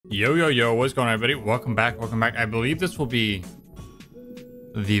Yo, what's going on, everybody? Welcome back. I believe this will be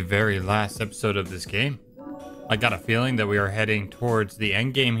the very last episode of this game. I got a feeling that we are heading towards the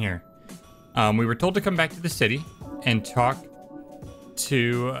end game here. We were told to come back to the city and talk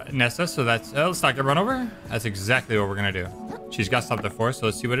to Nessa, so that's... let's not get run over. That's exactly what we're gonna do. She's got something for us, so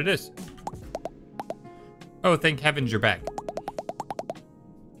let's see what it is. Oh, thank heavens you're back.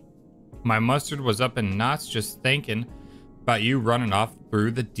 My mustard was up in knots just thinking about you running off through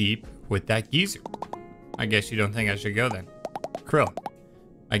the deep with that geezer. I guess you don't think I should go then. Kril,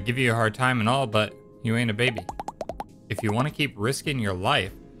 I give you a hard time and all, but you ain't a baby. If you want to keep risking your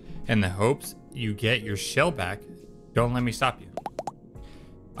life in the hopes you get your shell back, don't let me stop you.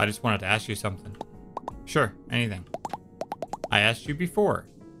 I just wanted to ask you something. Sure, anything. I asked you before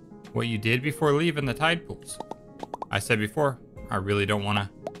what you did before leaving the tide pools. I said before, I really don't want to.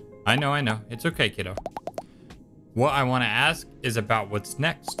 I know. It's okay, kiddo. What I want to ask is about what's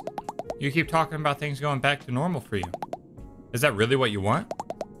next. You keep talking about things going back to normal for you. Is that really what you want?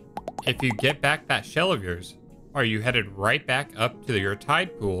 If you get back that shell of yours, are you headed right back up to your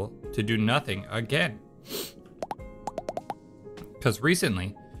tide pool to do nothing again? Because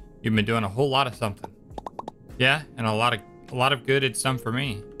recently, you've been doing a whole lot of something. Yeah, and a lot of good it's done for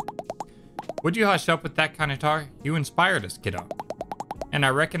me. Would you hush up with that kind of talk? You inspired us, kiddo. And I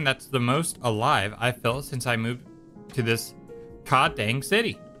reckon that's the most alive I've felt since I moved to this god dang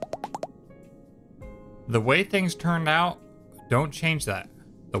city. The way things turned out, don't change that.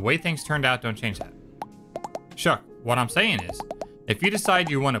 The way things turned out, don't change that. Shuck, what I'm saying is, if you decide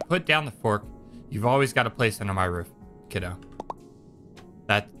you want to put down the fork, you've always got a place under my roof, kiddo.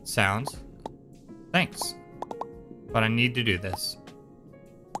 That sounds... Thanks. But I need to do this.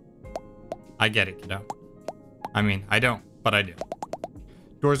 I get it, kiddo. I mean, I don't, but I do.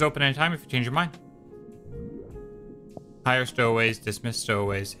 Doors open anytime if you change your mind. Hire stowaways, dismiss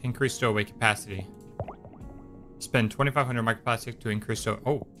stowaways, increase stowaway capacity. Spend 2,500 microplastic to increase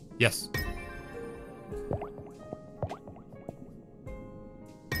Oh, yes.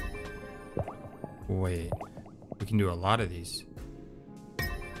 Wait, we can do a lot of these.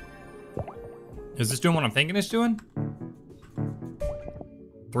 Is this doing what I'm thinking it's doing?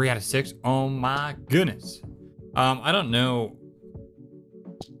 3 out of 6. Oh my goodness. I don't know.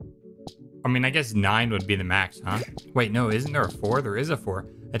 I mean, I guess 9 would be the max, huh? Wait, no, isn't there a 4? There is a 4.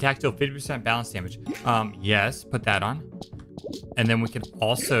 Attack deal 50% balance damage. Yes, put that on. And then we can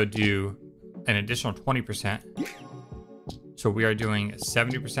also do an additional 20%. So we are doing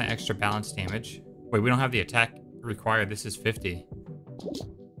 70% extra balance damage. Wait, we don't have the attack required. This is 50.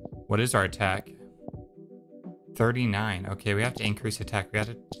 What is our attack? 39. Okay, we have to increase attack. We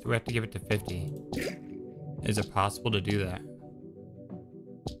have to give it to 50. Is it possible to do that?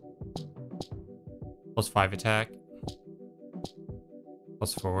 Plus 5 attack.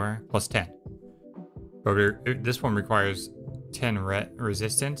 Plus 4. Plus 10. But this one requires 10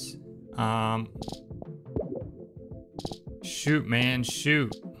 resistance. Shoot, man,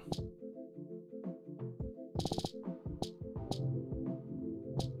 shoot.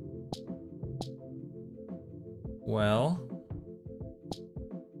 Well.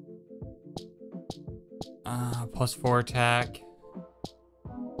 Plus 4 attack.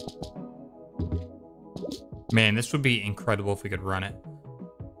 Man, this would be incredible if we could run it.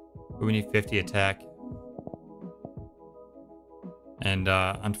 But we need 50 attack. And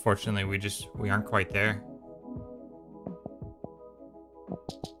unfortunately, we aren't quite there.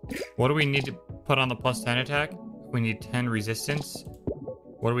 What do we need to put on the plus 10 attack? We need 10 resistance.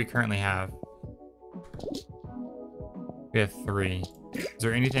 What do we currently have? We have 3. Is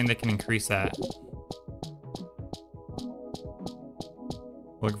there anything that can increase that?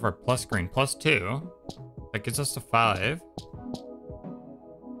 Looking for a plus screen. Plus 2. That gets us to 5.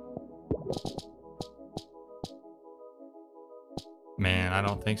 Man, I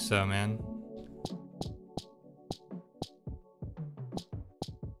don't think so, man.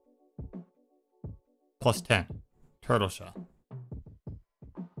 Plus 10. Turtle shell.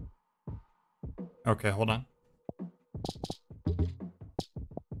 Okay, hold on.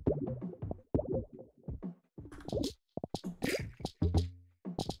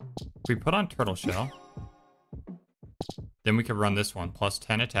 If we put on turtle shell, then we could run this one. Plus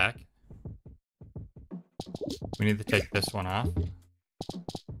 10 attack. We need to take this one off.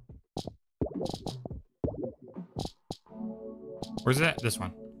 Where's that? This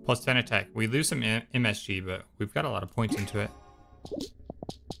one. Plus 10 attack. We lose some MSG, but we've got a lot of points into it.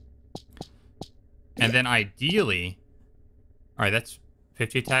 And then ideally... Alright, that's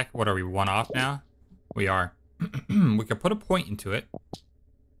 50 attack. What are we? 1 off now? We are. We could put a point into it.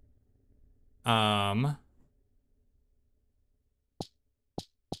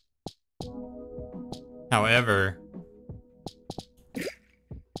 However,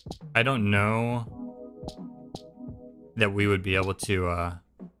 I don't know that we would be able to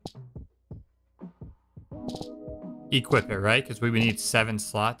equip it, right? Because we would need 7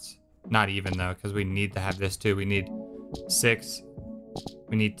 slots. Not even though, because we need to have this too. We need 6.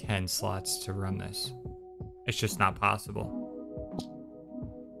 We need 10 slots to run this. It's just not possible.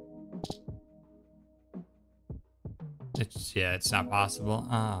 It's not possible.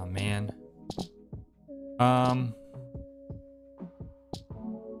 Oh man.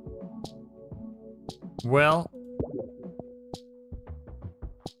 Well,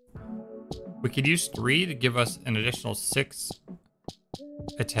 we could use 3 to give us an additional 6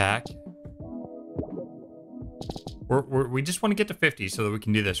 attack. We just want to get to 50 so that we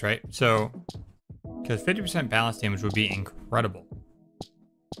can do this, right? So, because 50% balance damage would be incredible.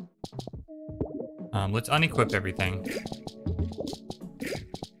 Let's unequip everything.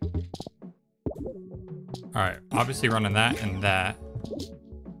 Alright, obviously running that and that.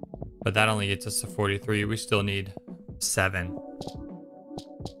 But that only gets us to 43. We still need 7.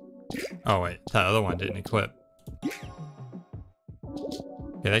 Oh wait, that other one didn't equip.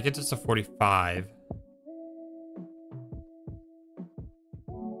 Okay, that gets us to 45.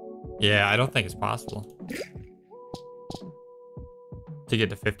 Yeah, I don't think it's possible to get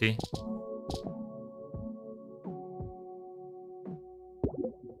to 50.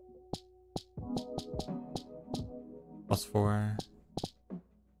 +4.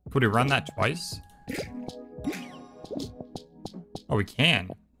 Could we run that twice? Oh, we can.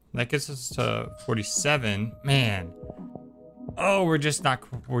 That gets us to 47. Man. Oh, we're just not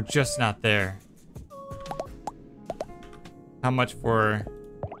there. How much for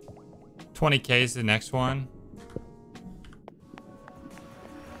 20K is the next one?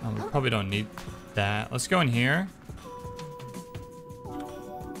 We probably don't need that. Let's go in here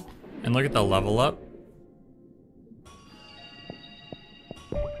and look at the level up.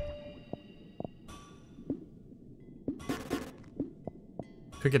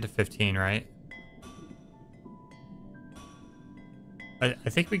 Could get to 15, right? I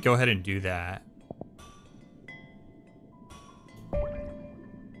think we go ahead and do that.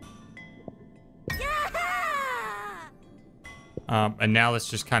 And now let's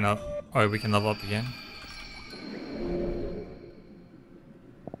just kind of... Oh, we can level up again.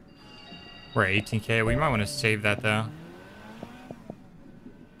 We're at 18K. We might want to save that, though.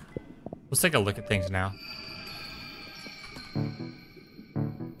 Let's take a look at things now.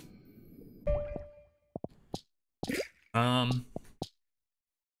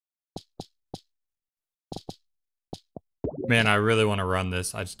 Man, I really want to run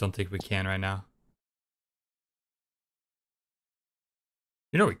this. I just don't think we can right now.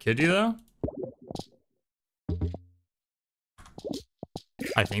 You know what we could do, though?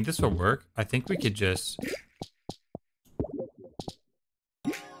 I think this will work. I think we could just...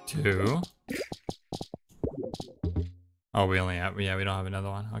 2. Oh, we only have... Yeah, we don't have another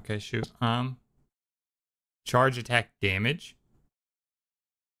one. Okay, shoot. Charge attack damage.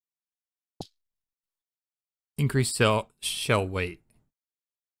 Increase shell weight.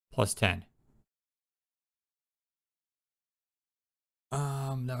 +10.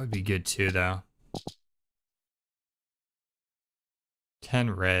 That would be good too, though. 10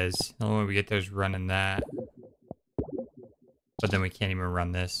 res. The only way we get there is running that. But then we can't even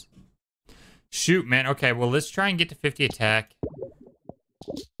run this. Shoot, man. Okay, well, let's try and get to 50 attack.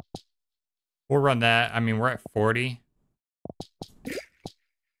 We'll run that. I mean, we're at 40.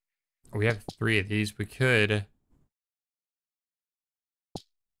 We have 3 of these. We could...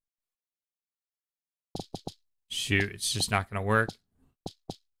 Shoot, it's just not going to work.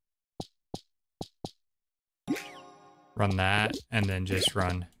 Run that, and then just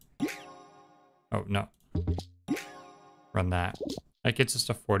run. Oh, no. Run that. That gets us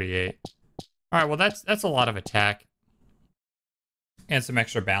to 48. Alright, well, that's a lot of attack. And some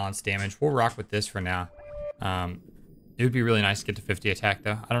extra balance damage. We'll rock with this for now. It would be really nice to get to 50 attack,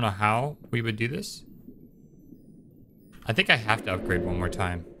 though. I don't know how we would do this. I think I have to upgrade one more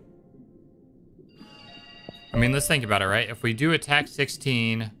time. I mean, let's think about it, right? If we do attack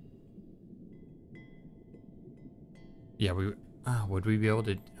 16... Yeah, would we be able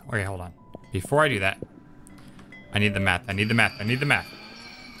to... Okay, hold on. Before I do that, I need the math. I need the math. I need the math.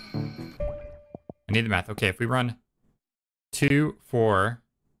 I need the math. Okay, if we run 2, 4...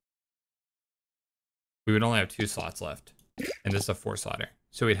 We would only have 2 slots left. And this is a 4-slotter.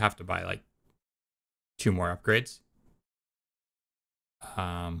 So we'd have to buy, like, 2 more upgrades.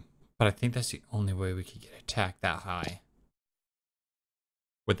 But I think that's the only way we could get attack that high.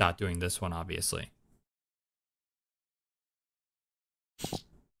 Without doing this one, obviously.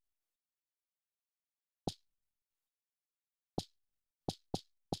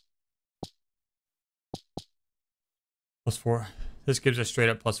 +4. This gives us straight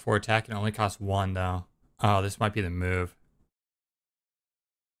up +4 attack and only costs 1 though. Oh, this might be the move.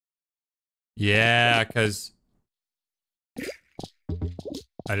 Yeah, because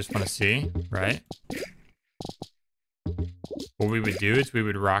I just want to see, right? What we would do is we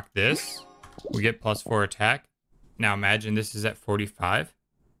would rock this. We get +4 attack. Now imagine this is at 45.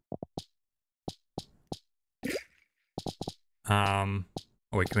 Oh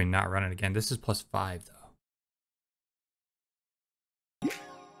wait, can we not run it again? This is +5 though.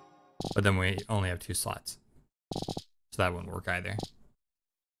 But then we only have 2 slots. So that wouldn't work either.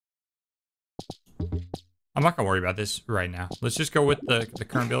 I'm not gonna worry about this right now. Let's just go with the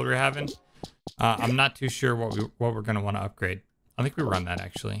current build we're having. I'm not too sure what we're gonna want to upgrade. I think we run that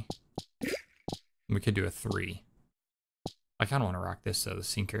actually. We could do a 3. I kind of want to rock this though, the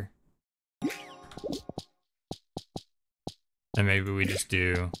sinker. And maybe we just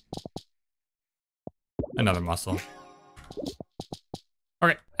do another muscle.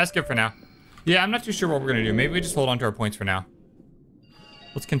 Okay, that's good for now. Yeah, I'm not too sure what we're gonna do. Maybe we just hold on to our points for now.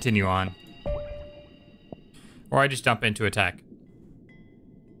 Let's continue on. Or I just dump into attack.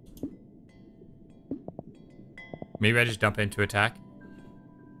 Maybe I just dump into attack.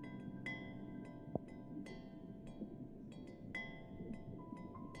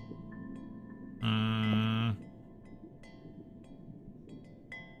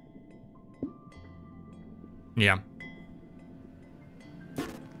 Yeah.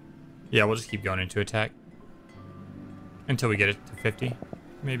 Yeah, we'll just keep going into attack. Until we get it to 50,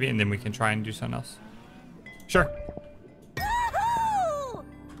 maybe, and then we can try and do something else. Sure.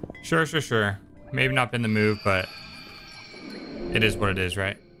 Sure. Maybe not been the move, but it is what it is,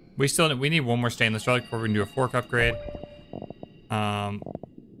 right? We need one more stainless relic before we can do a fork upgrade.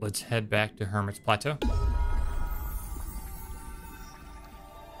 Let's head back to Hermit's Plateau.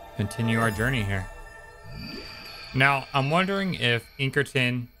 Continue our journey here. Now, I'm wondering if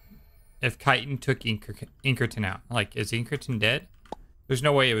Inkerton, if Chitin took Inkerton out. Like, is Inkerton dead? There's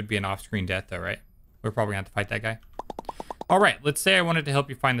no way it would be an off-screen death though, right? We're probably gonna have to fight that guy. All right, let's say I wanted to help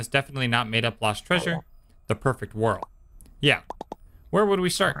you find this definitely not made up lost treasure, the perfect world. Yeah, where would we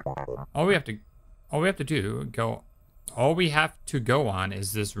start? All we have to go on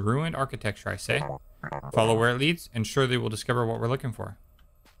is this ruined architecture, I say. Follow where it leads, and surely we'll discover what we're looking for.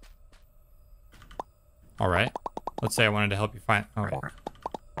 All right, let's say I wanted to help you find. All right.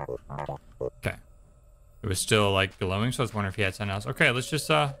 Okay. It was still like glowing, so I was wondering if he had something else. Okay, let's just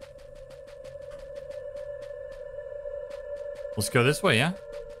let's go this way, yeah?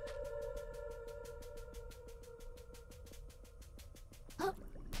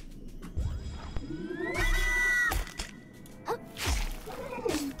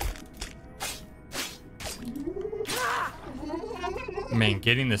 Man,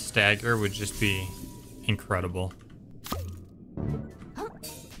 getting the stagger would just be incredible.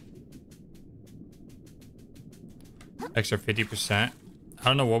 Extra 50%. I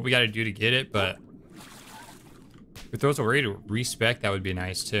don't know what we got to do to get it, but if it throws a way to respec, that would be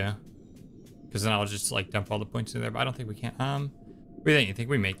nice too. Because then I'll just like dump all the points in there, but I don't think we can. What do you think? You think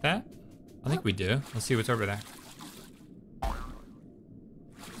we make that? I think we do. Let's see what's over there.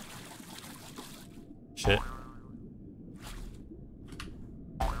 Shit.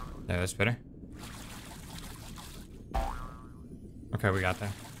 Yeah, that's better. Okay, we got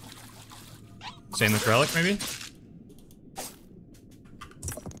there. Stainless relic, maybe?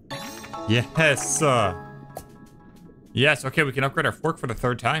 Yes! Yes, okay, we can upgrade our fork for the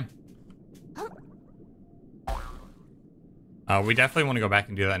 3rd time. We definitely want to go back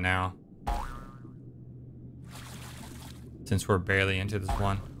and do that now. Since we're barely into this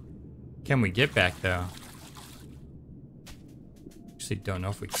one. Can we get back, though? Actually, don't know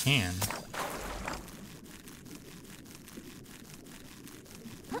if we can.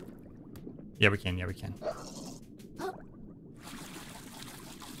 Yeah, we can. Yeah, we can.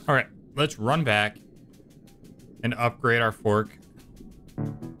 All right, let's run back and upgrade our fork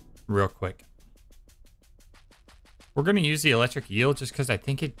real quick. We're going to use the electric eel just because I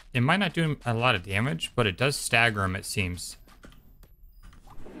think it might not do a lot of damage, but it does stagger him, it seems.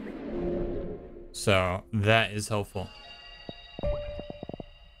 So that is helpful.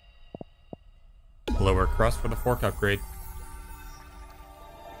 Lower crust for the fork upgrade.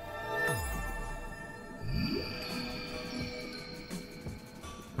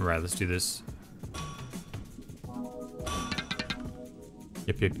 All right, let's do this.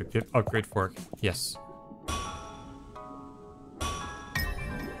 Yep. Upgrade fork. Yes.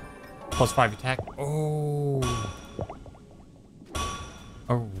 +5 attack. Oh.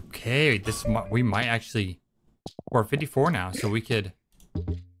 Okay, we might actually. We're at 54 now, so we could.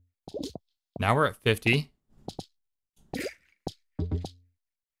 Now we're at 50.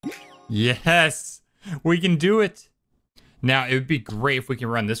 Yes, we can do it. Now, it would be great if we can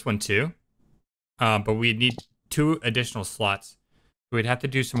run this one too. But we need 2 additional slots. We'd have to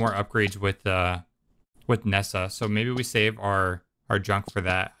do some more upgrades with Nessa. So maybe we save our junk for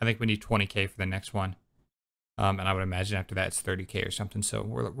that. I think we need 20k for the next one. And I would imagine after that it's 30k or something. So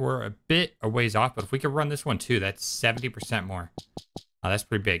we're a bit a ways off. But if we could run this one too, that's 70% more. That's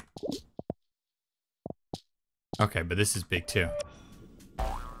pretty big. Okay, but this is big too.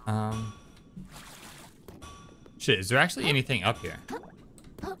 Shit, is there actually anything up here?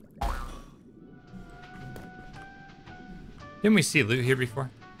 Didn't we see loot here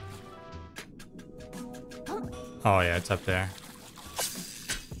before? Oh yeah, it's up there.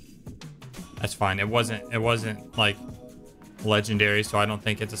 That's fine. It wasn't like legendary, so I don't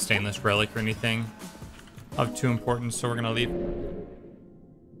think it's a stainless relic or anything of too importance, so we're gonna leave.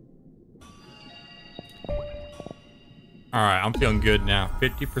 Alright, I'm feeling good now.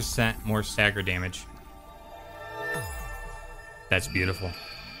 50% more stagger damage. That's beautiful.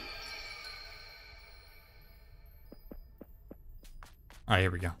 Alright,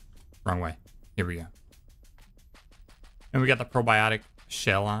 here we go. Wrong way. Here we go. And we got the probiotic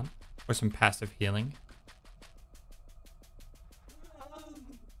shell on for some passive healing.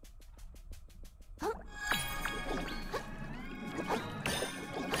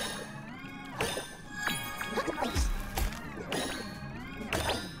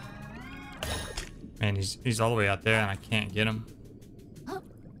 Man, he's all the way out there and I can't get him.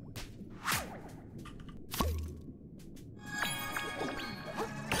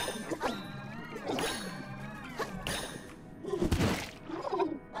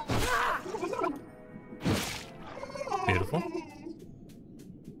 Beautiful.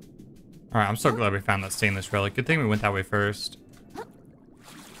 Alright, I'm so glad we found that stainless relic. Good thing we went that way first.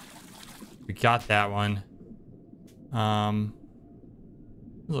 We got that one. Doesn't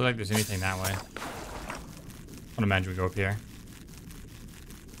look like there's anything that way. I would imagine we go up here.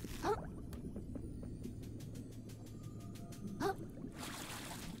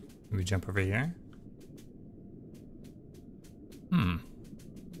 Maybe we jump over here.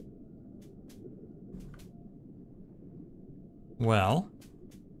 Well.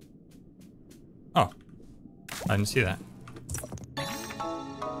 Oh. I didn't see that.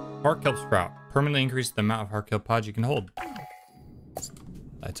 Heart kelp sprout. Permanently increase the amount of heart kelp pods you can hold.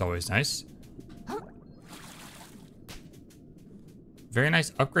 That's always nice. Very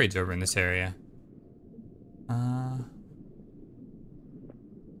nice upgrades over in this area.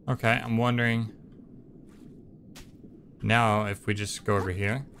 Okay, I'm wondering now if we just go over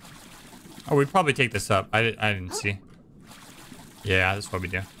here. Oh, we'd probably take this up. I didn't see. Yeah, that's what we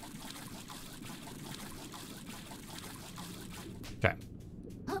do. Okay.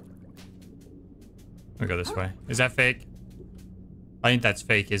 We'll go this way. Is that fake? I think that's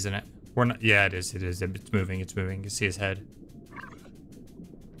fake, isn't it? We're not. Yeah, it is. It is. It's moving. It's moving. You can see his head.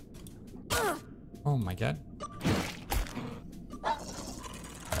 Oh my god.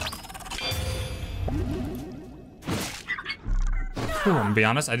 Ooh, I'm gonna be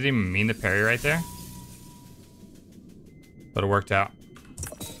honest, I didn't even mean to parry right there. But it worked out.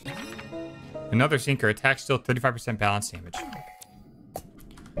 Another sinker. Attack still 35% balance damage.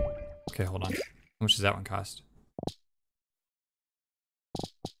 Okay, hold on. How much does that one cost?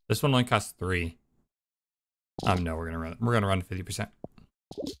 This one only costs 3. No, we're gonna run 50%.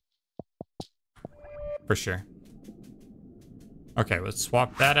 For sure. Okay, let's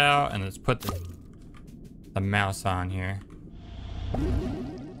swap that out and let's put the mouse on here.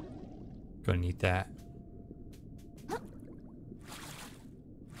 Gonna need that. I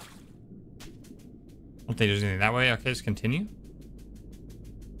don't think there's anything that way. Okay, let's continue.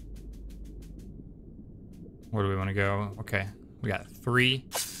 Where do we want to go? Okay, we got 3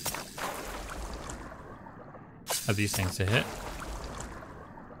 of these things to hit.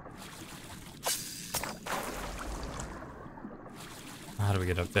 How do we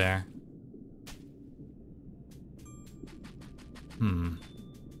get up there?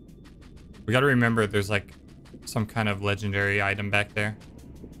 We gotta remember there's like some kind of legendary item back there.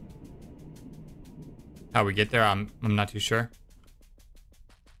 How we get there, I'm not too sure.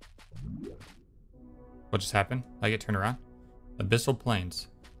 What just happened? I get turned around? Abyssal Plains.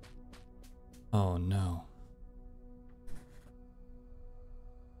 Oh no.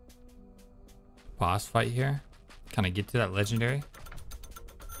 Boss fight here? Can I get to that legendary?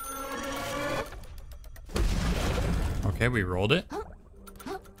 Okay, we rolled it.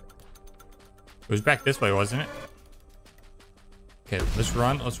 It was back this way, wasn't it? Okay, let's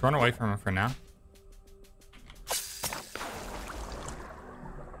run. Let's run away from him for now.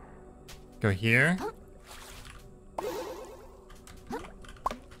 Go here.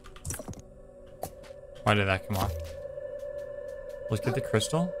 Why did that come off? Look at the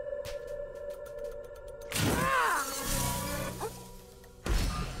crystal.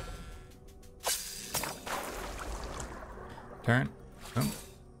 Turn. Oh.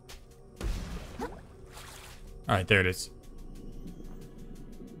 Alright, there it is.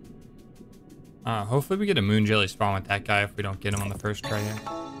 Hopefully we get a moon jelly spawn with that guy if we don't get him on the first try here.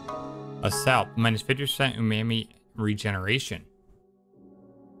 A salp, minus 50% umami regeneration.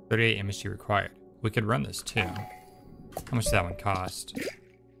 38 MSG required. We could run this too. How much does that one cost?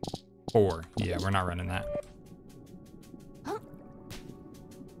 4. Yeah, we're not running that.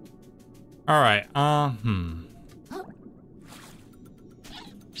 Alright,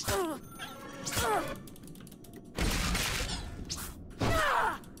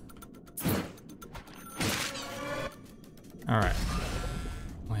 Alright.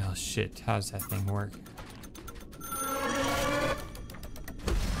 Well, shit. How does that thing work?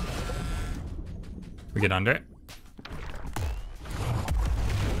 We get under it.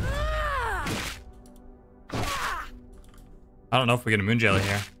 I don't know if we get a moon jelly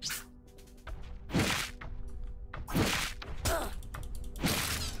here.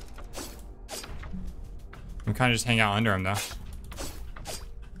 We kind of just hang out under him, though.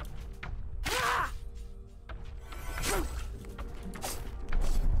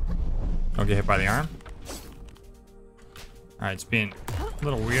 Don't get hit by the arm. Alright, it's being a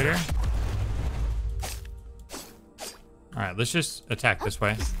little weirder. Alright, let's just attack this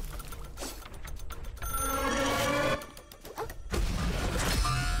way.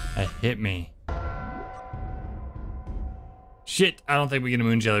 That hit me. Shit, I don't think we get a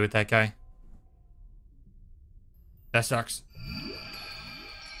moon jelly with that guy. That sucks.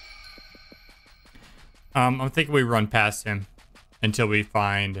 I'm thinking we run past him until we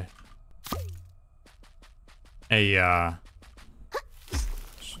find a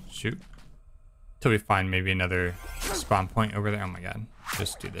shoot. Till we find maybe another spawn point over there. Oh my god.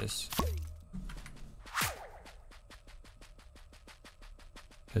 Just do this.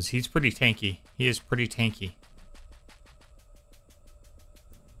 Because he's pretty tanky. He is pretty tanky.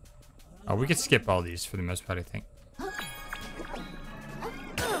 Oh, we could skip all these for the most part, I think.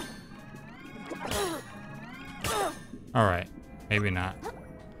 Alright. Maybe not.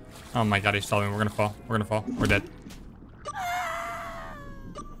 Oh my god, he's stalling. We're gonna fall. We're gonna fall. We're dead.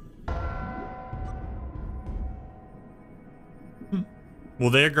 Well,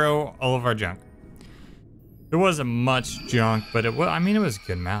 there grow all of our junk. It wasn't much junk, but it was, I mean, it was a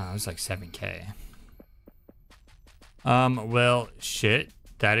good amount. It was like 7K. Well, shit.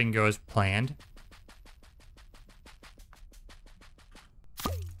 That didn't go as planned.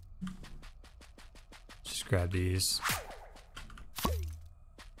 Just grab these.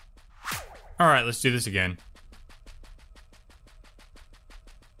 Alright, let's do this again.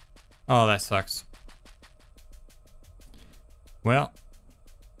 Oh, that sucks. Well,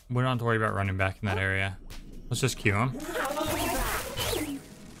 we don't have to worry about running back in that area. Let's just queue him.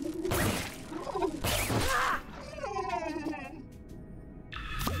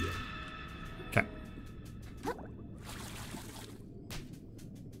 Okay.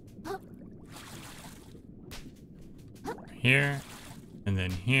 Here, and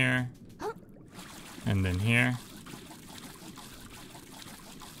then here, and then here.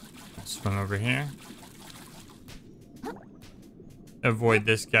 Swim over here. Avoid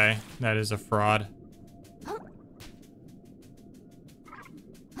this guy. That is a fraud.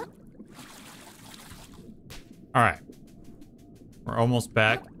 Alright. We're almost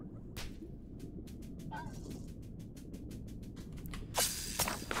back.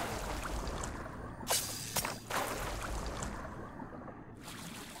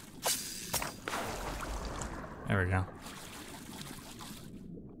 There we go.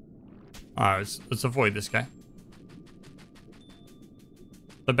 Alright, let's avoid this guy.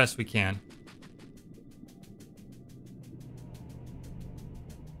 The best we can.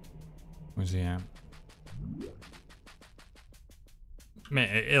 Where's he at? Man,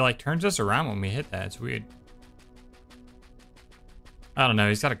 it like turns us around when we hit that. It's weird. I don't know.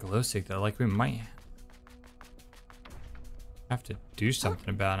 He's got a glow stick though. Like we might have to do something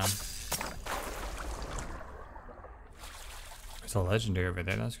about him. There's a legendary over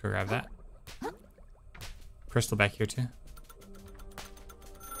there. Let's go grab that. Crystal back here too.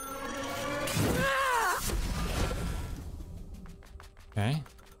 Okay.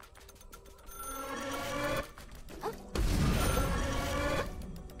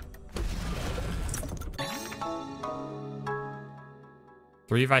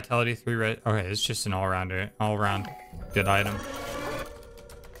 Three vitality, 3 red. Okay, it's just an all-rounder, all-round good item.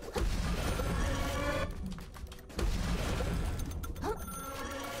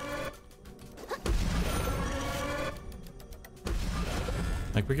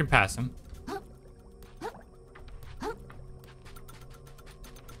 Like, we can pass him.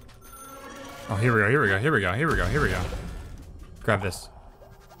 Oh, here we go, here we go, here we go, here we go, here we go. Grab this.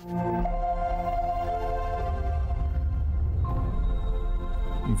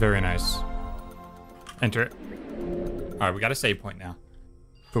 Very nice. Enter it. Alright, we got a save point now.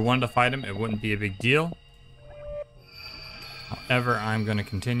 If we wanted to fight him, it wouldn't be a big deal. However, I'm going to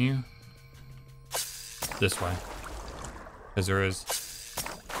continue this way. Because there is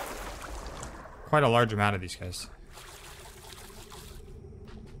quite a large amount of these guys.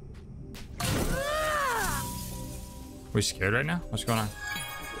 Are we scared right now? What's going on?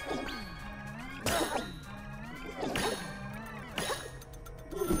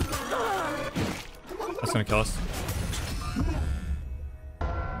 That's gonna kill us.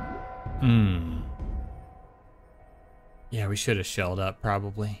 Yeah, we should have shelled up,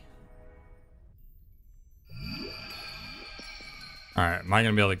 probably. Alright, am I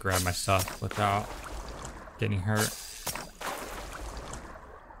gonna be able to grab my stuff without getting hurt?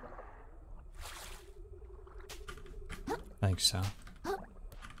 I think so.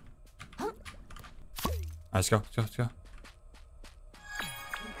 Alright, let's go, let's go, let's go.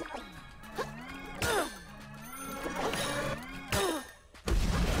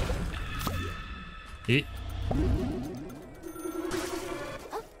 Eat.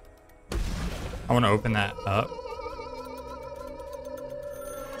 I want to open that up.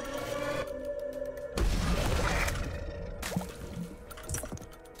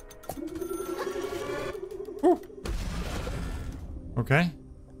 Whew. Okay.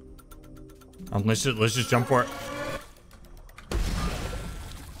 Let's just jump for it.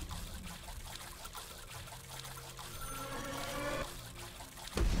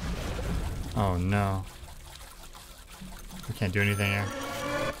 Oh no. We can't do anything here.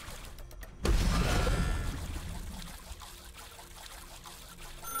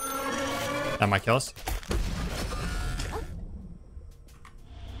 That might kill us.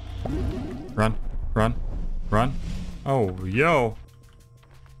 Run, run, run. Oh, yo.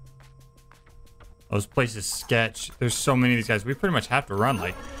 Those places sketch. There's so many of these guys. We pretty much have to run,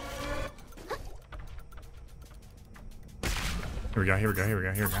 like. Here we go, here we go, here we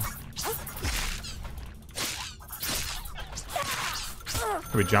go, here we go.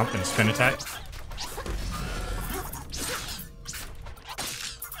 Can we jump and spin attack?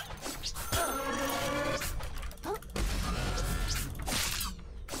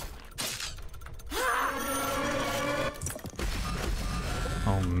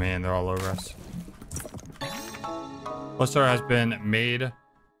 Oh man, they're all over us. Plus has been made.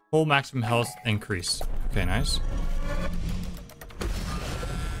 Full maximum health increase. Okay, nice.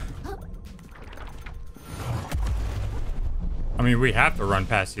 I mean, we have to run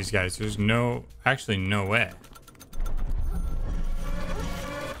past these guys. There's actually no way.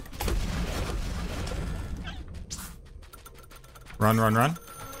 Run, run, run.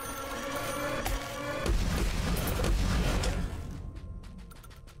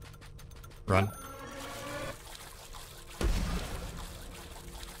 Run.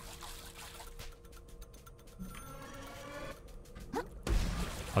 I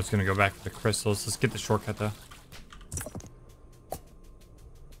was gonna go back to the crystals. Let's get the shortcut though.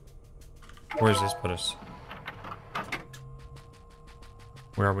 Where does this put us?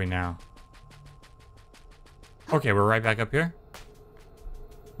 Where are we now? Okay, we're right back up here.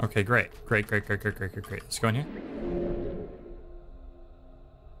 Okay, great. Great, great, great, great, great, great, great. Let's go in here.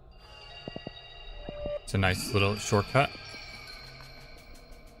 It's a nice little shortcut.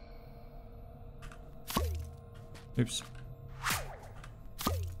 Oops.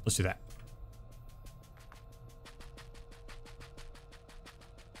 Let's do that.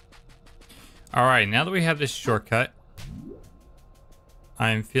 All right, now that we have this shortcut,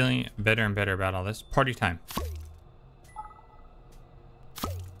 I'm feeling better and better about all this. Party time.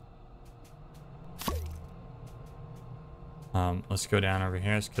 Let's go down over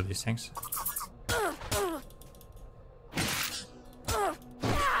here. Let's kill these things.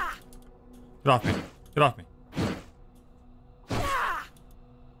 Get off me. Get off me.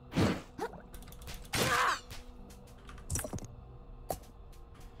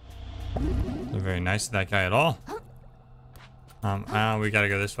 Not very nice to that guy at all. We gotta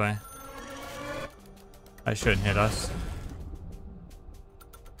go this way. That shouldn't hit us.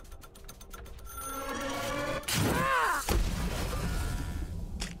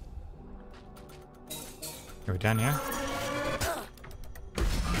 Are we down here?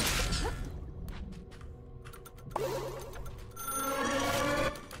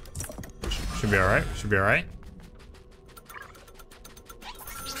 Should be alright. Should be alright.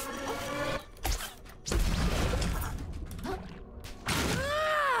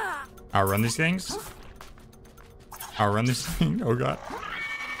 Outrun these things. Outrun this thing. Oh god.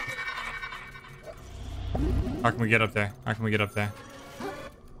 How can we get up there? How can we get up there?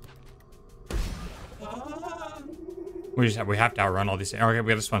 We have to outrun all these things. Okay, we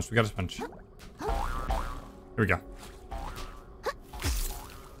got a sponge. We got a sponge. Here we go.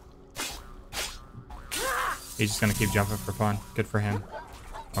 He's just gonna keep jumping for fun. Good for him.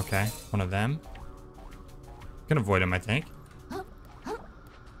 Okay, one of them. Can avoid him, I think.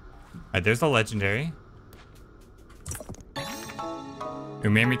 Alright, there's the legendary.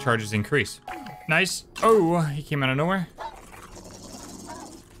 Umami charges increase. Nice. Oh, he came out of nowhere.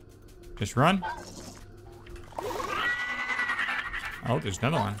 Just run. Oh, there's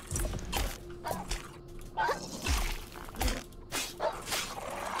another one.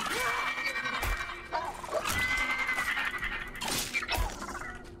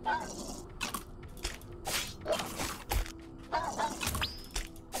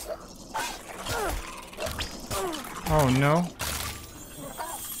 Oh no.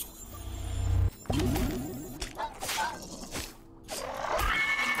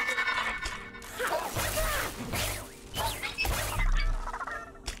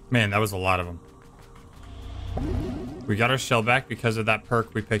 Man, that was a lot of them. We got our shell back because of that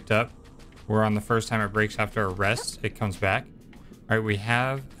perk we picked up. We're on the first time it breaks after a rest. It comes back. All right, we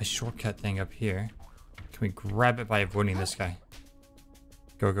have a shortcut thing up here. Can we grab it by avoiding this guy?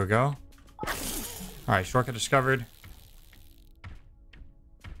 Go, go, go. All right, shortcut discovered.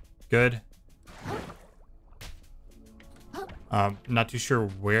 Good. Not too sure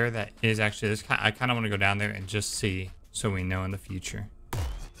where that is actually. I kind of want to go down there and just see so we know in the future.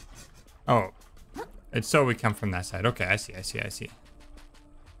 Oh, it's so we come from that side. Okay, I see.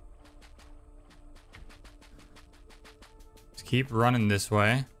 Let's keep running this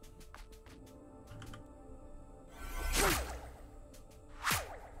way.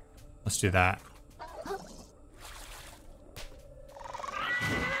 Let's do that.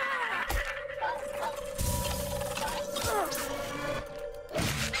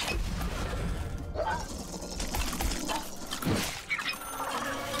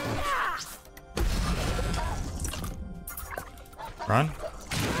 Run.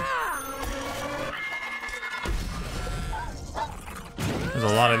 There's a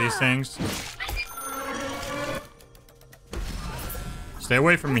lot of these things. Stay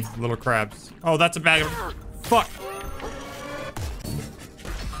away from me, little crabs. Oh, that's a bag of... Fuck.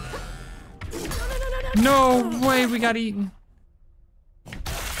 No way we got eaten.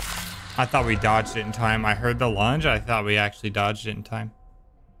 I thought we dodged it in time. I heard the lunge. I thought we actually dodged it in time.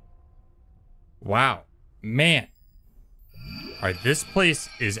 Wow. Man. All right, this place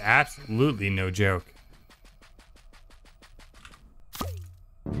is absolutely no joke.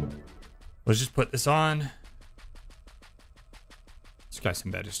 Let's just put this on. It's got some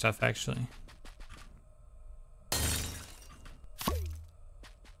better stuff, actually.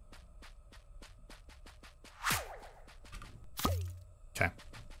 Okay.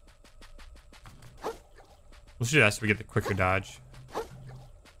 Let's do that so we get the quicker dodge.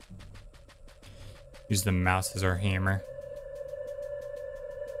 Use the mouse as our hammer.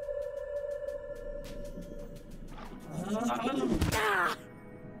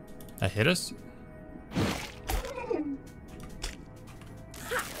 That hit us?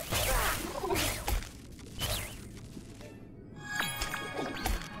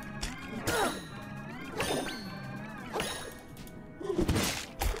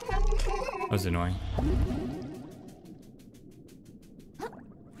 That was annoying.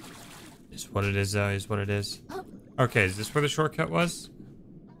 Is what it is, though, is what it is. Okay, is this where the shortcut was?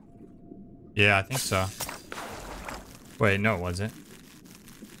 Yeah, I think so. Wait, no, it wasn't.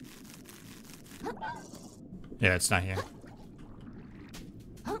 Yeah, it's not here.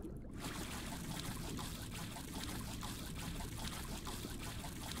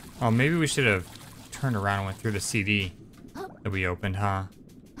 Oh, maybe we should have turned around and went through the CD that we opened, huh?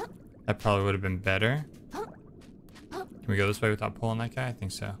 That probably would have been better. Can we go this way without pulling that guy? I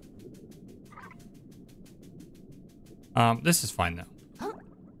think so. This is fine, though.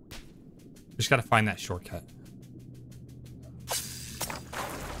 Just gotta find that shortcut.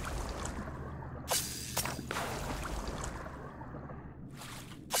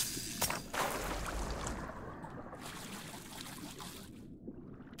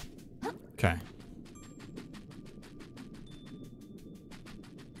 Okay.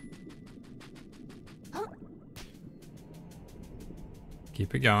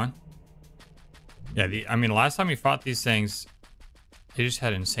 Keep it going. Yeah, I mean, last time we fought these things, they just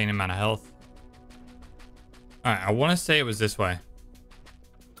had an insane amount of health. All right, I want to say it was this way.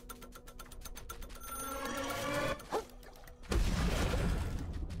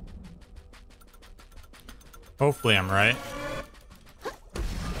 Hopefully I'm right.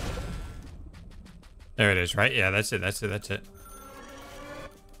 There it is, right? Yeah, that's it. That's it. That's it.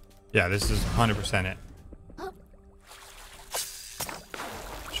 Yeah, this is 100% it.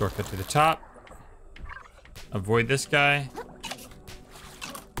 Shortcut to the top. Avoid this guy.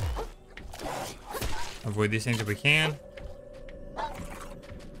 Avoid these things if we can.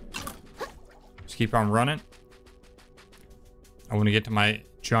 Just keep on running. I want to get to my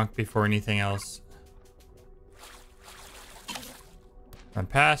junk before anything else. Run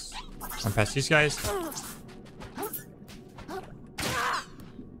past. Run past these guys.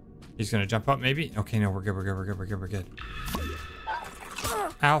 He's gonna jump up, maybe? Okay, no, we're good, we're good, we're good, we're good, we're good.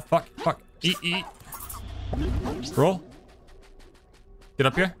 Ow, fuck, fuck. Eat, eat. Roll. Get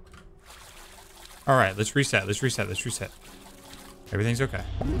up here. Alright, let's reset, let's reset, let's reset. Everything's okay.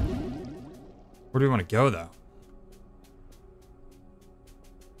 Where do we want to go, though?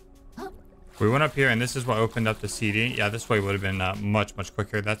 We went up here, and this is what opened up the CD. Yeah, this way would have been much, much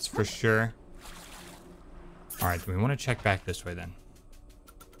quicker. That's for sure. All right, do we want to check back this way, then?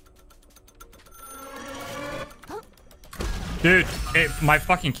 Dude, my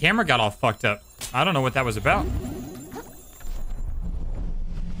fucking camera got all fucked up. I don't know what that was about.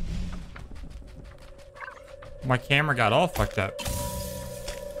 My camera got all fucked up.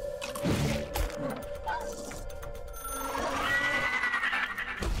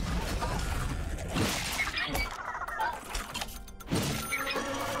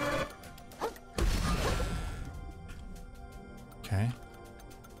 Okay.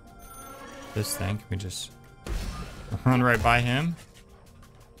 This thing, can we just run right by him?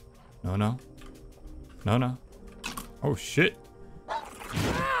 No, no. No, no. Oh, shit.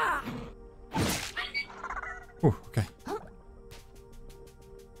 Ooh, okay.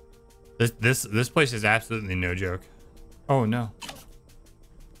 This place is absolutely no joke. Oh, no.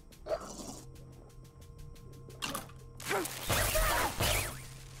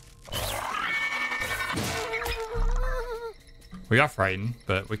 We got frightened,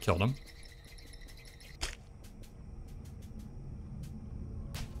 but we killed him.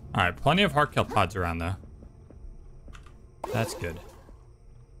 Alright, plenty of hard kill pods around, though. That's good.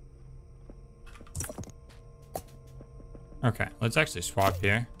 Okay, let's actually swap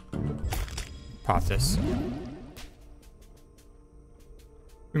here. Pop this.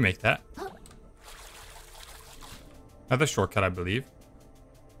 We make that. Another shortcut, I believe.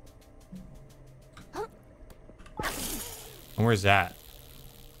 And where's that?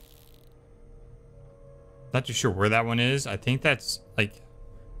 Not too sure where that one is. I think that's like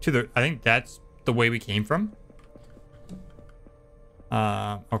I think that's the way we came from.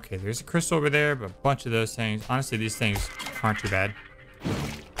 Okay, there's a crystal over there, but a bunch of those things. Honestly, these things aren't too bad.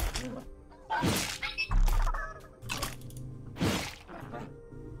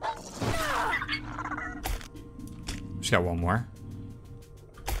 Just got one more.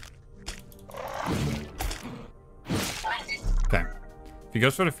 Okay. If he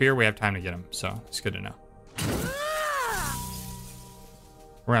goes for the fear, we have time to get him, so it's good to know.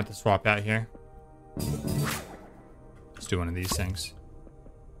 We're gonna have to swap out here. Let's do one of these things.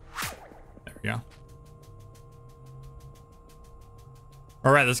 There we go.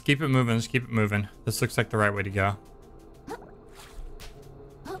 All right, let's keep it moving. Let's keep it moving. This looks like the right way to go.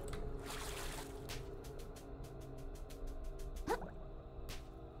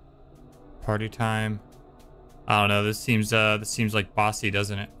 Party time. I don't know. This seems like bossy,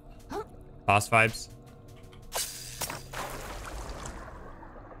 doesn't it? Boss vibes.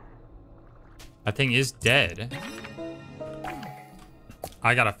 That thing is dead.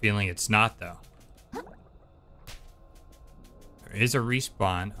 I got a feeling it's not, though. There is a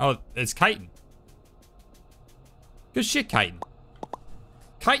respawn. Oh, it's Chitin. Good shit, Chitin.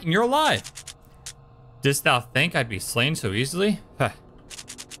 Chitin, you're alive. Didst thou think I'd be slain so easily? Huh.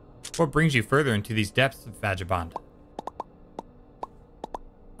 What brings you further into these depths, vagabond?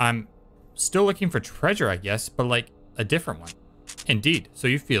 I'm still looking for treasure, I guess, but like a different one. Indeed, so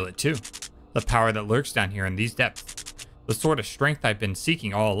you feel it too. The power that lurks down here in these depths. The sort of strength I've been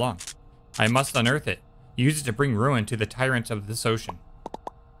seeking all along. I must unearth it. Use it to bring ruin to the tyrants of this ocean.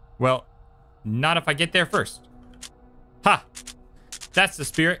 Well, not if I get there first. Ha! That's the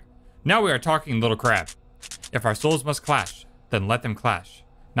spirit. Now we are talking, little crab. If our souls must clash, then let them clash.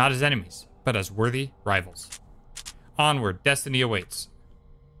 Not as enemies, but as worthy rivals. Onward, destiny awaits.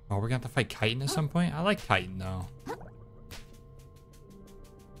 Oh, we're gonna have to fight Chitin at some point? I like Chitin, though.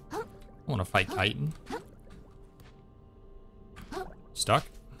 I want to fight Chitin. Stuck.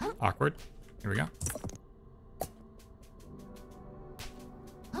 Awkward. Here we go.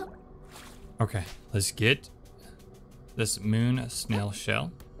 Okay, let's get this moon snail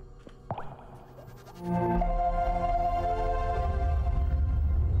shell.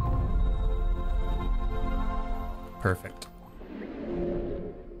 Perfect.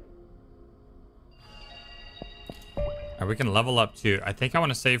 Alright, we can level up too. I think I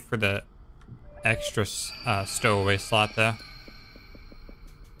want to save for the extra stowaway slot though.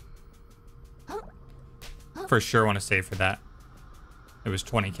 For sure want to save for that. It was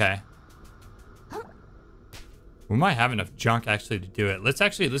 20k. We might have enough junk actually to do it.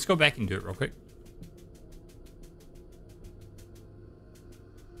 Let's go back and do it real quick.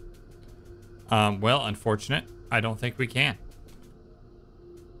 Well, unfortunate. I don't think we can.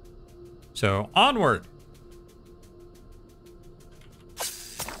 So, onward.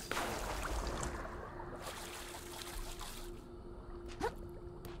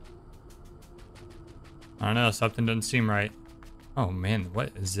 I don't know, something doesn't seem right. Oh man,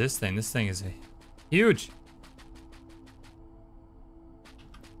 what is this thing? This thing is huge.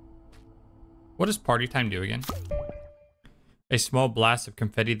 What does party time do again? A small blast of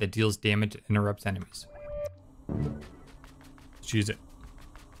confetti that deals damage and interrupts enemies. Let's use it.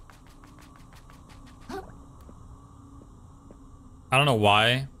 I don't know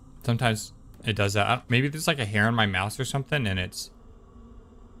why. Sometimes it does that. Maybe there's like a hair on my mouse or something and it's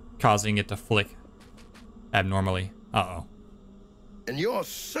causing it to flick abnormally. Uh-oh. And you're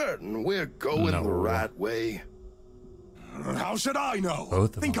certain we're going the right way? How should I know?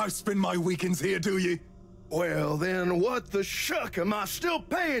 Both of Think them. I spend my weekends here, do you? Well, then what the shuck am I still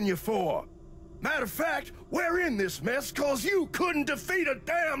paying you for? Matter of fact, we're in this mess cause you couldn't defeat a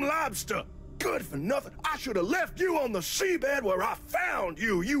damn lobster. Good for nothing. I should have left you on the seabed where I found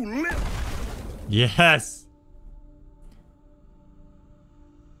you. You lit. Yes.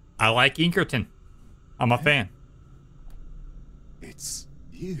 I like INKERTON. I'm a fan. It's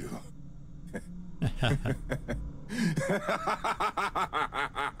you.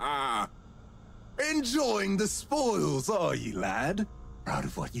 Enjoying the spoils, are you, lad? Proud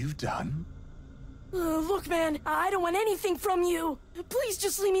of what you've done? Look, man, I don't want anything from you. Please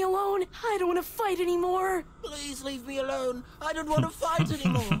just leave me alone. I don't want to fight anymore. Please leave me alone. I don't want to fight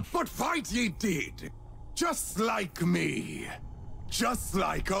anymore. But fight ye did. Just like me. Just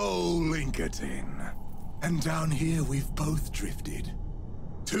like old INKERTON. And down here we've both drifted.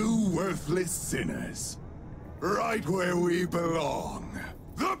 Two worthless sinners. Right where we belong.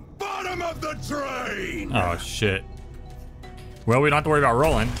 The bottom of the train! Oh, shit. Well, we don't have to worry about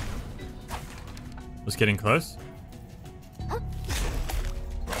rolling. Let's get in close.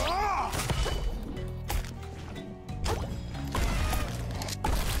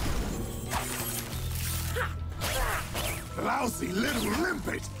 Lousy little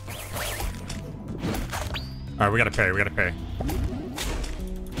limpet! Alright, we gotta parry, we gotta parry.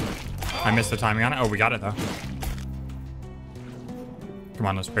 I missed the timing on it. Oh, we got it though. Come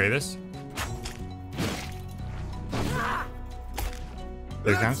on, let's parry this.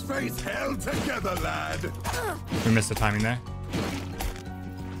 There it Let's comes. face hell together, lad! We missed the timing there.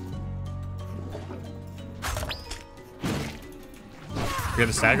 We got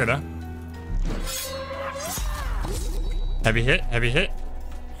the stagger though. Heavy hit, heavy hit.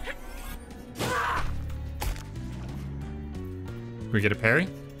 We get a parry.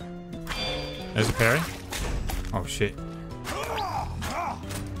 There's a parry. Oh shit.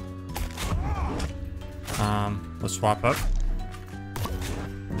 Let's swap up.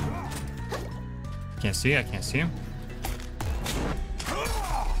 Can't see, I can't see him.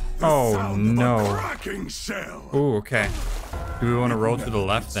 Oh no. Cracking shell. Ooh, okay. Do we want to roll to the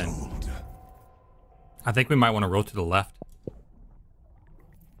left then? I think we might want to roll to the left.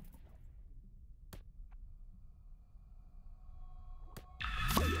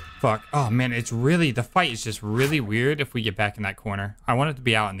 Fuck. Oh man, it's really, the fight is just really weird if we get back in that corner. I want it to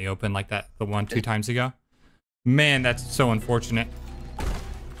be out in the open like that the 1-2 times ago. Man, that's so unfortunate.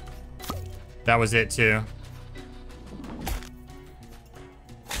 That was it too.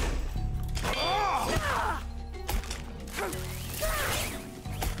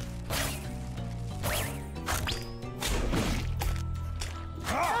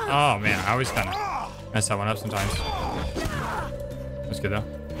 Oh man, I always kind of mess that one up sometimes. That's good though.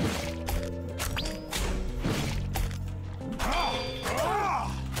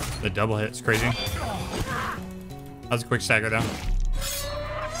 The double hit's crazy. That was a quick stagger though.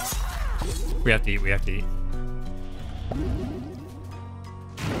 We have to eat, we have to eat.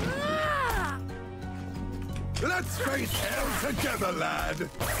 Let's face hell together, lad!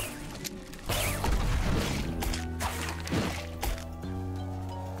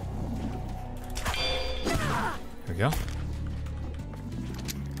 There we go.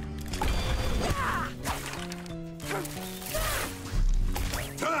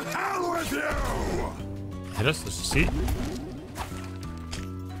 To hell with you! hit us. Let's just see.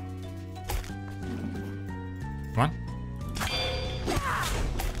 Come on.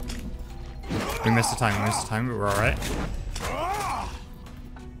 We missed the time. We missed the time, but we're alright.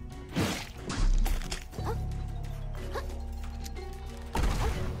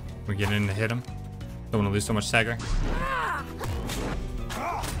 We get in to hit him. Don't want to lose so much stagger.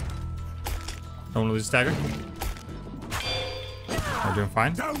 Don't want to lose stagger. We're doing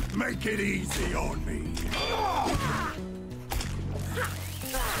fine. Don't make it easy on me.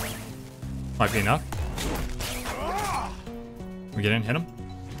 Might be enough. We get in, hit him.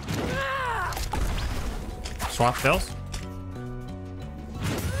 Swap fails.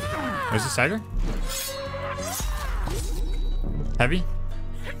 Where's the stagger? Heavy.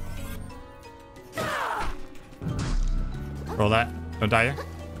 Roll that. Don't die here.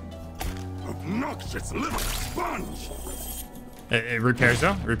 Obnoxious little sponge. It repairs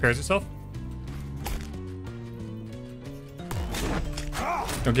though. It repairs itself.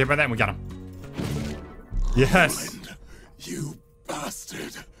 Don't get by that and we got him. Yes. You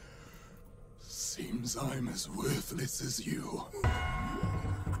bastard. Seems I'm as worthless as you.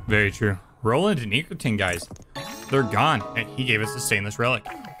 Very true. Roland and INKERTON, guys. They're gone. And he gave us the stainless relic.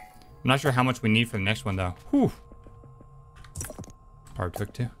 I'm not sure how much we need for the next one though. Whew. Probably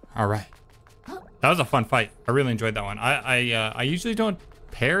took two. Alright. That was a fun fight. I really enjoyed that one. I usually don't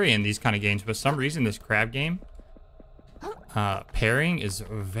parry in these kind of games, but for some reason this crab game, parrying is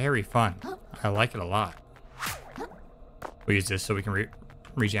very fun. I like it a lot. We'll use this so we can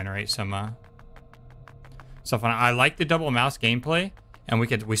regenerate some stuff. I like the double mouse gameplay, and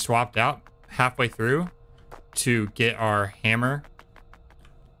we swapped out halfway through to get our hammer,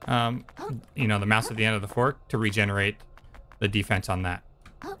 you know, the mouse at the end of the fork to regenerate the defense on that.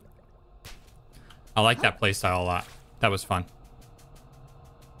 I like that playstyle a lot. That was fun.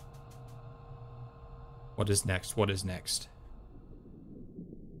 What is next? What is next?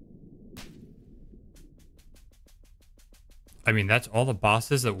 I mean, that's all the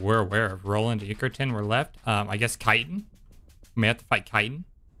bosses that we're aware of. Roland and INKERTON were left. I guess Chitin. We may have to fight Chitin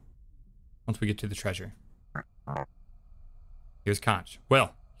once we get to the treasure. Here's CAMTSCHA.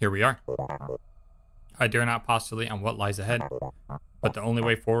 Well, here we are. I dare not postulate on what lies ahead, but the only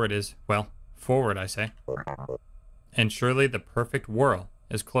way forward is, well, forward, I say. And surely the perfect whirl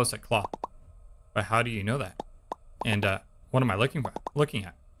is close at claw. But how do you know that? And what am I looking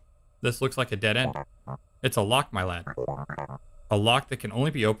at? This looks like a dead end. It's a lock, my lad. A lock that can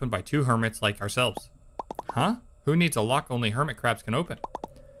only be opened by two hermits like ourselves. Huh? Who needs a lock only hermit crabs can open?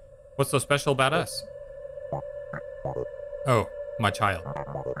 What's so special about us? Oh, my child.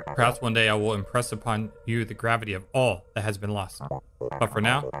 Perhaps one day I will impress upon you the gravity of all that has been lost. But for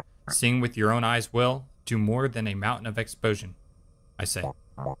now, seeing with your own eyes will do more than a mountain of explosion, I say.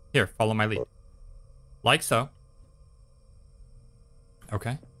 Here, follow my lead. Like so.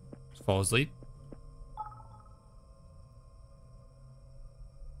 Okay. Just follow his lead.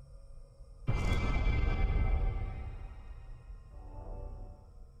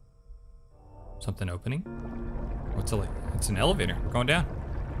 Something opening? What's it? It's an elevator. We're going down.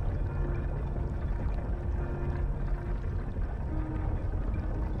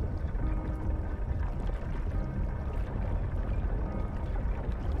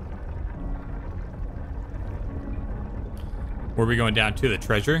 Where are we going down to? The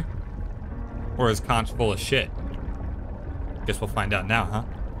treasure? Or is CAMTSCHA full of shit? Guess we'll find out now, huh?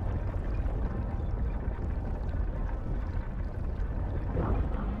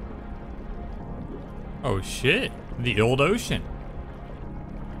 Oh shit, the old ocean.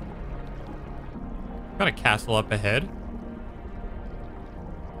 Got a castle up ahead.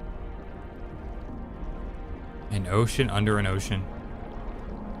 An ocean under an ocean.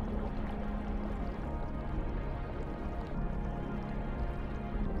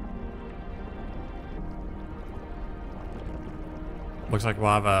 Looks like we'll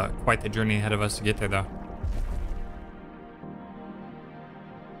have quite the journey ahead of us to get there though.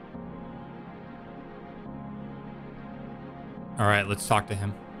 All right, let's talk to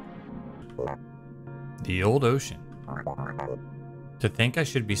him. The old ocean. To think I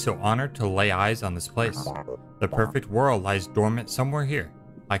should be so honored to lay eyes on this place. The perfect world lies dormant somewhere here.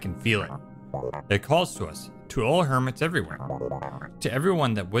 I can feel it. It calls to us, to all hermits everywhere. To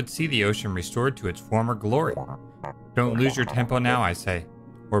everyone that would see the ocean restored to its former glory. Don't lose your tempo now, I say.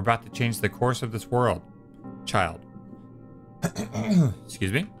 We're about to change the course of this world. Child.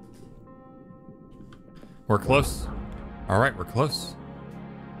 Excuse me? We're close. Alright, we're close.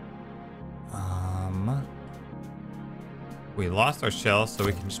 We lost our shell, so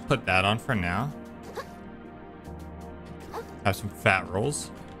we can just put that on for now. Have some fat rolls.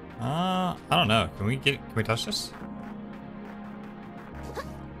 I don't know. Can we touch this?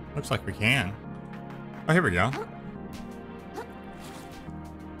 Looks like we can. Oh, here we go.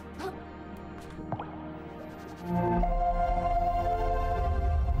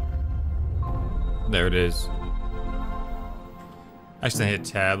 There it is. Actually, hit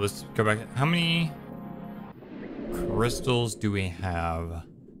tab. Let's go back. How many crystals do we have?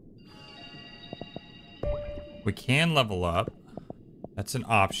 We can level up. That's an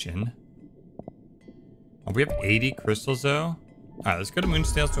option. Oh, we have 80 crystals though. Alright, let's go to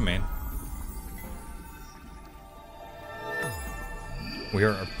Moonsnail's Domain. We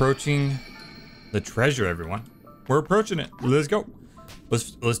are approaching the treasure, everyone. We're approaching it. Let's go.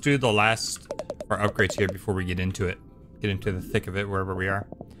 Let's do the last of our upgrades here before we get into it. Get into the thick of it, wherever we are.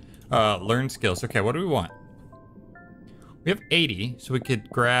 Learn skills. Okay, what do we want? We have 80, so we could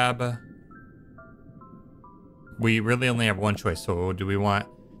grab... We really only have one choice, so do we want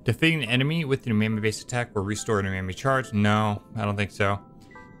defeating an enemy with an Umami based attack or restore an Umami charge? No, I don't think so.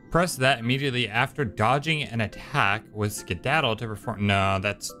 Press that immediately after dodging an attack with skedaddle to perform... No,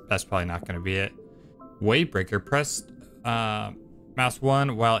 that's probably not going to be it. Wavebreaker, press mouse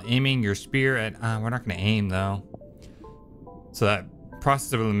 1 while aiming your spear at... we're not going to aim though. So that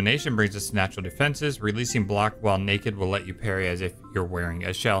process of elimination brings us to natural defenses. Releasing block while naked will let you parry as if you're wearing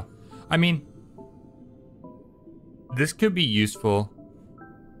a shell. I mean... This could be useful.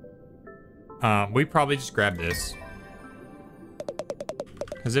 We probably just grab this.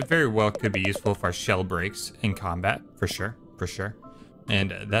 Because it very well could be useful if our shell breaks in combat. For sure. For sure.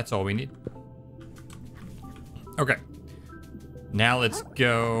 And that's all we need. Okay. Now let's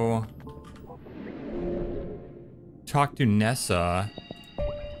go... talk to Nessa.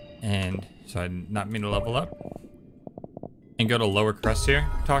 And... So I did not mean to level up. And go to lower crust here.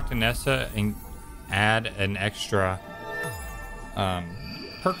 Talk to Nessa and... add an extra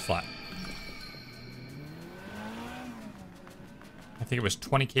perk slot. I think it was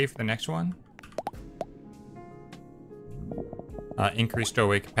 20k for the next one. Increased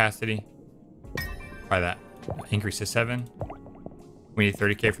stowaway capacity. By that. Increase to 7. We need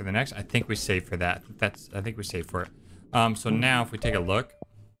 30k for the next. I think we saved for that. I think we saved for it. So now if we take a look.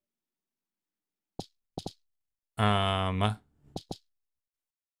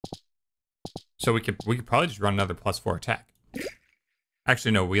 So we could probably just run another +4 attack.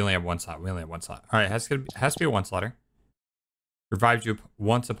 Actually, no, we only have one slot. All right, it has to be a 1-slotter. Revives you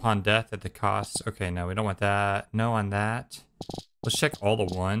once upon death at the cost. Okay, no, we don't want that. No on that. Let's check all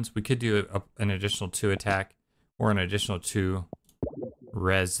the ones. We could do an additional 2 attack or an additional 2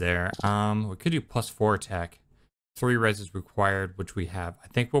 res there. We could do +4 attack. 3 res is required, which we have. I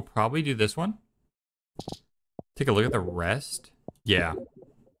think we'll probably do this one. Take a look at the rest. Yeah.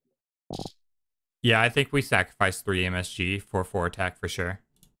 Yeah, I think we sacrificed 3 MSG for 4 attack for sure.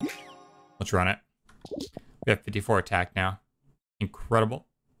 Let's run it. We have 54 attack now. Incredible.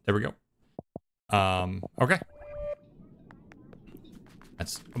 There we go. Okay.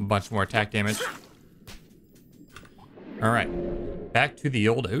 That's a bunch more attack damage. All right. Back to the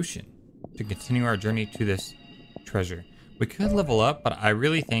old ocean to continue our journey to this treasure. We could level up, but I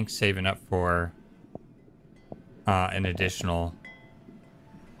really think saving up for an additional...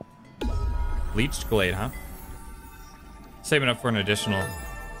 Bleached Glade, huh? Saving up for an additional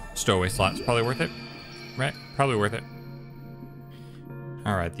stowaway slot is probably worth it. Right? Probably worth it.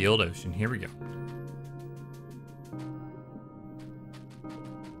 Alright, the old ocean. Here we go.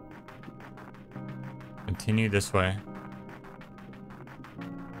 Continue this way.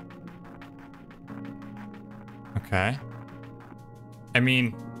 Okay. I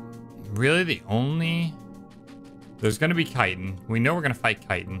mean, really the only... There's going to be chitin. We know we're going to fight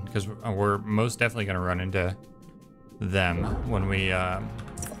chitin because we're most definitely going to run into them when we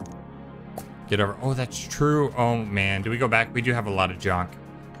get over. Oh, that's true. Oh, man. Do we go back? We do have a lot of junk.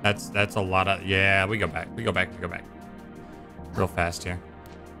 That's a lot of... Yeah, we go back. We go back. Real fast here.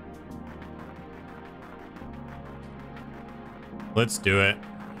 Let's do it.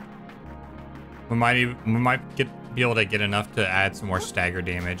 We might be able to get enough to add some more stagger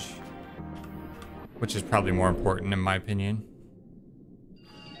damage. Which is probably more important in my opinion.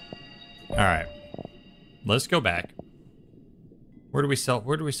 All right, let's go back. Where do we sell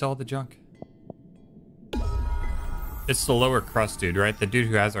the junk? It's the lower crust dude, right? The dude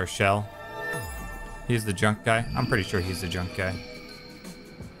who has our shell. He's the junk guy. I'm pretty sure he's the junk guy.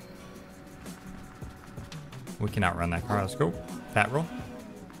 We can outrun that car. Let's go. Fat roll.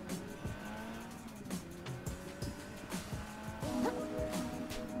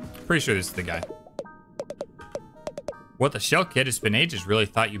 Pretty sure this is the guy. What the shell kid? It's been ages. Really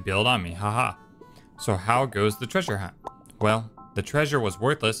thought you bailed on me. Haha. So how goes the treasure hunt? Well, The treasure was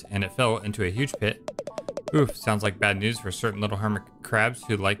worthless and it fell into a huge pit. Oof, sounds like bad news for certain little hermit crabs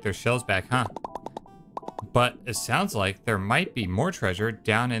who like their shells back, huh? But it sounds like there might be more treasure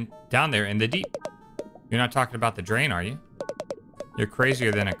down there in the deep. You're not talking about the drain, are you? You're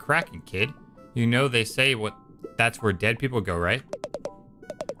crazier than a Kraken, kid. You know they say that's where dead people go, right?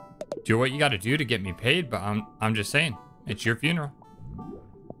 Do what you gotta do to get me paid, but I'm just saying, it's your funeral.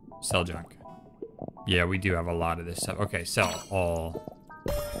 Sell junk. Yeah, we do have a lot of this stuff. Okay, sell all.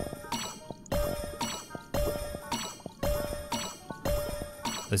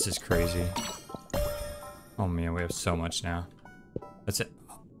 This is crazy. Oh man, we have so much now. That's it.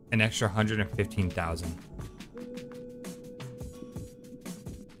 An extra 115,000.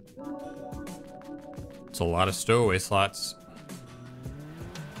 It's a lot of stowaway slots.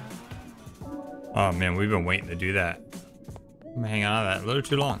 Oh man, we've been waiting to do that. I'm hanging on to that a little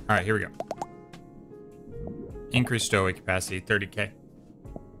too long. All right, here we go. Increase stowaway capacity, 30K.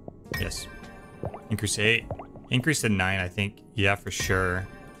 Yes. Increase to 8. Increase to 9, I think. Yeah, for sure.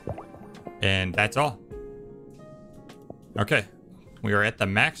 And that's all. Okay. We are at the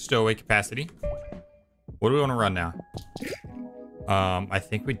max stowaway capacity. What do we want to run now? I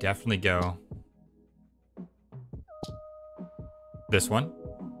think we definitely go this one.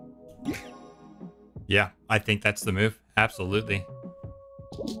 Yeah, I think that's the move. Absolutely.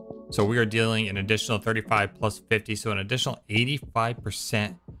 So we are dealing an additional 35 plus 50, so an additional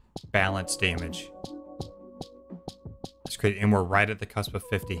 85% balance damage. That's great, and we're right at the cusp of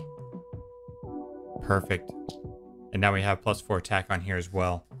 50. Perfect. And now we have +4 attack on here as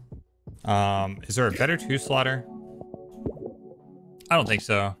well. Is there a better 2 slaughter? I don't think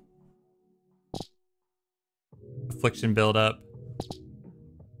so. Affliction buildup.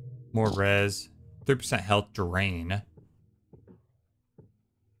 More res. 3% health drain.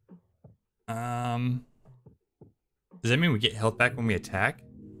 Does that mean we get health back when we attack?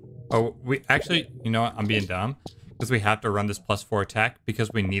 Oh, we actually, you know what? I'm being dumb. Because we have to run this +4 attack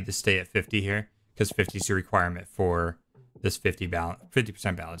because we need to stay at 50 here. Because 50 is the requirement for this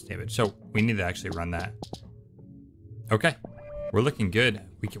 50% balance damage. So we need to actually run that. Okay. We're looking good.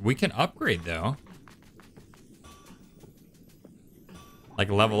 We can upgrade though. Like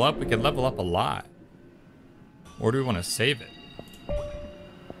level up. We can level up a lot. Or do we want to save it?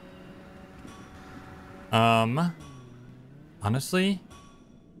 Honestly,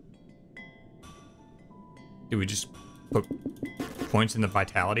 do we just put points in the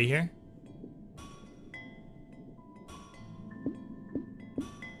vitality here?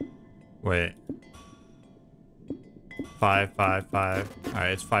 Wait. 5, 5, 5. All right,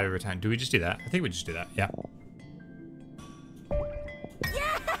 it's 5 every time. Do we just do that? I think we just do that. Yeah.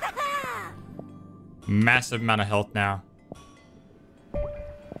 Yeah! Massive amount of health now.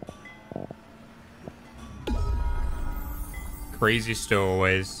 Crazy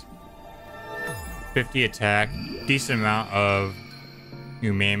stowaways. 50 attack. Decent amount of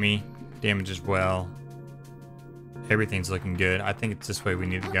umami damage as well. Everything's looking good. I think it's this way we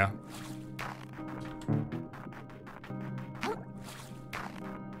need to go.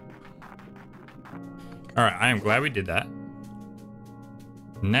 Alright, I am glad we did that.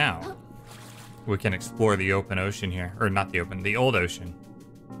 Now, we can explore the open ocean here. Or not the open, the old ocean.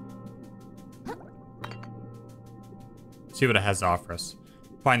 See what it has to offer us.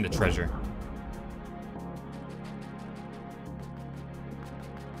 Find the treasure.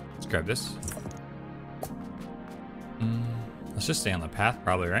 Let's grab this. Let's just stay on the path,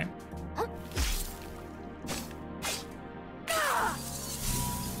 probably, right?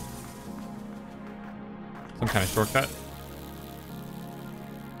 Some kind of shortcut.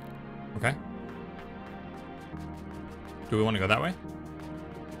 Okay. Do we want to go that way?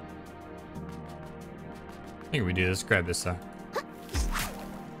 I think we do. Let's grab this. I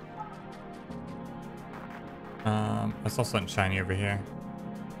saw something shiny over here.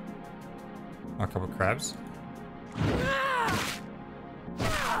 Oh, a couple crabs.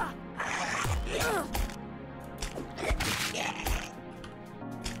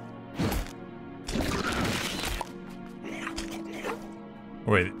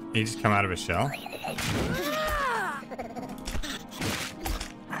 Wait, he just come out of his shell?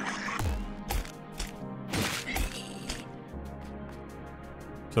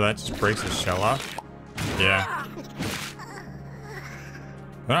 So that just breaks his shell off? Yeah.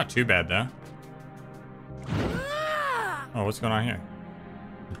 They're not too bad though. Oh, what's going on here?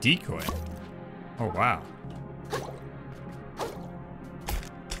 Decoy. Oh, wow.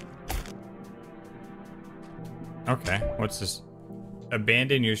 Okay, what's this?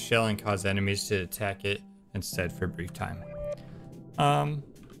 Abandon your shell and cause enemies to attack it instead for a brief time.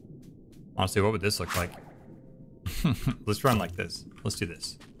 Honestly, what would this look like? Let's run like this. Let's do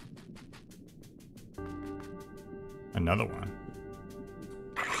this. Another one.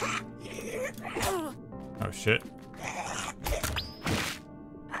 Oh shit.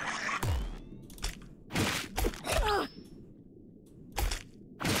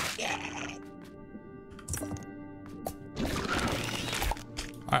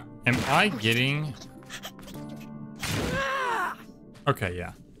 Am I getting... Okay,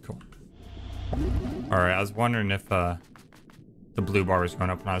 yeah, cool. Alright, I was wondering if the blue bar was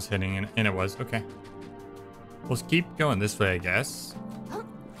going up when I was hitting, and it was. Okay. Let's keep going this way, I guess.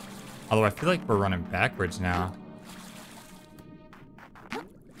 Although I feel like we're running backwards now.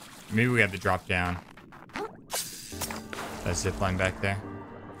 Maybe we have to drop down. That zip line back there.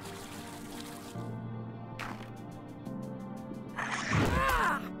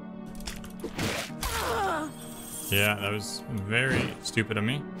 Yeah, that was very stupid of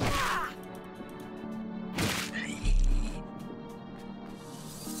me.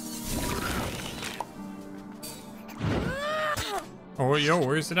 Oh, yo,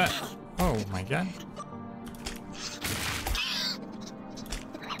 where is it at? Oh my god.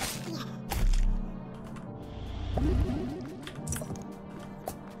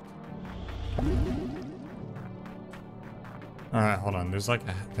 Alright, hold on. There's a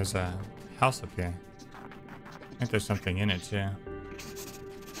house up here. I think there's something in it too.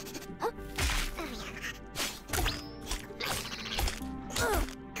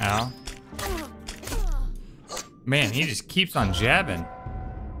 Ow. Man, he just keeps on jabbing.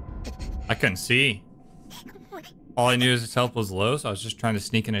 I couldn't see. All I knew is his health was low, so I was just trying to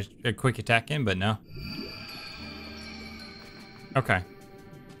sneak in a quick attack in, but no. Okay.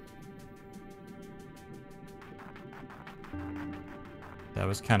 That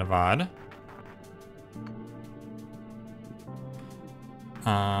was kind of odd.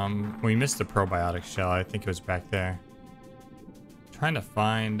 We missed the probiotic shell. I think it was back there. Trying to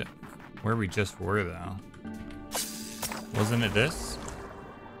find where we just were, though. Wasn't it this?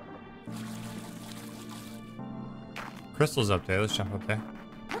 Crystal's up there. Let's jump up there.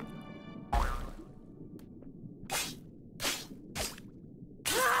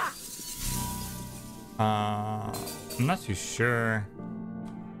 I'm not too sure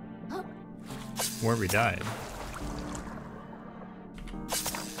where we died.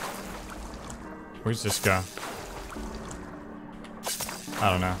 Where's this go? I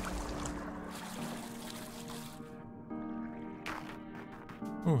don't know.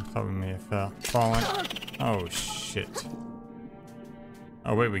 Ooh, thought we may have fallen. Oh, shit.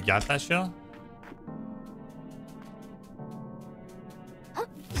 Oh, wait, we got that shell?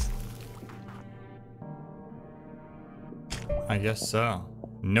 I guess so.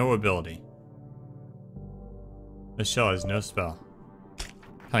 No ability. This shell has no spell. Can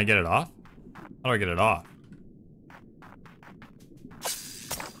I get it off? How do I get it off?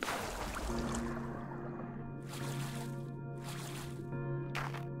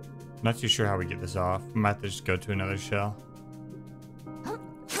 Not too sure how we get this off. I might have to just go to another shell.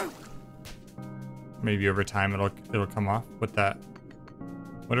 Maybe over time it'll come off with that,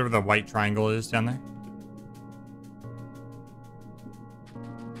 whatever the white triangle is down there.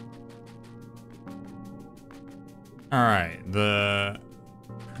 All right, the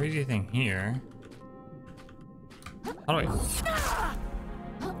crazy thing here. How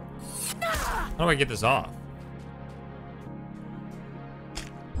do I get this off?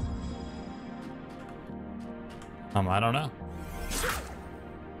 I don't know.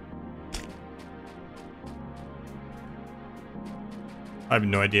 I have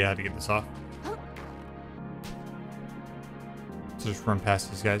no idea how to get this off. Let's just run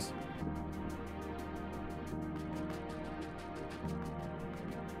past these guys.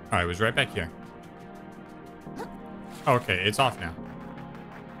 Alright, it was right back here. Okay, it's off now.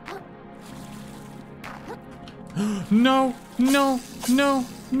 No, no, no,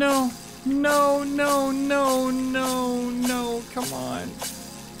 no, no, no, no, no, no, come on.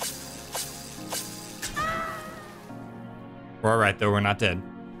 We're alright though, we're not dead.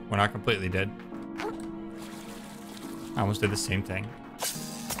 We're not completely dead. I almost did the same thing.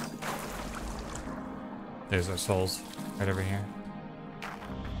 There's our souls right over here.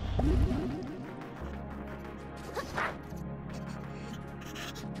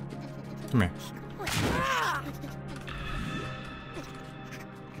 Come here.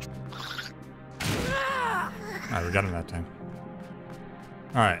 Alright, we got him that time.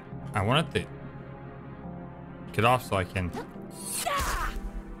 Alright, I wanted to get off so I can...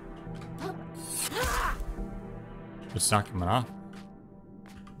 It's not coming off.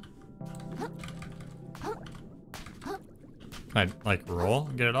 Can I, like, roll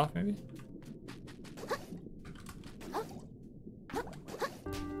and get it off, maybe?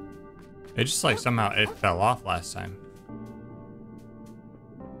 It just like somehow it fell off last time.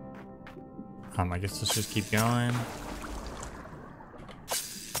 I guess let's just keep going.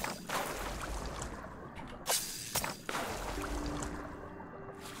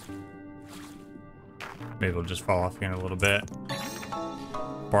 Maybe it'll just fall off here in a little bit.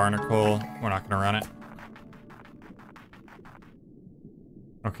 Barnacle, we're not gonna run it.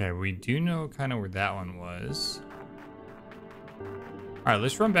 Okay, we do know kind of where that one was. All right,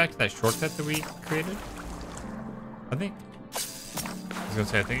 let's run back to that shortcut that we created. I think, I was gonna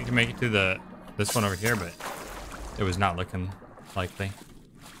say, I think you can make it to this one over here, but it was not looking likely.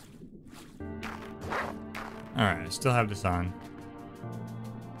 All right, I still have this on.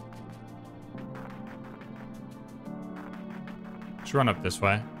 Let's run up this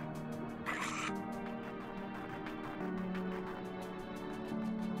way.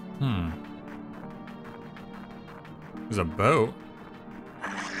 There's a boat.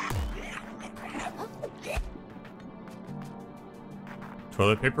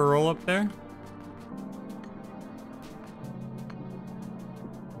 Toilet paper roll up there?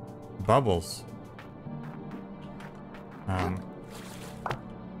 Bubbles.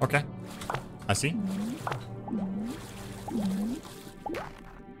 Okay. I see.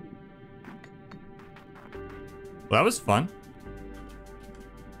 Well, that was fun.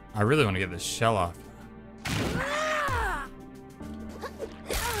 I really want to get this shell off.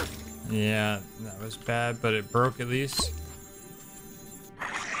 Yeah, that was bad, but it broke at least.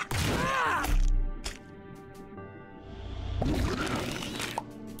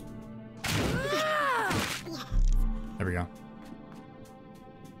 There we go.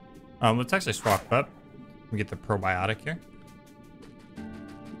 Let's actually swap up. We get the probiotic here.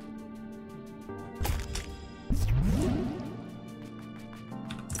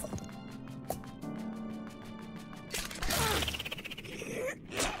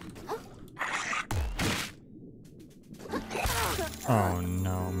 Oh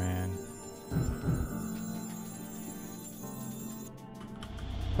no, man.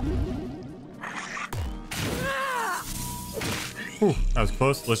 Ooh, that was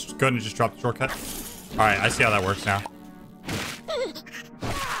close. Let's just go ahead and just drop the shortcut. Alright, I see how that works now.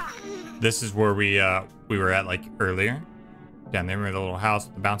 This is where we were at like earlier. Down there, remember the little house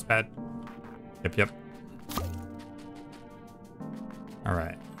with the bounce pad? Yep.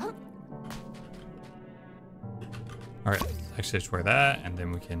 Alright. Alright, actually just wear that, and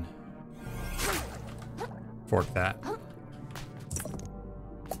then we can fork that.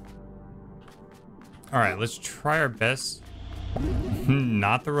 Alright, let's try our best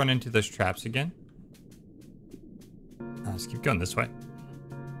not to run into those traps again. Let's keep going this way.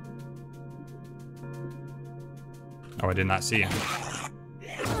 Oh, I did not see you.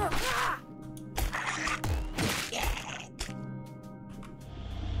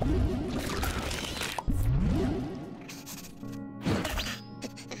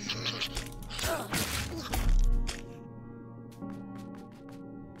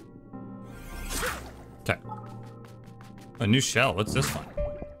 Okay. A new shell. What's this one?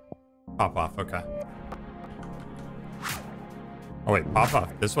 Pop off. Okay. Oh wait, pop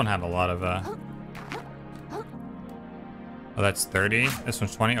off. This one had a lot of Oh, that's 30. This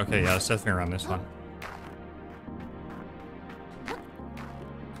one's 20. Okay, yeah, let's definitely run this one.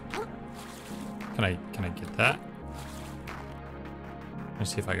 Can I get that? Let me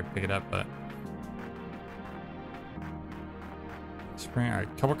see if I can pick it up, but spring. All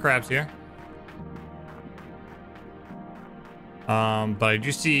right, couple crabs here. But I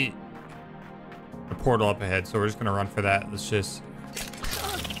do see a portal up ahead, so we're just gonna run for that. Let's just.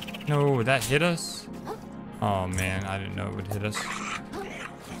 No, that hit us. Oh man, I didn't know it would hit us.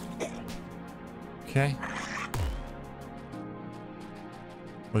 Okay.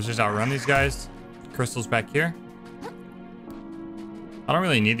 Let's just outrun these guys. Crystal's back here. I don't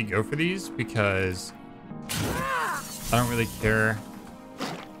really need to go for these because I don't really care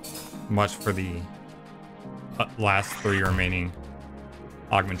much for the last 3 remaining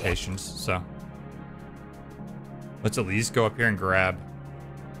augmentations, so let's at least go up here and grab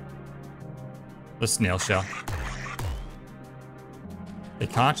the snail shell. The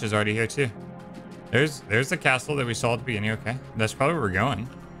conch is already here too. There's the castle that we saw at the beginning. Okay, that's probably where we're going.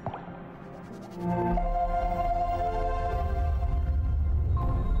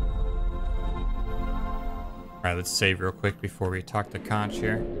 All right, let's save real quick before we talk to conch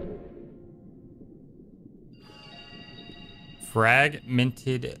here.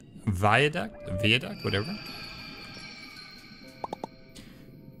 Fragmented viaduct, whatever.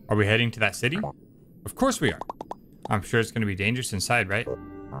 Are we heading to that city? Of course we are. I'm sure it's going to be dangerous inside, right?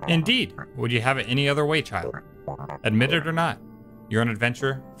 Indeed. Would you have it any other way, child? Admit it or not. You're an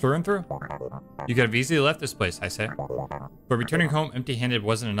adventurer through and through. You could have easily left this place, I say. But returning home empty-handed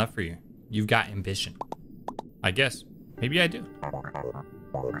wasn't enough for you. You've got ambition. I guess. Maybe I do.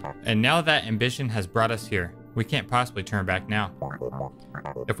 And now that ambition has brought us here, we can't possibly turn back now.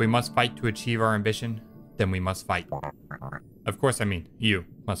 If we must fight to achieve our ambition, then we must fight. Of course, I mean, you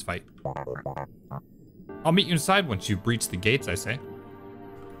must fight. I'll meet you inside once you've breached the gates, I say.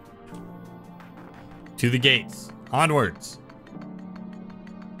 To the gates. Onwards.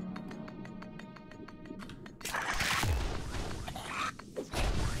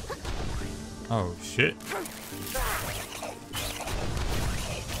 Oh, shit.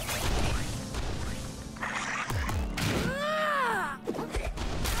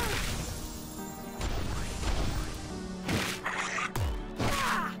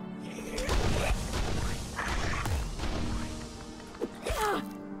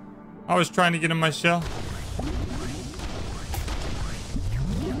 I was trying to get in my shell.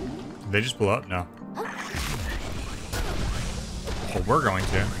 Did they just blow up? No. Well, we're going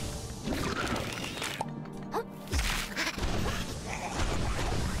to.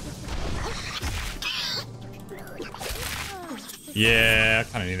 Yeah,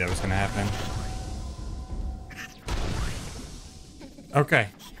 I kind of knew that was going to happen. Okay.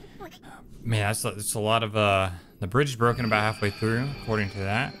 Man, that's a lot of, the bridge is broken about halfway through, according to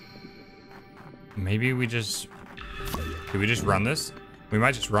that. Maybe we just... Do we just run this? We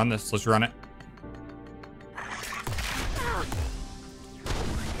might just run this. Let's run it.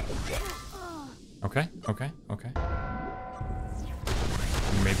 Okay, okay, okay.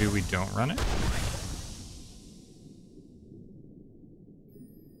 Maybe we don't run it?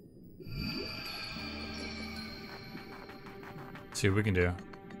 Let's see what we can do.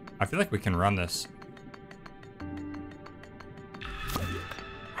 I feel like we can run this.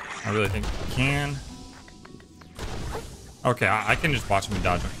 I really think we can. Okay, I can just watch him and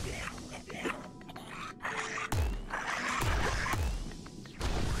dodge him.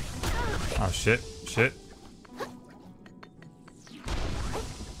 Oh, shit. Shit.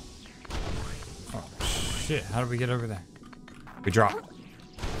 Oh, shit. How do we get over there? We drop.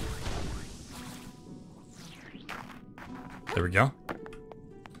 There we go.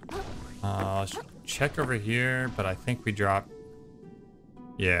 Let's check over here, but I think we dropped.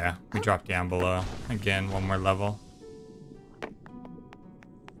 Yeah, we dropped down below. Again, one more level.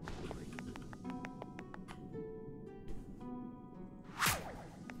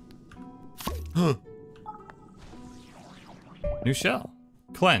 New shell.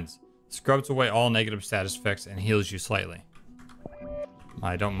 Cleanse. Scrubs away all negative status effects and heals you slightly.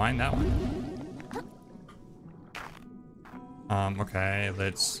 I don't mind that one. Okay,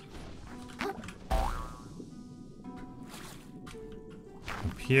 let's...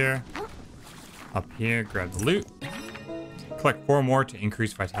 Up here, grab the loot. Collect 4 more to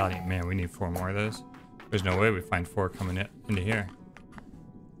increase vitality. Man, we need 4 more of those. There's no way we find 4 coming into here.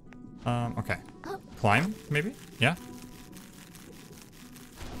 Okay. Climb, maybe? Yeah?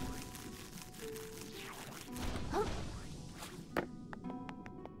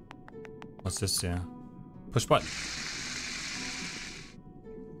 What's this do? Push button.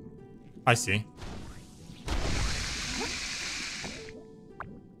 I see.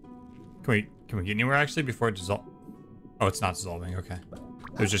 Can we get anywhere actually before it dissolves? Oh, it's not dissolving. Okay.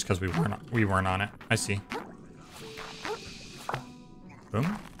 It was just because we weren't on it. I see.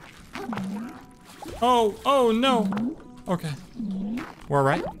 Boom. Oh no. Okay. We're all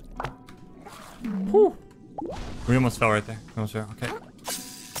right. Whew. We almost fell right there. We almost fell. Okay.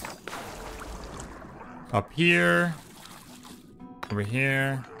 Up here. Over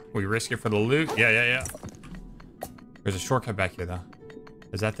here. We risk it for the loot. Yeah. There's a shortcut back here though.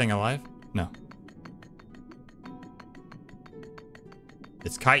 Is that thing alive? No.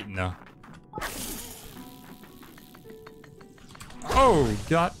 It's kiting though. Oh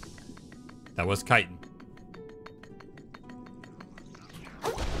god. That was kiting.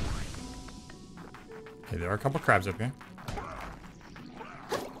 Okay, there are a couple crabs up here.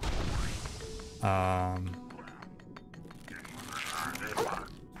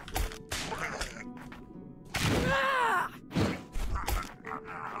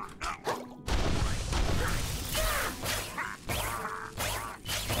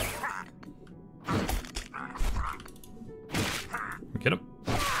 Get him.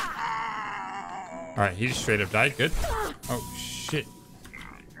 Alright, he just straight up died. Good. Oh, shit.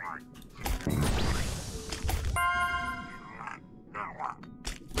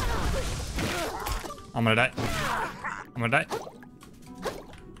 I'm gonna die. I'm gonna die.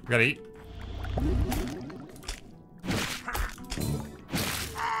 We gotta eat.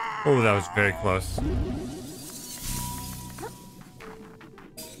 Oh, that was very close.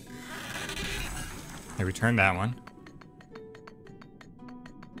 Okay, return that one.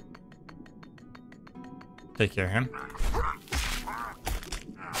 Take care of him.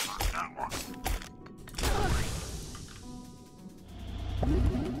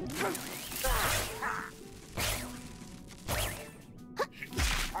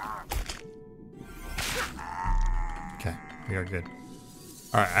 Okay, we are good.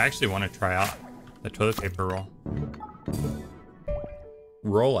 Alright, I actually want to try out the toilet paper roll.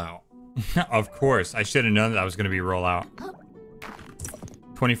 Roll out. Of course, I should have known that was going to be roll out.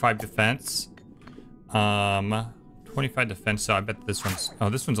 25 defense. 25 defense, so I bet this one's... Oh,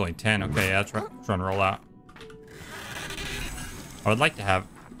 this one's only 10. Okay, yeah, let's run roll out. I would like to have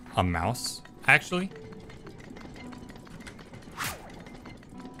a mouse, actually.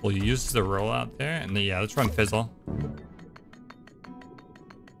 We'll use the roll out there, and then, yeah, let's run fizzle.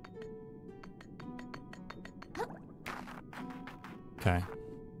 Okay.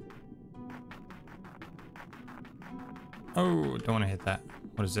 Oh, don't want to hit that.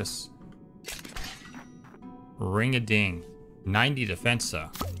 What is this? Ring-a-ding. 90 defense, though.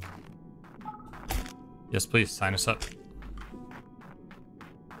 Yes, please, sign us up.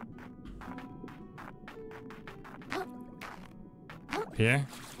 Up here.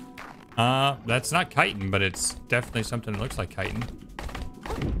 That's not chitin, but it's definitely something that looks like chitin.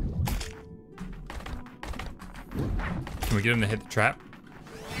 Can we get him to hit the trap?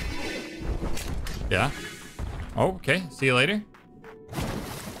 Yeah. Oh, okay. See you later.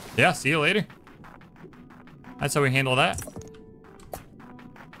 Yeah, see you later. That's how we handle that.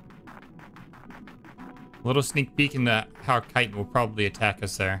 Little sneak peek into how chitin will probably attack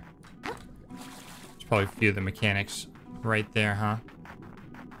us there. There's probably a few of the mechanics right there, huh?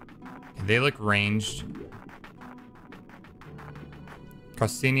 They look ranged.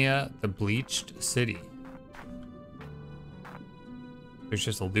 Costenia, the Bleached City. There's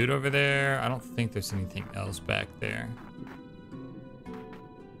just a loot over there. I don't think there's anything else back there.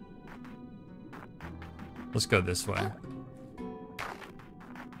 Let's go this way.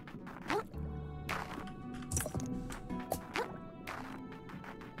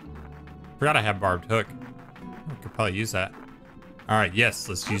 Forgot I have barbed hook. I could probably use that. All right, yes,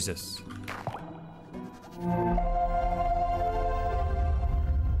 let's use this.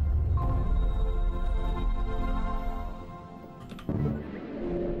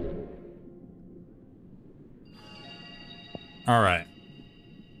 All right.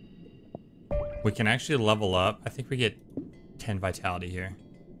 We can actually level up. I think we get 10 vitality here.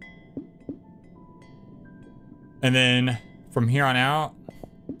 And then from here on out,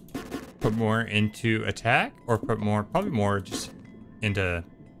 put more into attack or put more, probably more just into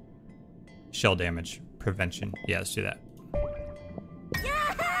shell damage prevention. Yeah, let's do that.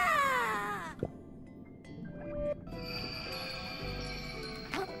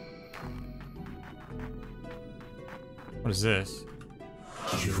 What is this?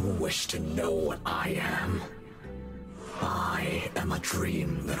 You wish to know what I am? I am a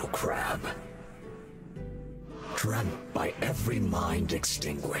dream, little crab. Dreamt by every mind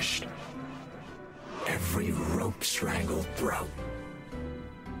extinguished. Every rope-strangled throat.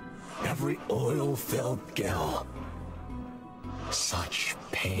 Every oil-filled gill. Such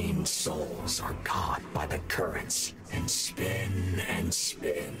pained souls are caught by the currents and spin,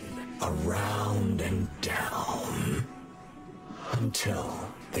 around and down. Until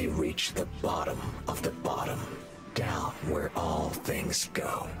they reach the bottom of the bottom, down where all things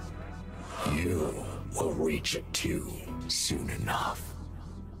go. You will reach it too soon enough.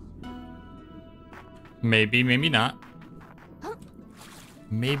 Maybe, maybe not.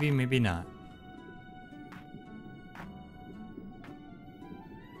 Maybe, maybe not.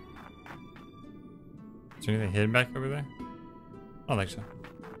 Is there anything hidden back over there? I don't think so.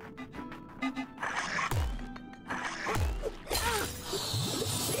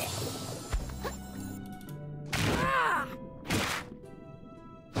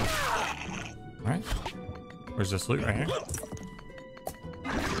 Alright. Where's this loot right here?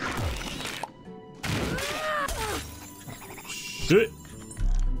 Shit!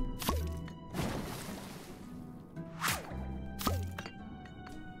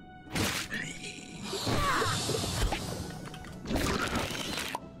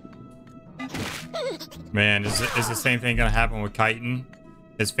 Man, is the same thing gonna happen with chitin?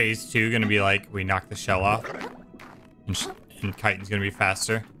 Is phase 2 gonna be like we knock the shell off and chitin's gonna be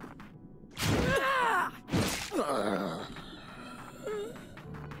faster?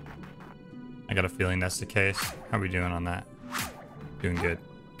 I got a feeling that's the case. How are we doing on that? Doing good.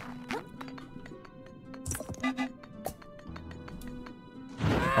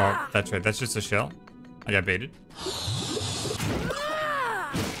 Oh, that's right. That's just a shell. I got baited.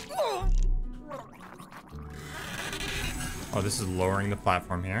 Oh, this is lowering the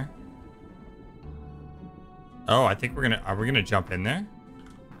platform here. Oh, I think are we gonna jump in there?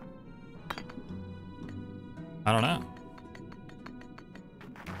 I don't know.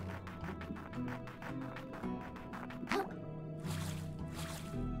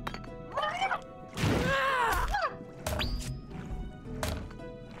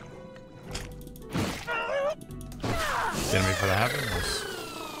 Get me for the happiness.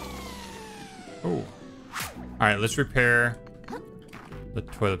 Oh. Alright, let's repair the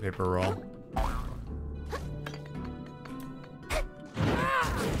toilet paper roll.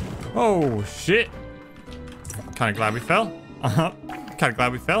 Oh, shit. Kind of glad we fell. Kind of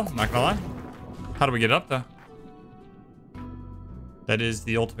glad we fell, not gonna lie. How do we get up, though? That is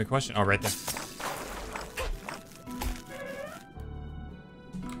the ultimate question. Oh, right there.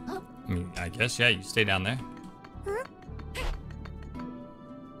 I mean, I guess, yeah, you stay down there.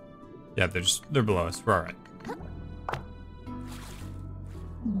 Yeah, they're below us. We're all right.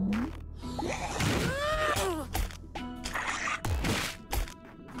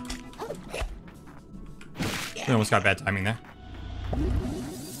 We almost got bad timing there.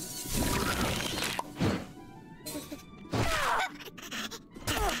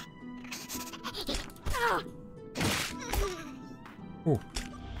 Ooh.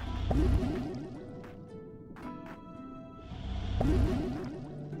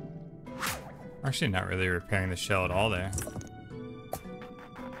 Actually, not really repairing the shell at all there.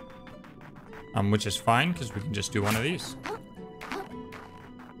 Which is fine because we can just do one of these.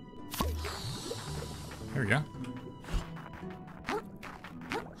 There we go.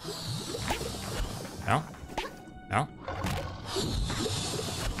 No. No.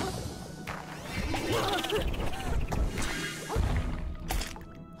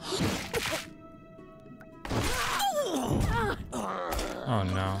 Oh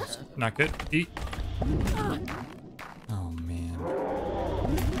no, not good. Eat. Oh man.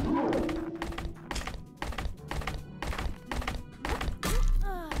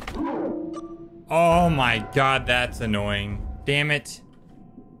 Oh my god, that's annoying. Damn it.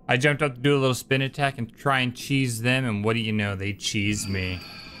 I jumped up to do a little spin attack and try and cheese them, and what do you know? They cheesed me.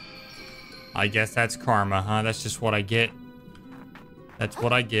 I guess that's karma, huh? That's just what I get. That's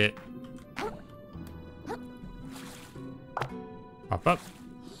what I get. Pop up.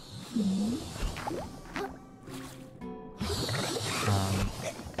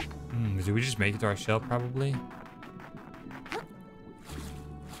 Do we just make it to our shell, probably?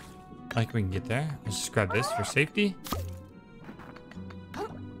 Like we can get there. Let's just grab this for safety.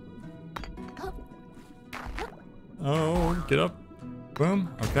 Oh, get up.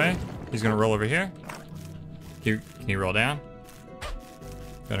 Boom. Okay. He's gonna roll over here. Can you roll down?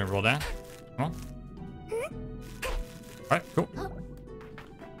 Gonna roll down. Come on. Alright, cool.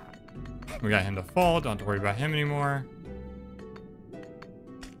 We got him to fall. Don't have to worry about him anymore.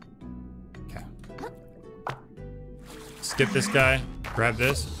 Okay. Skip this guy. Grab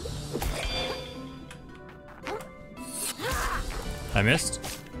this. I missed.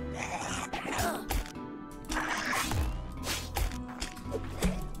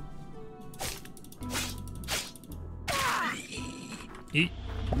 Eat.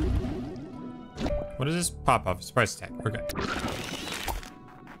 What is this? Pop off. Surprise attack. Okay.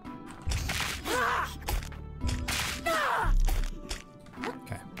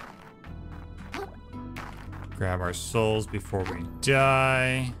 Okay. Grab our souls before we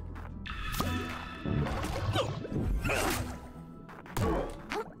die.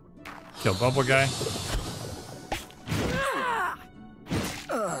 Kill Bubble Guy.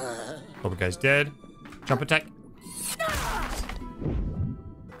 Bubble Guy's dead. Jump attack.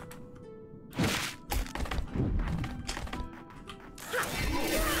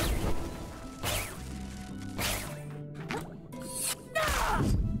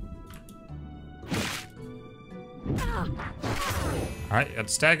 Alright, got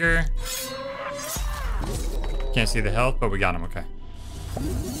stagger. Can't see the health, but we got him, okay.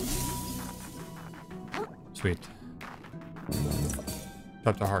 Sweet.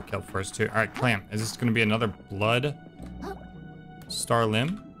 Dropped a heart kill first too. Alright, Clam. Is this gonna be another blood star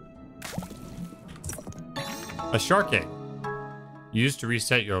limb? A shark egg. Used to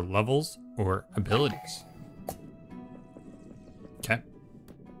reset your levels or abilities. Okay.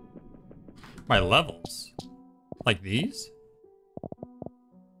 My levels? Like these?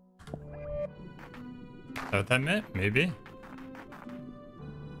 Is that what that meant? Maybe.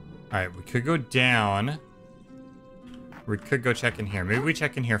 Alright, we could go down. We could go check in here. Maybe we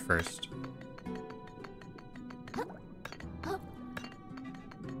check in here first.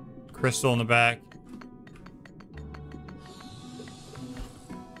 Crystal in the back.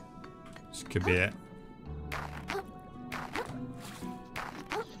 This could be it.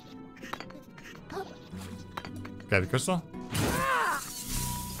 Grab the crystal.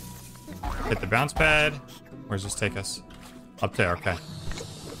 Hit the bounce pad. Where's this take us? Up there, okay.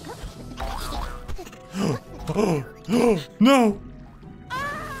 Oh, no!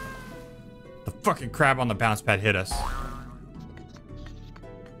 The fucking crab on the bounce pad hit us.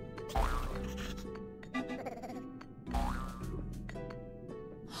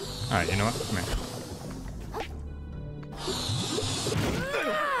 Alright, you know what? Come here.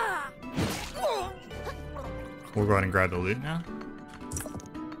 We'll go ahead and grab the loot now.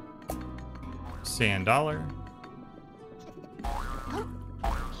 Sand dollar.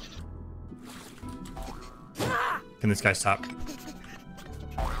 Can this guy stop?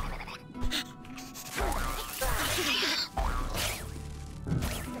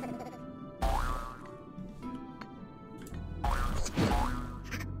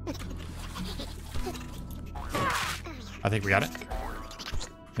 I think we got it.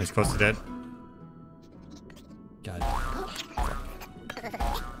 He's close to dead. God.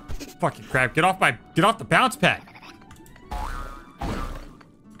 Fucking crap. Get off the bounce pad.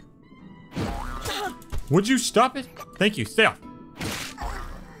 Would you stop it? Thank you. Stay off.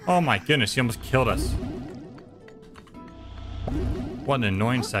 Oh my goodness, he almost killed us. What an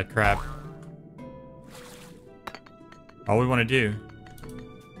annoying set crab. All we want to do.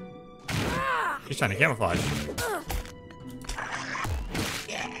 He's trying to camouflage.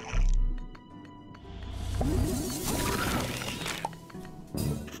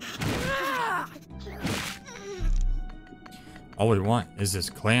 All we want is this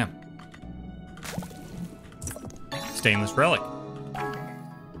clam. Stainless relic.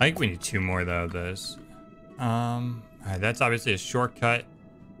 I think we need 2 more though of those. Alright, that's obviously a shortcut.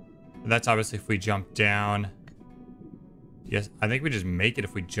 That's obviously if we jump down. Yes, I think we just make it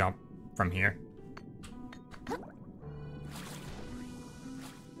if we jump from here.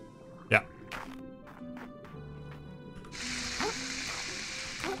 Yeah.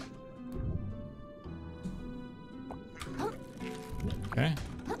 Okay.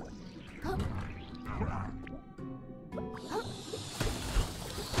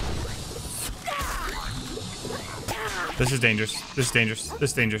 This is dangerous. This is dangerous.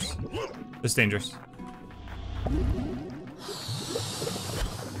 This is dangerous. This is dangerous.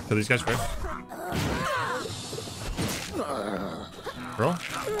 Kill these guys first. Roll.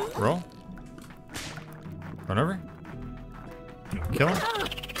 Roll. Run over. Kill him.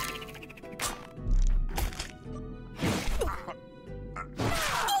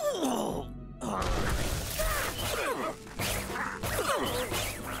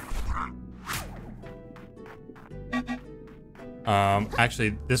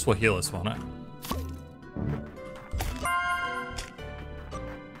 Actually, this will heal us, won't it?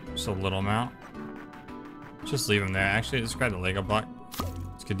 Just a little amount. Just leave him there. Actually, just grab the Lego block.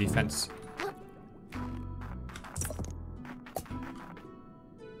 It's good defense.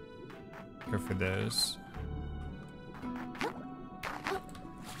 Go for those.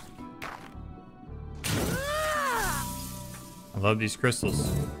 I love these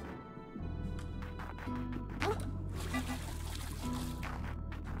crystals.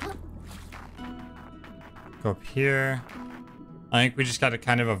 Go up here. I think we just got to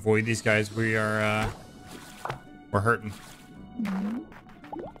kind of avoid these guys. We're hurting.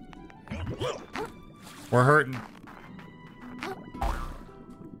 We're hurting.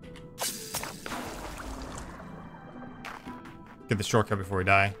 Get the shortcut before we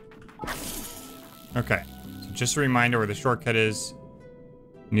die. Okay. So just a reminder where the shortcut is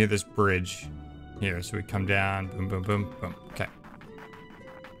near this bridge here. So we come down. Boom, boom, boom, boom. Okay.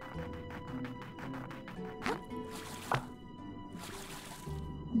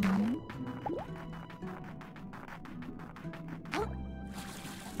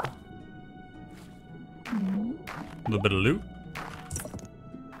 A little bit of loot.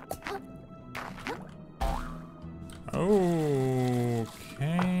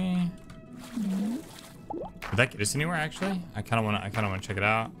 Okay. Did that get us anywhere? Actually, I kind of want to check it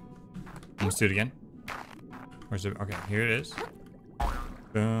out. Let's do it again. Where's it? Okay, here it is.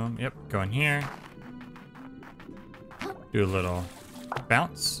 Boom. Yep. Go in here. Do a little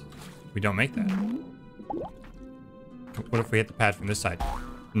bounce. We don't make that. What if we hit the pad from this side?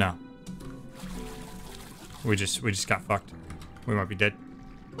 No. We just got fucked. We might be dead.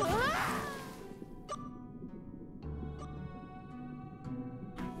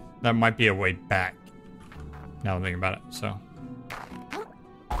 That might be a way back. Now I'm thinking about it, so.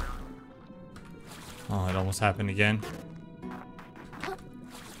 Oh, it almost happened again.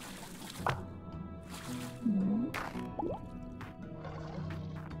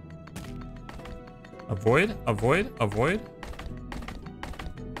 Avoid, avoid, avoid.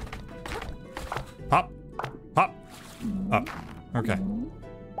 Pop, pop. Up. Okay.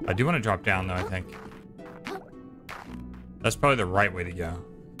 I do want to drop down, though, I think. That's probably the right way to go.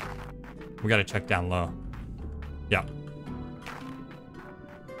 We got to check down low. Yeah.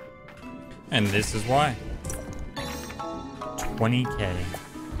 And this is why. 20K.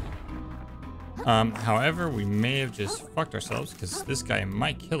 However, we may have just fucked ourselves because this guy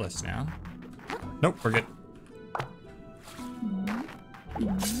might kill us now. Nope, we're good.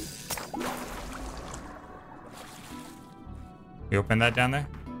 You open that down there?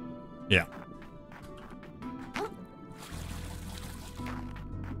 Yeah.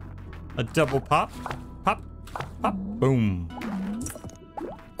 A double pop. Pop. Pop. Boom.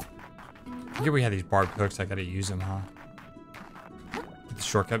 I think we have these barbed hooks. I gotta use them, huh? Get the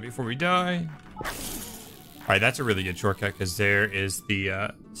shortcut before we die. Alright, that's a really good shortcut because there is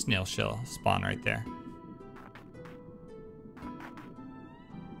the snail shell spawn right there.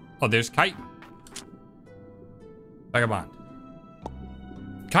 Oh, there's Kite. Vagabond.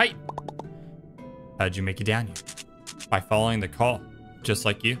 Kite! How'd you make it down here? By following the call, just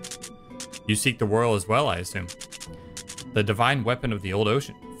like you. You seek the world as well, I assume. The divine weapon of the old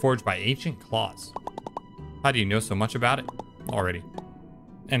ocean, forged by ancient claws. How do you know so much about it already?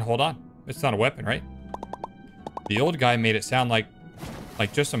 And hold on, it's not a weapon, right? The old guy made it sound like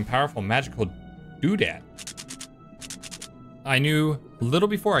just some powerful magical doodad. I knew little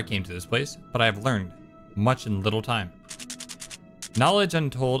before I came to this place, but I have learned much in little time. Knowledge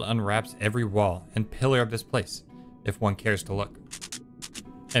untold unwraps every wall and pillar of this place, if one cares to look.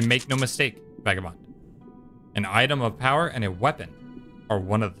 And make no mistake, Vagabond. An item of power and a weapon are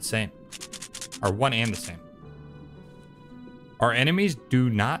one and the same. Our enemies do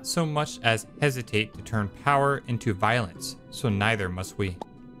not so much as hesitate to turn power into violence, so neither must we.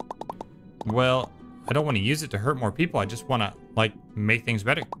 Well, I don't want to use it to hurt more people. I just want to, like, make things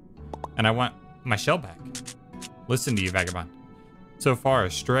better. And I want my shell back. Listen to you, Vagabond. So far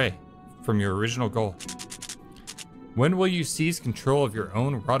astray from your original goal. When will you seize control of your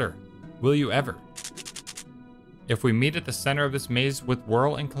own rudder? Will you ever? If we meet at the center of this maze with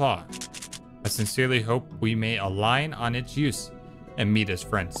Whirl and Claw, I sincerely hope we may align on its use and meet as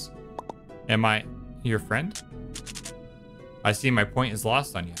friends. Am I your friend? I see my point is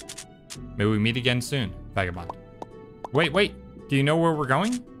lost on you. May we meet again soon, Vagabond. Wait. Do you know where we're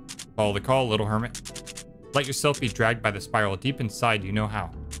going? Follow the call, little hermit. Let yourself be dragged by the spiral deep inside, you know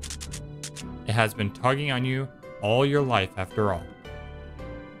how. It has been tugging on you all your life after all.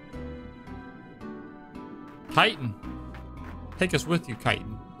 Chitin. Take us with you,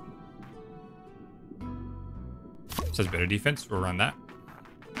 Chitin. Says better defense, we'll run that.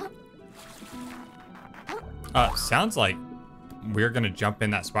 Sounds like we're gonna jump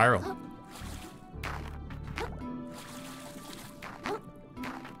in that spiral.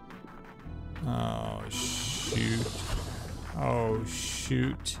 Oh, shoot. Oh,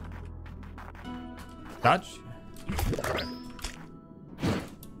 shoot. Dodge?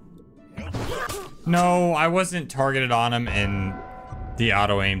 No, I wasn't targeted on him, and the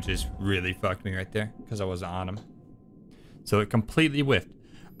auto aim just really fucked me right there because I wasn't on him. So it completely whiffed.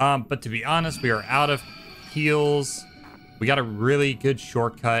 But to be honest, we are out of heals. We got a really good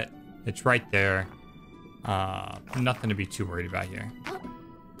shortcut. It's right there. Nothing to be too worried about here.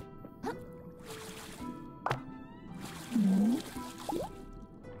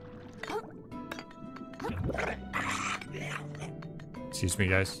 Excuse me,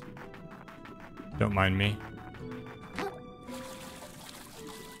 guys. Don't mind me.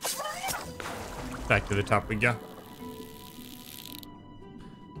 Back to the top we go.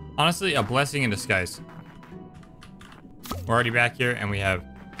 Honestly, a blessing in disguise. We're already back here, and we have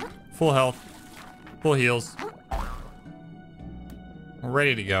full health, full heals. We're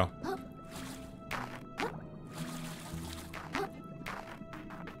ready to go.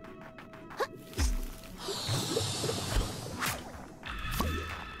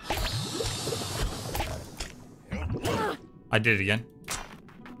 I did it again.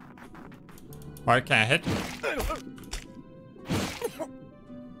 Alright, can I hit?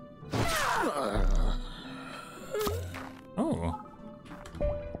 Oh.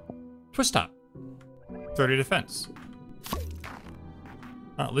 Twist top. 30 defense.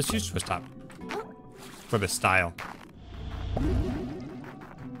 Oh, let's use twist top. For the style.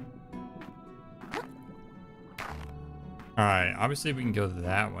 Alright, obviously we can go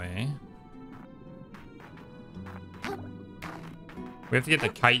that way. We have to get the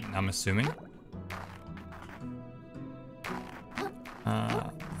kite, I'm assuming.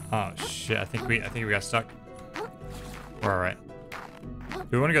 Oh shit! I think we got stuck. We're all right. Do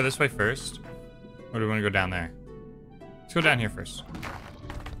we want to go this way first, or do we want to go down there? Let's go down here first.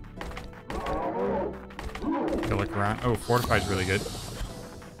 take a look around. Oh, fortified's really good.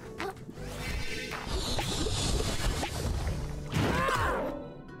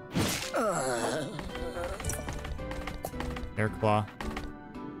 Air claw.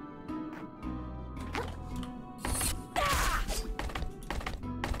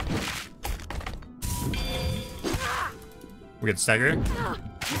 We get stagger.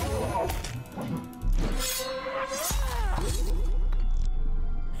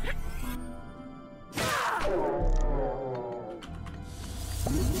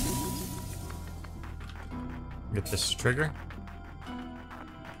 Get this trigger.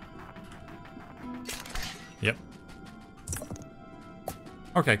 Yep.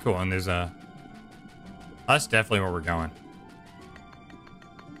 Okay, cool. And there's a... That's definitely where we're going.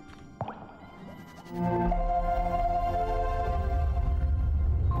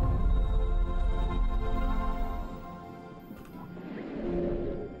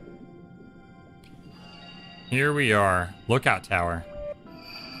 Here we are. Lookout tower.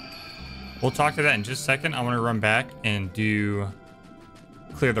 We'll talk to that in just a second. I want to run back and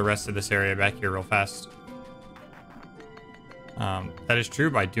clear the rest of this area back here real fast. That is true.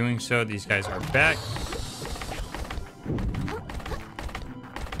 By doing so, these guys are back.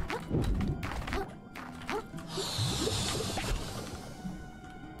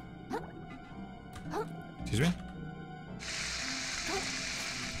 Excuse me.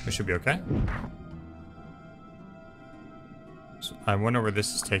 We should be okay. So I wonder where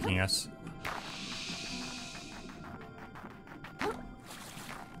this is taking us.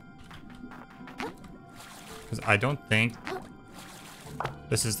 Because I don't think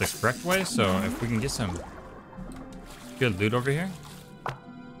this is the correct way, so if we can get some good loot over here,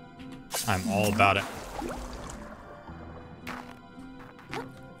 I'm all about it.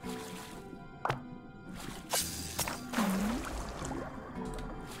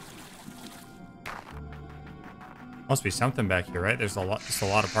 Must be something back here, right? There's just a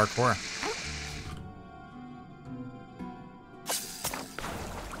lot of parkour.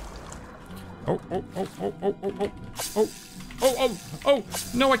 Oh,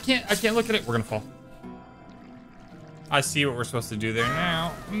 no, I can't look at it. We're gonna fall. I see what we're supposed to do there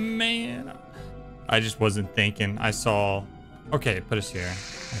now. Man, I just wasn't thinking. I saw, okay, put us here.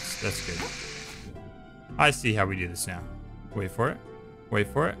 That's good. I see how we do this now. Wait for it. Wait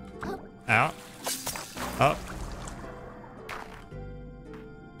for it. Out. Up.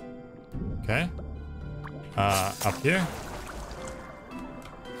 Okay. Up here.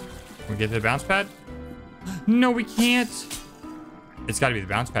 We get to the bounce pad? No, we can't. It's got to be the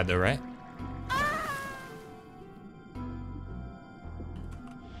bounce pad, though, right?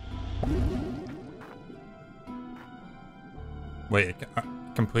 Wait,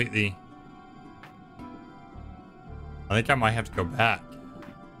 completely. I think I might have to go back.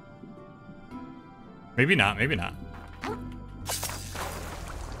 Maybe not, maybe not.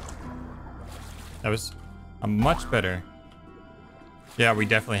 That was a much better. Yeah, we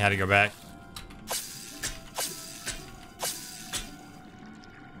definitely had to go back.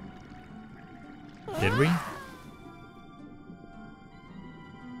 Did we?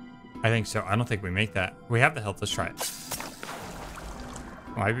 I think so. I don't think we make that. We have the health. Let's try it.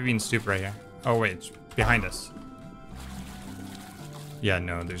 Why are we being stupid right here? Oh, wait. It's behind us. Yeah,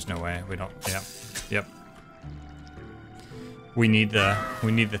 no, there's no way. We don't. Yep. Yep. We need the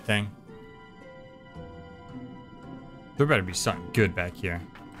thing. There better be something good back here.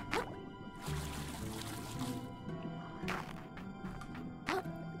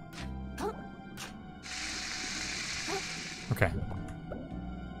 Okay.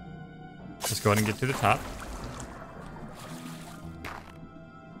 Let's go ahead and get to the top.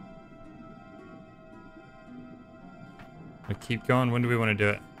 We'll keep going. When do we want to do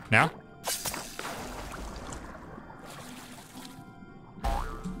it? Now?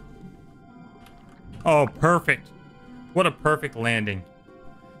 Oh, perfect. What a perfect landing.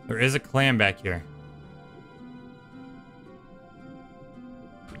 There is a clam back here.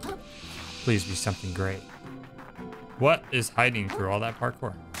 Please be something great. What is hiding through all that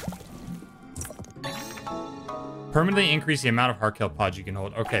parkour? Permanently increase the amount of hard kill pods you can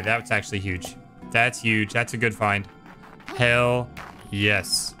hold. Okay, that's actually huge. That's huge. That's a good find. Hell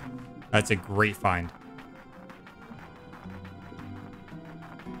yes. That's a great find.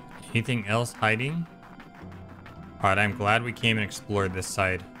 Anything else hiding? Alright, I'm glad we came and explored this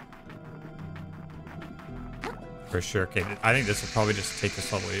side. For sure. Okay, I think this will probably just take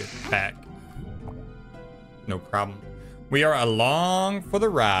us all the way back. No problem. We are along for the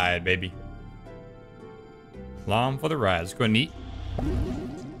ride, baby. Along for the ride. Let's go and eat.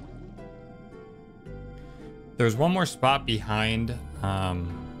 There's one more spot behind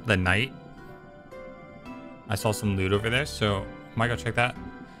the knight. I saw some loot over there, so I might go check that.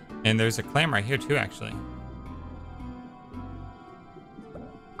 And there's a clam right here too, actually.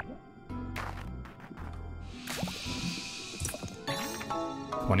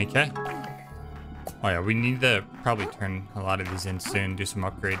 $20K. Oh yeah, we need to probably turn a lot of these in soon, do some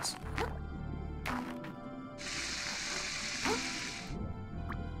upgrades.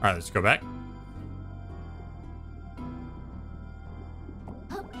 Alright, let's go back.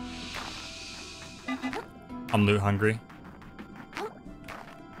 I'm loot hungry.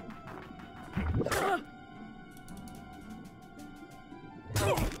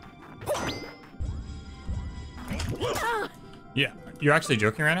 Yeah, you're actually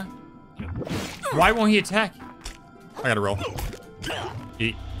joking right now? Why won't he attack? I gotta roll.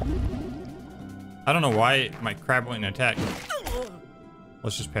 Eat. I don't know why my crab wouldn't attack.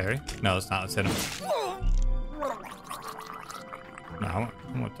 Let's just parry. No, let's not. Let's hit him. No, I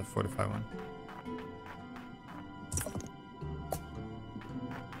want the fortify one.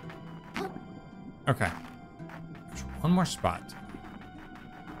 Okay. There's one more spot.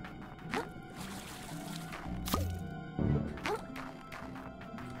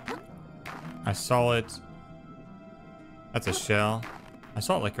 I saw it. That's a shell. I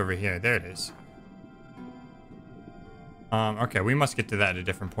saw it like over here. There it is. Okay, we must get to that at a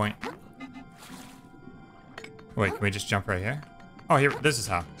different point. Wait, can we just jump right here? Oh, here, this is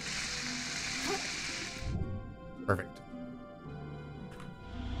how. Perfect.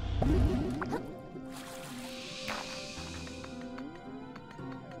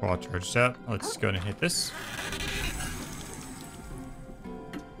 All charged up. Let's go ahead and hit this.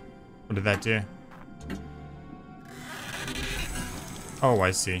 What did that do? Oh,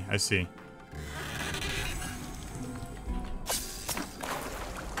 I see. I see.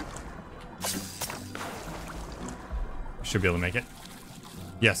 Should be able to make it.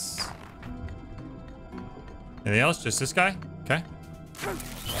 Yes. Anything else? Just this guy? Okay.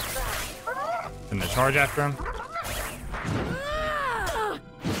 And the charge after him.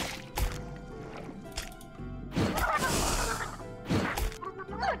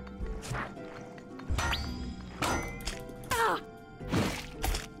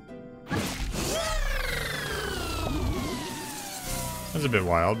 That's a bit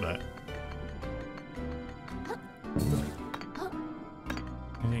wild, but...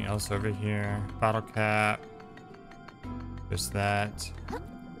 Anything else over here? Bottle cap. Just that. We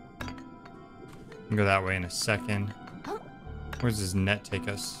can go that way in a second. Where does this net take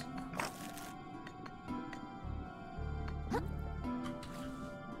us?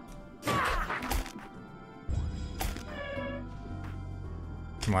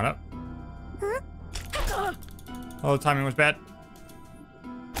 Come on up. Oh, the timing was bad.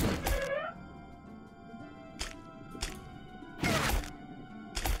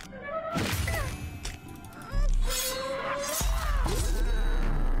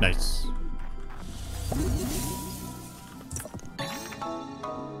 Nice.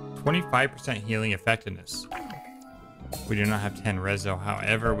 25% healing effectiveness. We do not have 10 reso.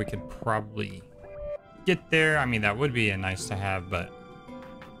 However, we could probably get there. I mean, that would be a nice to have, but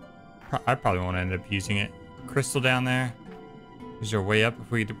I probably won't end up using it. Crystal down there. Is there a way up if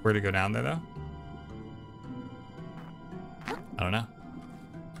we were to go down there, though? I don't know.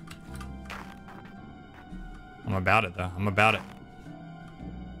 I'm about it, though. I'm about it.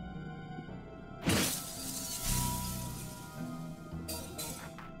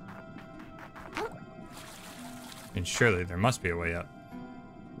 And surely there must be a way up.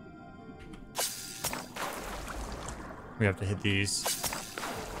 We have to hit these.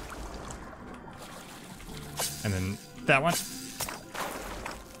 And then that one.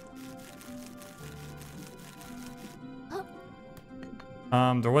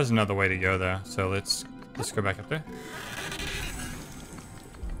 There was another way to go though, so let's go back up there.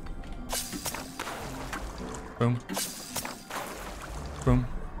 Boom. Boom.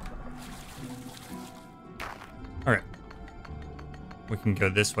 Alright. We can go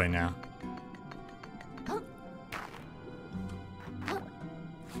this way now.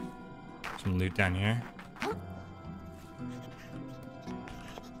 Some loot down here.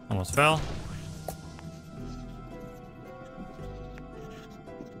 Almost fell.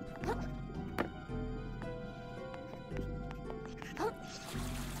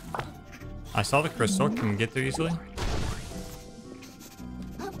 I saw the crystal. Can we get there easily?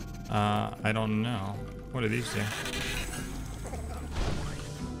 I don't know. What do these do?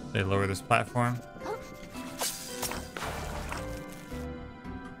 They lower this platform.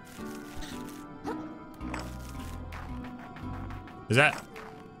 Is that...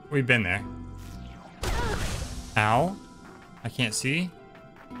 We've been there. Ow. I can't see.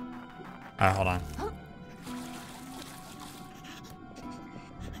 Alright, hold on.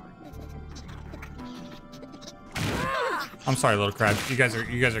 I'm sorry, little crabs. You guys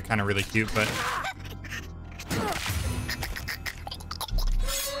are kind of really cute, but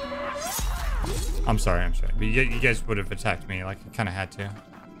I'm sorry. But you guys would have attacked me, like I kind of had to.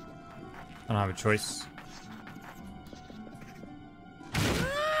 I don't have a choice.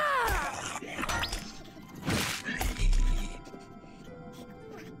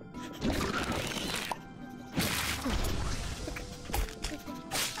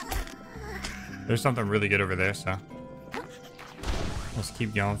 There's something really good over there, so let's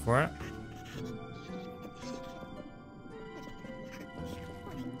keep going for it.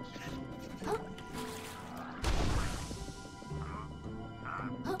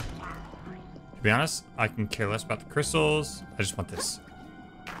 To be honest, I can care less about the crystals. I just want this.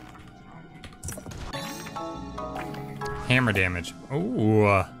 Hammer damage.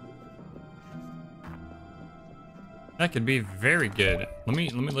 Ooh. That could be very good. Let me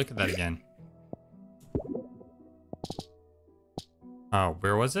look at that again. Oh,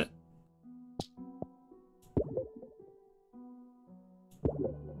 where was it?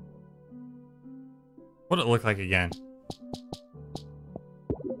 What did it look like again?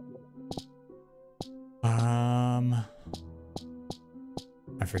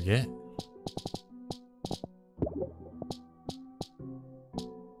 I forget.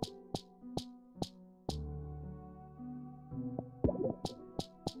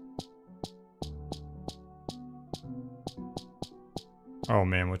 Oh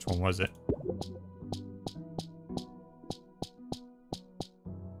man, which one was it?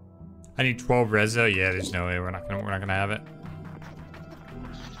 I need 12 reso. Yeah, there's no way we're not gonna have it.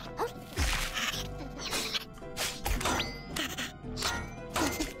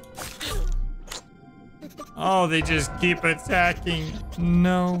 Oh, they just keep attacking.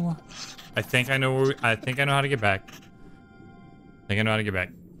 No. I think I know how to get back.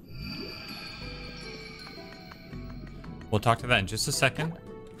 We'll talk to that in just a second.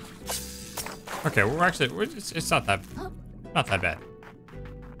 Okay, it's not that bad.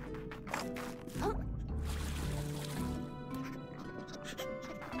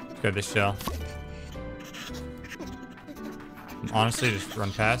 Let's go this shell. Honestly, just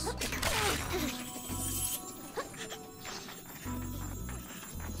run past.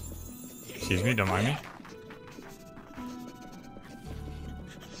 Excuse me, don't mind me.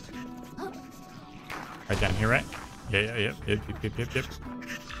 Right down here, right? Yep. There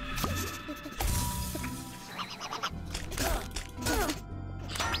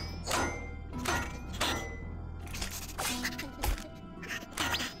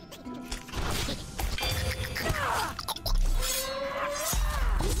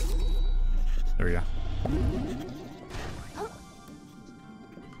we go.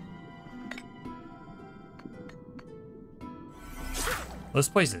 This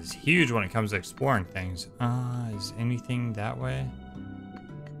place is huge when it comes to exploring things. Is anything that way?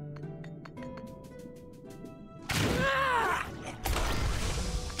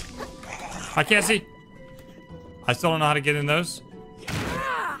 I can't see. I still don't know how to get in those.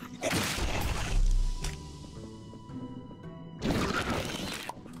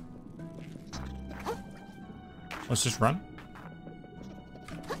 Let's just run.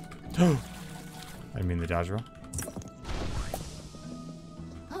 I didn't mean the dodge roll.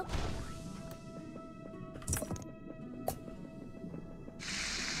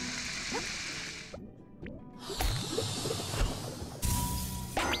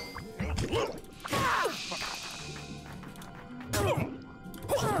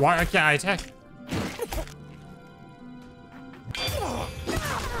 Why can't I attack?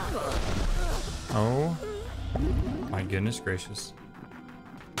 Oh my goodness gracious.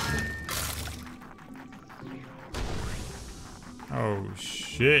 Oh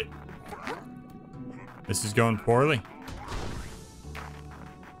shit. This is going poorly.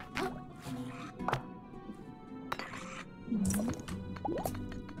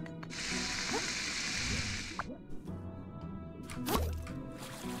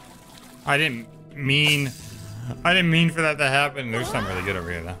 I didn't mean for that to happen. There's something really good over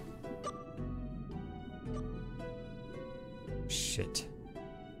here though. Shit.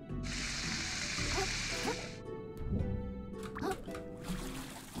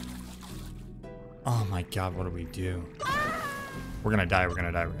 Oh my god, what do we do? We're gonna die.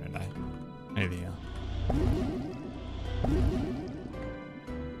 Anything else?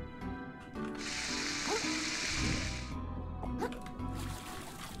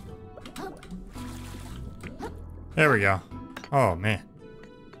 There we go. Oh, man.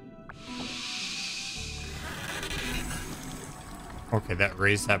 Okay, that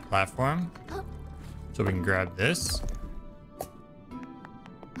raised that platform. So we can grab this.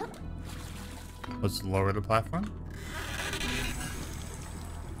 Let's lower the platform.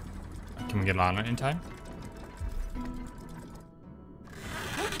 Can we get on it in time?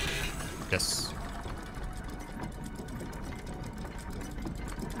 Yes.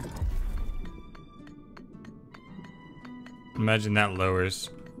 Imagine that lowers.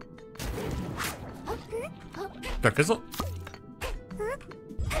 Do I fizzle?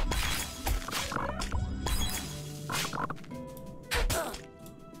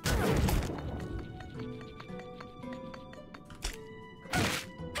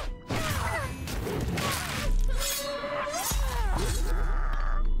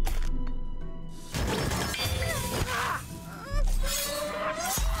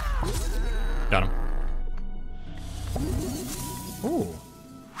 Got him. Ooh.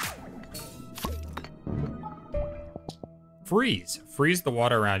 Freeze. Freeze the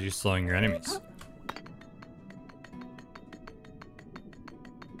water around you, slowing your enemies.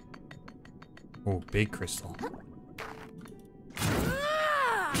 Oh, big crystal.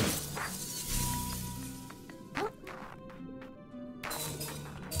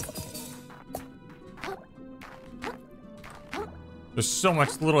 There's so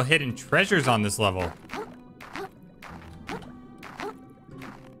much little hidden treasures on this level.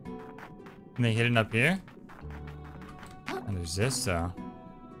 And they hidden up here? And there's this, though.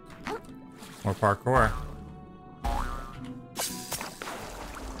 More parkour.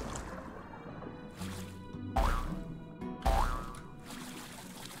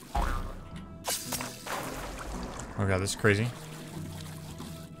 Oh god, this is crazy.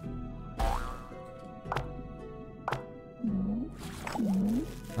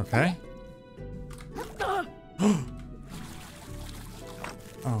 Okay.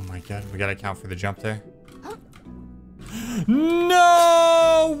 Oh my god, we gotta account for the jump there.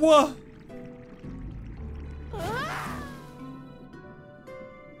 No!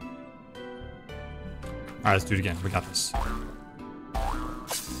 Alright, let's do it again. We got this.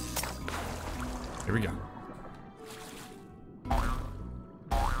 Here we go.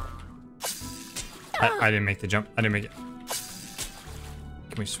 I didn't make the jump. I didn't make it.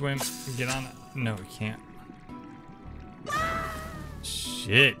 Can we swim and get on it? No, we can't.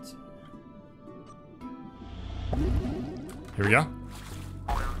 Shit. Here we go.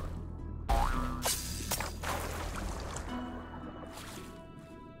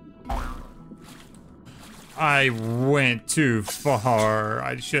 I went too far.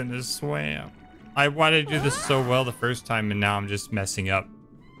 I shouldn't have swam. I wanted to do this so well the first time, and now I'm just messing up.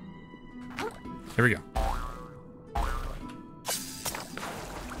 Here we go.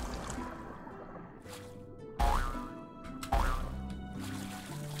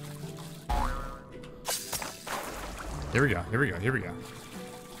 Here we go, here we go, here we go.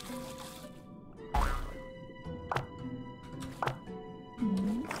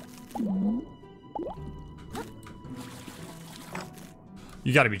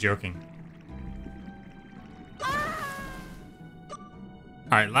 You gotta be joking.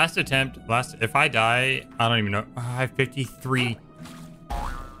 Alright, last attempt. If I die, I don't even know. I have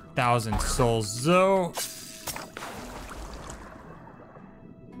 53,000 souls, though.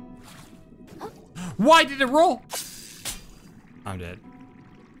 Why did it roll? I'm dead.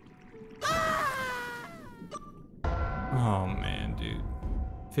 Oh man, dude.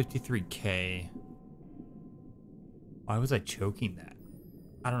 53K. Why was I choking that?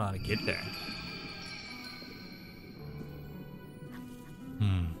 I don't know how to get there.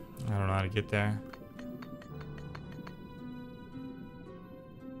 I don't know how to get there.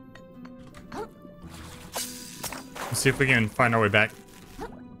 Let's see if we can find our way back.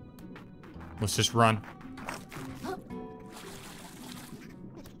 Let's just run. I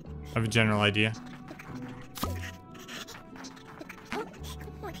have a general idea.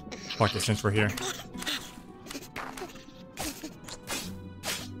 Fuck it, since we're here.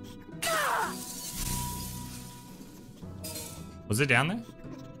 Was it down there?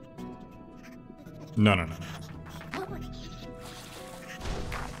 No.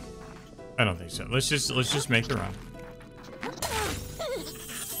 I don't think so. Let's just make the run.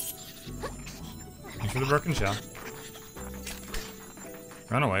 Thanks for the broken shell.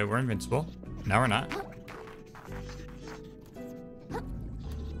 Run away, we're invincible. Now we're not.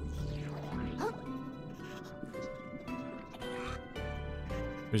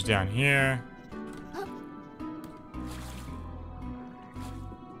 Who's down here?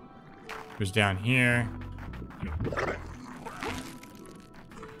 Who's down here?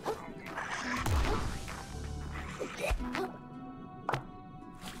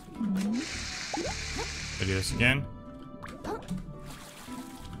 I do this again.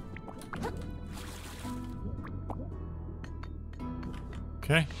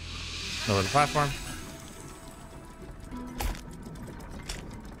 Okay. Lower the platform.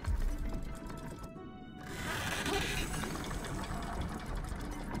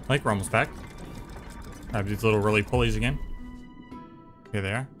 Like, we're almost back. I have these little roly pulleys again. Here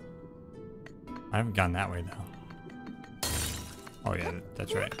they are. I haven't gone that way though. Oh yeah,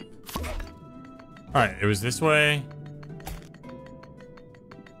 that's right. Alright, it was this way.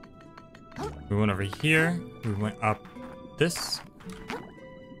 We went over here. We went up this.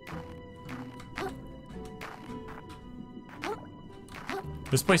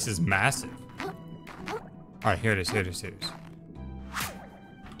 This place is massive. Alright, here it is, here it is, here it is.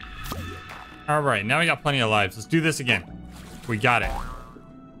 Alright, now we got plenty of lives. Let's do this again. We got it.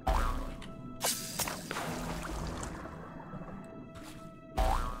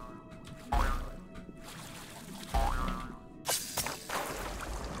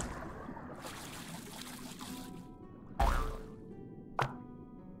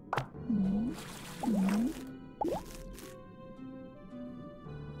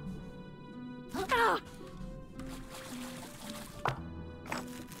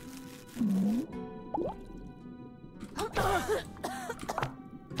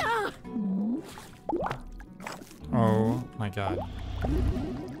 Oh my god.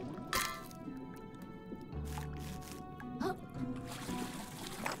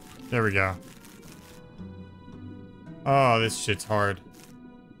 There we go. Oh, this shit's hard.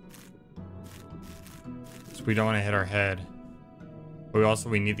 So we don't want to hit our head. But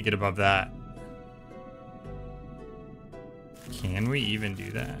we need to get above that. Can we even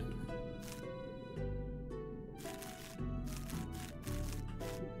do that?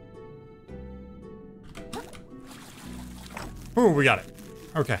 Oh, we got it.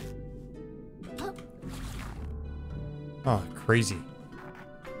 Okay. Oh, crazy.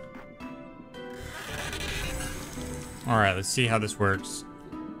 All right, let's see how this works.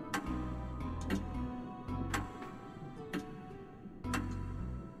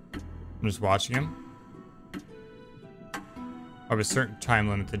 I'm just watching him. I have a certain time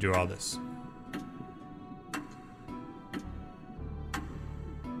limit to do all this.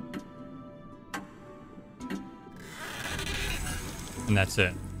 And that's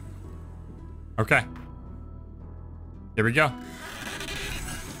it. Okay. Here we go.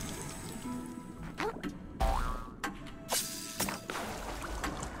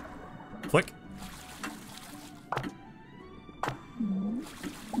 Flick.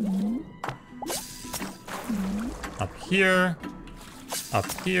 Up here.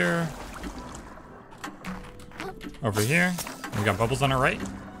 Up here. Over here. We got bubbles on our right.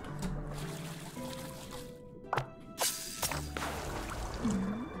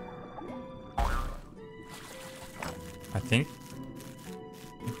 I think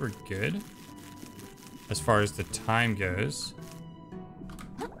we're good as far as the time goes.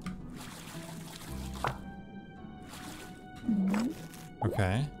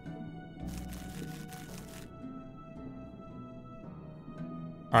 Okay.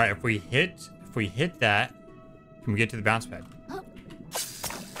 All right, if we hit that, can we get to the bounce pad?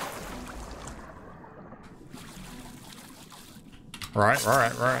 All right.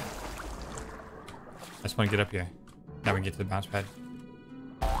 I just want to get up here. Now we can get to the bounce pad.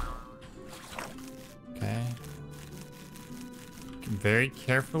 Okay. Very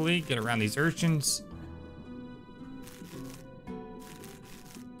carefully get around these urchins.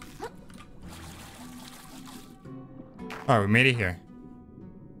 All right, we made it here.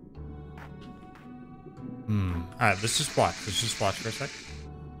 All right, let's just watch. Let's just watch for a sec.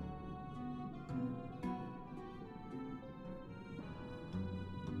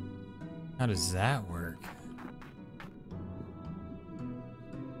 How does that work?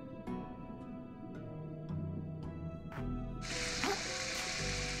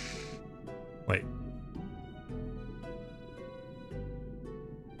 Wait.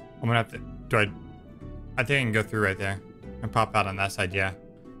 I'm gonna have to, I think I can go through right there and pop out on that side, yeah.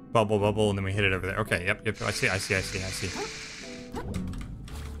 Bubble, bubble, and then we hit it over there. Okay, yep, I see.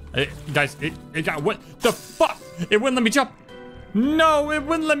 Hey, guys, it got, what the fuck? It wouldn't let me jump. No, it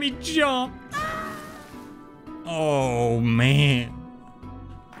wouldn't let me jump. Oh, man.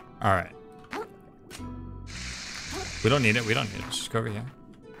 All right. We don't need it. Let's just go over here.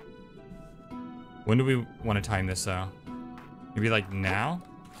 When do we want to time this, though? Maybe like now?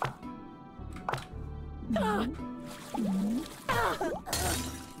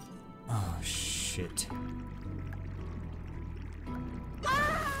 Oh, shit.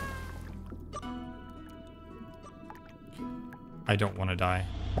 I don't want to die.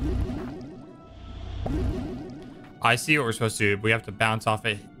 I see what we're supposed to do. We have to bounce off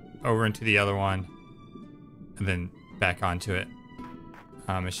it over into the other one and then back onto it.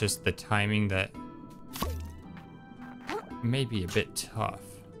 It's just the timing that may be a bit tough.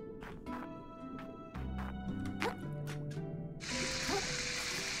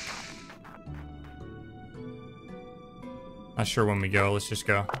 Not sure when we go. Let's just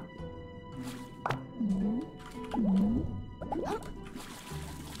go.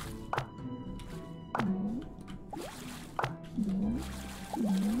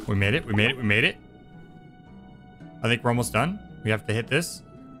 We made it. We made it. We made it. I think we're almost done. We have to hit this.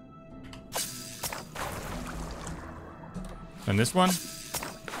 And this one.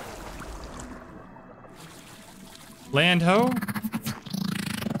 Land ho.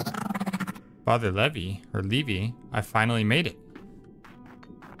 Father Levy, or Levy, I finally made it.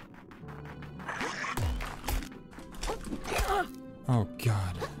 Oh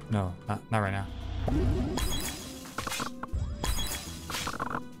God, no, not right now.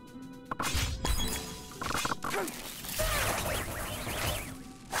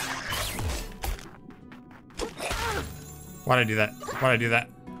 Why'd I do that? Why'd I do that?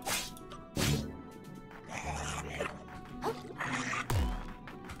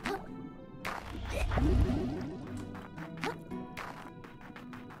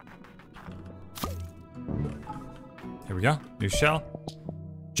 There we go. New shell.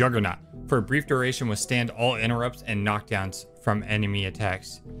 Juggernaut. For a brief duration, withstand all interrupts and knockdowns from enemy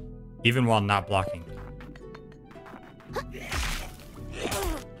attacks, even while not blocking.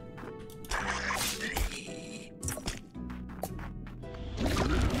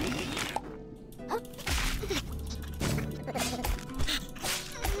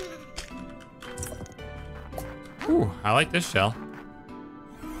 Ooh, I like this shell.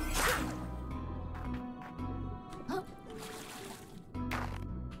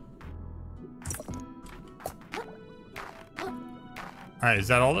 Alright, is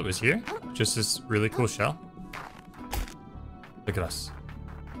that all that was here? Just this really cool shell? Look at us.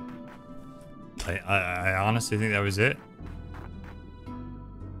 I honestly think that was it.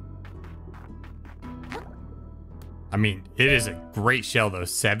 I mean, it is a great shell though.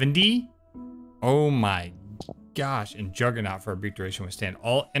 70? Oh my gosh. And Juggernaut for a brief duration withstand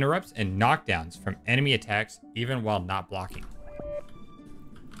all interrupts and knockdowns from enemy attacks, even while not blocking.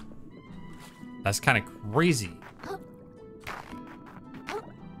 That's kind of crazy.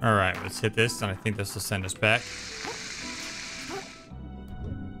 All right, let's hit this, and I think this will send us back.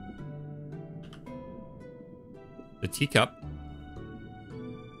 The teacup.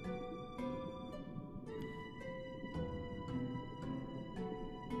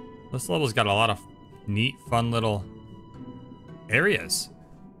 This level's got a lot of neat, fun little areas.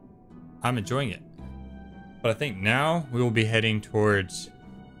 I'm enjoying it. But I think now we will be heading towards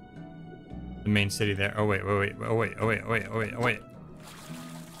the main city there. Oh, wait, wait, wait, oh, wait, oh, wait, oh, wait, oh, wait, oh, wait.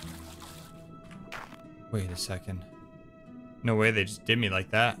 Wait a second. No way they just did me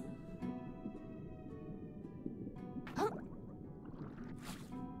like that. I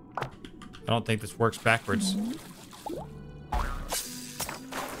don't think this works backwards.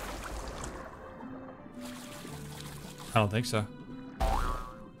 I don't think so.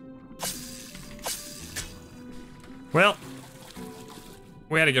 Well,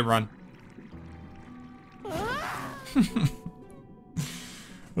 we had a good run.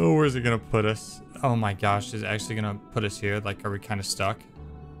 Oh, where's it gonna put us? Oh my gosh, is it actually gonna put us here? Like, are we kind of stuck?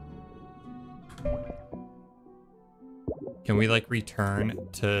 Can we like return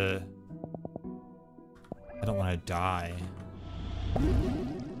to... I don't want to die.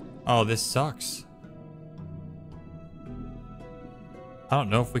 Oh, this sucks. I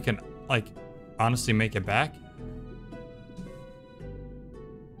don't know if we can like honestly make it back.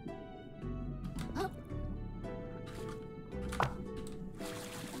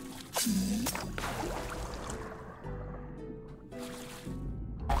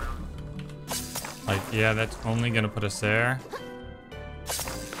 Like, yeah, that's only gonna put us there.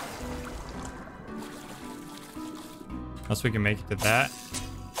 Unless we can make it to that.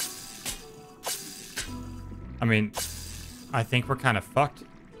 I mean, I think we're kind of fucked.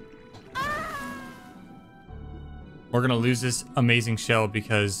 We're gonna lose this amazing shell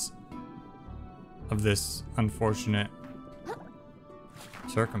because of this unfortunate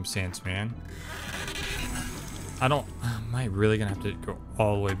circumstance, man. Am I really gonna have to go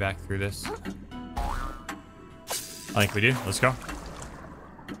all the way back through this? I think we do. Let's go.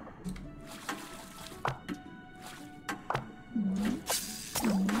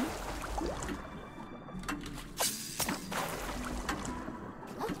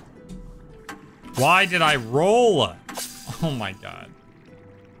 Why did I roll? Oh my god.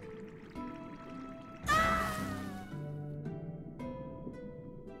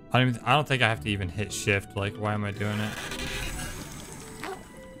 I don't think I have to even hit shift. Like, why am I doing it?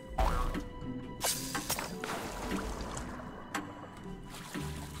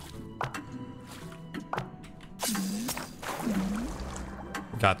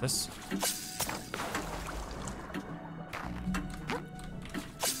 Got this.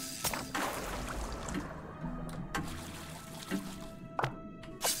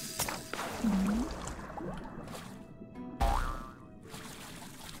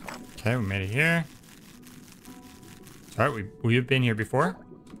 Okay, we made it here. It's alright, we've been here before.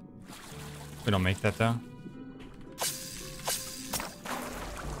 We don't make that though.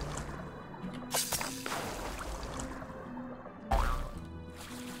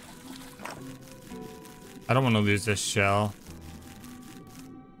 I don't want to lose this shell.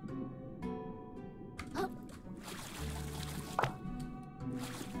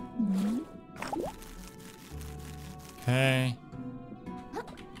 Okay.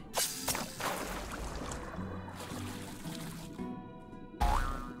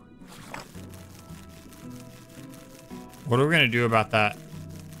 What are we gonna do about that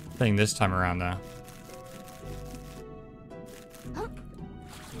thing this time around, though?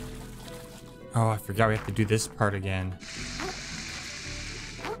 Oh, I forgot we have to do this part again.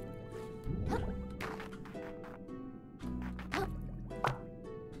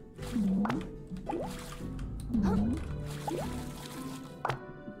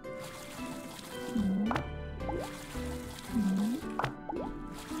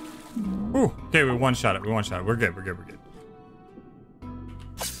 Ooh, okay, we one-shot it. We're good.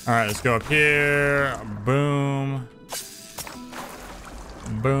 All right, let's go up here. Boom.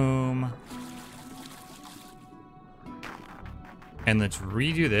 Boom. And let's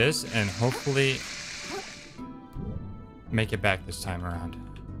redo this and hopefully make it back this time around.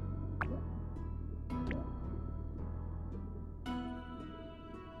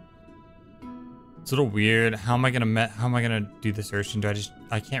 It's a little weird. How am I gonna do this urchin?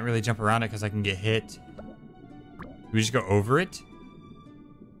 I can't really jump around it because I can get hit. Do we just go over it?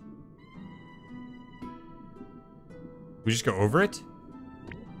 We just go over it?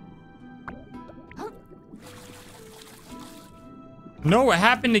 No, it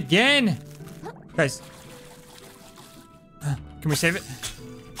happened again! Guys. Can we save it?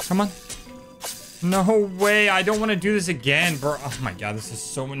 Come on. No way, I don't want to do this again, bro. Oh my god, this is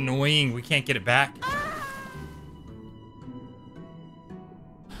so annoying. We can't get it back.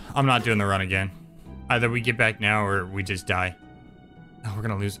 I'm not doing the run again. Either we get back now or we just die. Oh, we're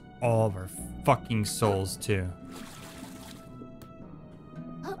gonna lose all of our fucking souls too.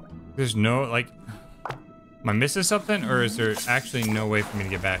 There's no, like... Am I missing something, or is there actually no way for me to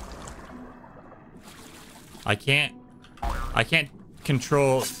get back? I can't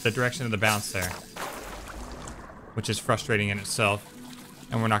control the direction of the bounce there, which is frustrating in itself,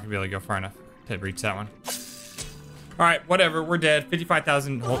 and we're not gonna be able to go far enough to reach that one. All right, whatever, we're dead.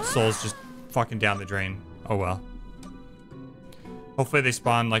 55,000 souls just fucking down the drain. Oh well. Hopefully they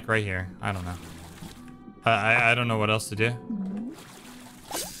spawn like right here. I don't know. I don't know what else to do.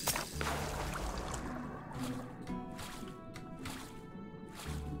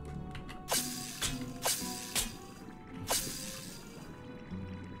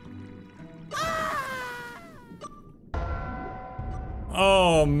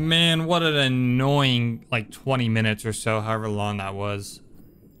 Oh man, what an annoying, like 20 minutes or so, however long that was.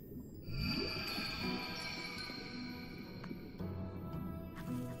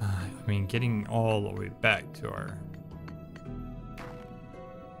 I mean, getting all the way back to our...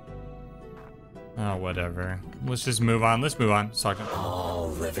 Oh, whatever. Let's just move on. Let's move on. Let's talk to... All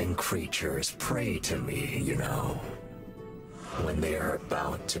living creatures pray to me, you know, when they are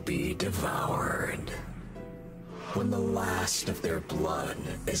about to be devoured. When the last of their blood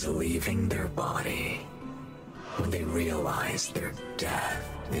is leaving their body. When they realize their death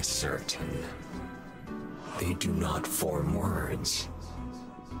is certain. They do not form words.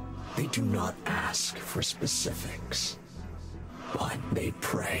 They do not ask for specifics. But they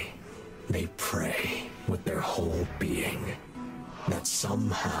pray. They pray with their whole being. That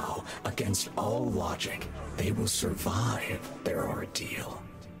somehow, against all logic, they will survive their ordeal.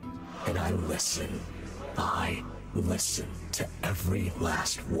 And I listen. I listen to every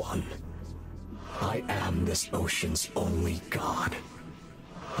last one. I am this ocean's only god.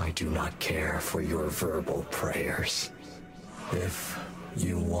 I do not care for your verbal prayers. If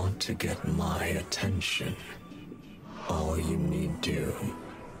you want to get my attention, all you need do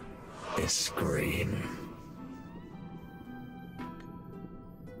is scream.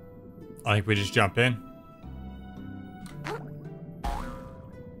 I think we just jump in.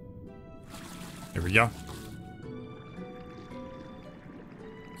 Here we go.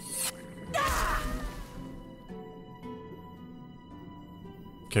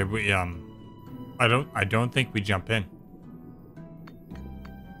 Okay, we I don't think we jump in.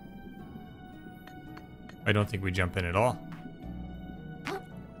 I don't think we jump in at all.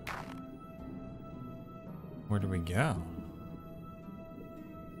 Where do we go?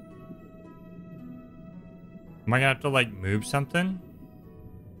 Am I gonna have to like move something?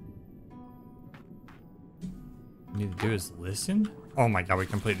 need to do is listen? Oh my god, we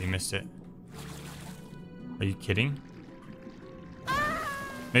completely missed it. Are you kidding?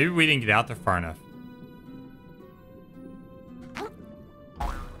 Maybe we didn't get out there far enough.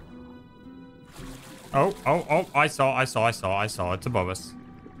 Oh, I saw. It's above us.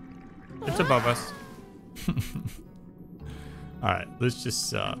 It's above us. Alright, let's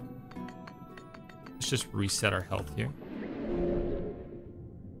just reset our health here.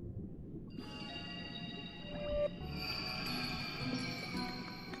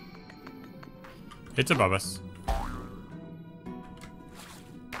 It's above us.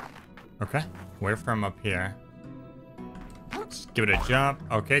 Okay, where from up here? Let's give it a jump.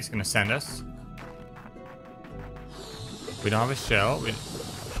 Okay, it's gonna send us. We don't have a shell.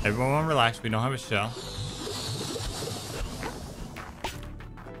 Everyone relax, we don't have a shell.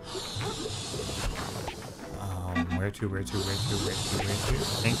 Where to? I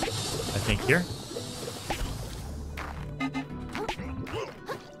think here.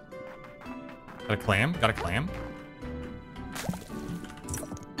 Got a clam.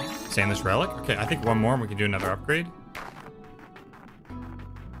 Sandless relic. Okay, I think one more and we can do another upgrade.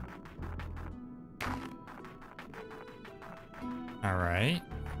 Alright.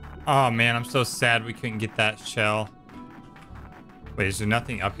 Oh man, I'm so sad we couldn't get that shell. Wait, is there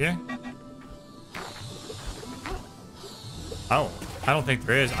nothing up here? Oh, I don't think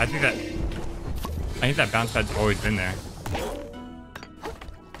there is. I think that bounce pad's always been there.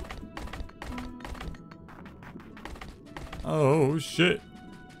 Oh shit.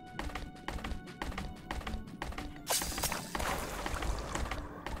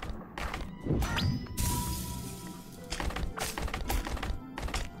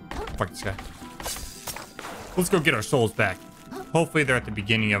 Fuck this guy. Let's go get our souls back. Hopefully they're at the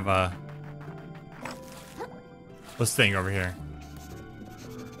beginning of this thing over here.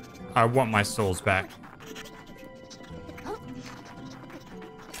 I want my souls back.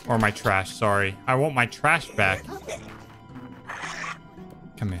 Or my trash, sorry. I want my trash back.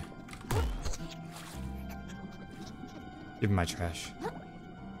 Come here. Give me my trash.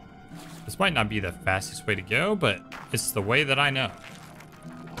 This might not be the fastest way to go, but it's the way that I know.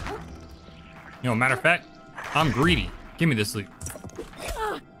 You know, matter of fact, I'm greedy. Give me this loot.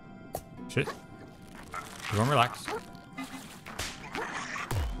 Shit. Everyone relax.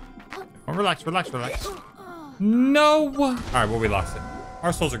 Everyone relax. No! Alright, well, we lost it.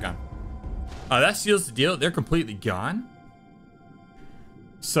 Our souls are gone. That seals the deal. They're completely gone.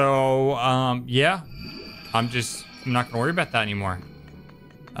 So, yeah. I'm not gonna worry about that anymore.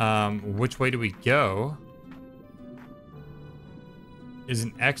 Which way do we go? Is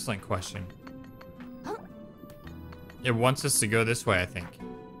an excellent question. It wants us to go this way, I think.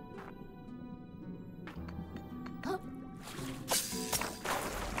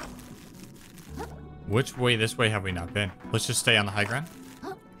 Which way? This way have we not been? Let's just stay on the high ground.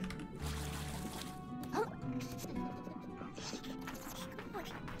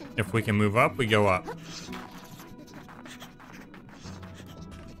 If we can move up, we go up.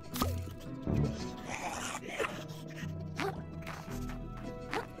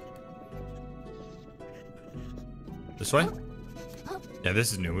 This way? Yeah,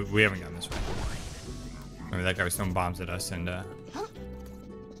 this is new. We haven't gone this way. Remember that guy was throwing bombs at us and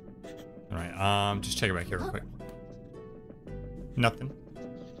Alright, just check it back here real quick. Nothing.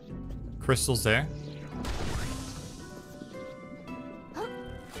 Crystals there.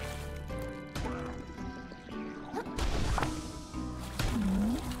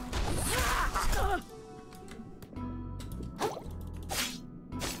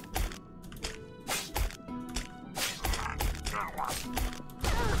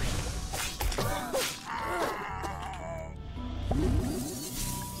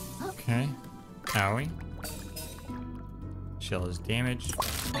 Okay. Owie. Shell is damaged.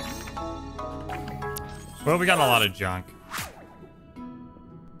 Well, we got a lot of junk.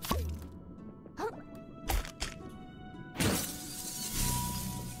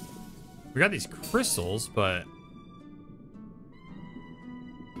 We got these crystals, but...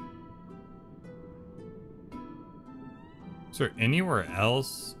 Is there anywhere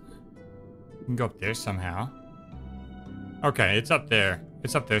else? We can go up there somehow. Okay, it's up there.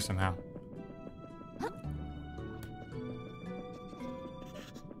 It's up there somehow.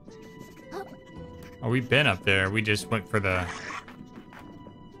 Oh, we've been up there. We just went for the...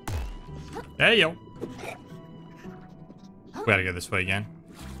 Hey, yo. We gotta go this way again.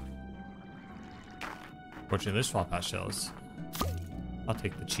 Fortunately, this swap out shells. I'll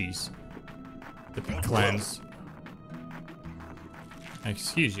take the cheese. Get the cleanse.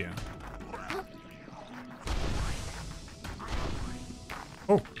 Excuse you.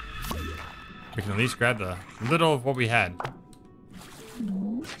 Oh. We can at least grab the little of what we had.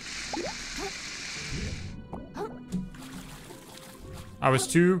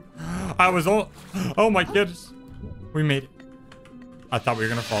 Oh my goodness. We made it. I thought we were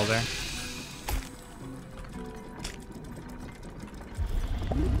gonna fall there.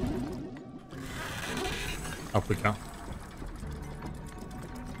 Up we go.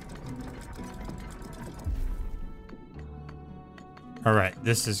 All right,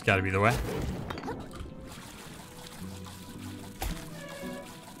 this has got to be the way.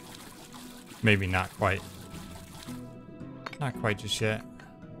 Maybe not quite. Not quite just yet.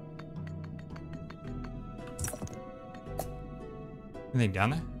 Anything down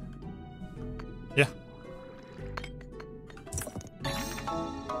there? Yeah.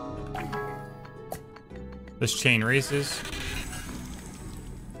 This chain races.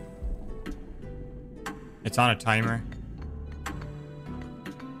 It's on a timer.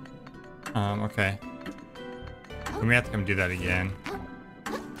 Okay. We may have to come do that again.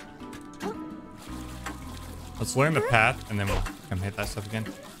 Let's learn the path, and then we'll come hit that stuff again.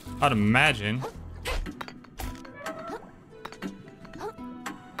 I'd imagine.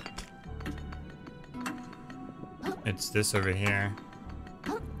 It's this over here.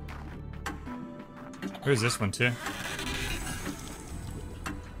 Where's this one too?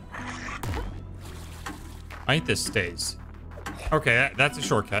 I think this stays. Okay, that's a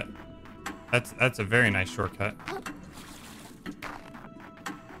shortcut. That's a very nice shortcut.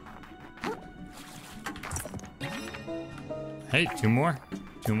 Hey, two more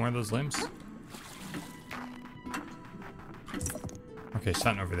of those limbs. Okay,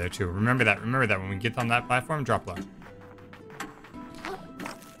 something over there too. Remember that when we get on that platform, drop low.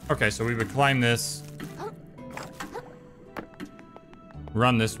 Okay, so we would climb this,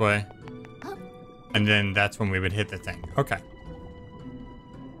 run this way, and then that's when we would hit the thing. Okay.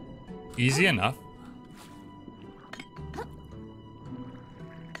 Easy enough.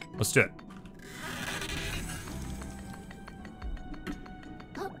 Let's do it.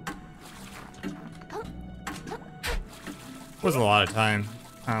 Was a lot of time.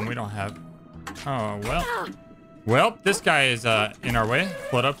 We don't have... Oh, well. Well, this guy is in our way.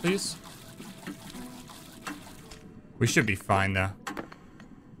 Float up, please. We should be fine, though.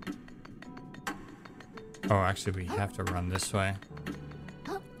 Oh, actually, we have to run this way.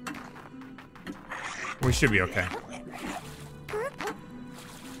 We should be okay.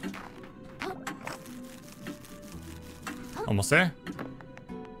 Almost there.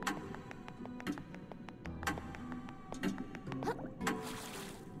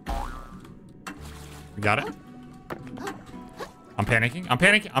 We got it. I'm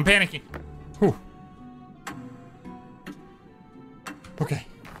panicking. Whew. Okay.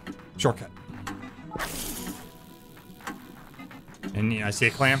 Shortcut. And I see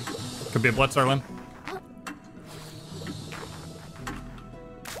a clam. Could be a Bloodstar limb.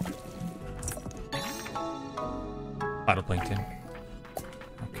 Phytoplankton.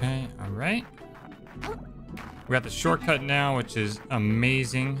 Okay, alright. We got the shortcut now, which is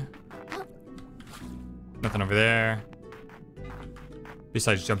amazing. Nothing over there.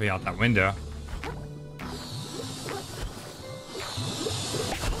 Besides jumping out that window.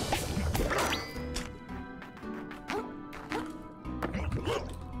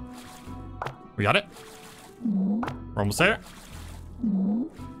 We got it. We're almost there.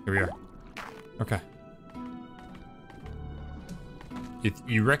 Here we are. Okay.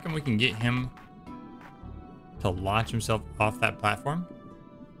 You reckon we can get him to launch himself off that platform?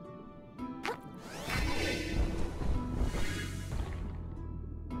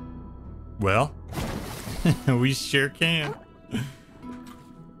 Well, we sure can.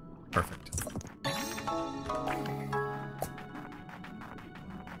 Perfect.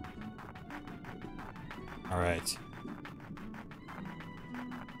 All right.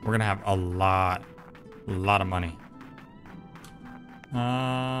 We're gonna have a lot of money.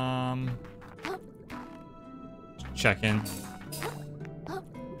 Check in.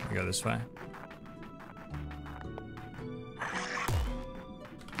 We go this way.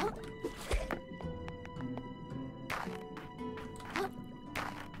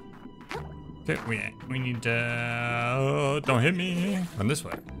 Okay, we need to... don't hit me. Run this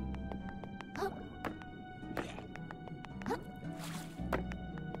way.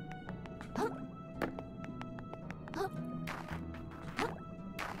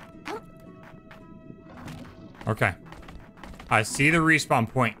 Okay. I see the respawn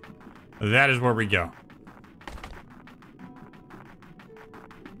point. That is where we go.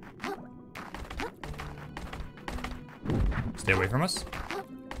 Stay away from us.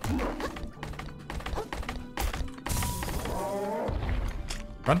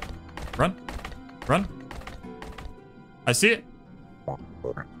 Run. Run. Run. I see it.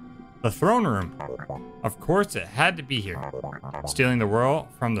 The throne room. Of course, it had to be here. Stealing the world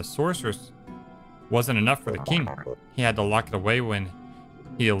from the sorceress wasn't enough for the king. He had to lock it away when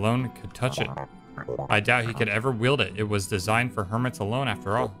he alone could touch it. I doubt he could ever wield it. It was designed for hermits alone,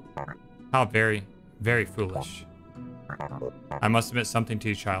 after all. How very, very foolish. I must admit something to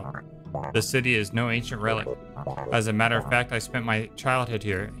you, child. This city is no ancient relic. As a matter of fact, I spent my childhood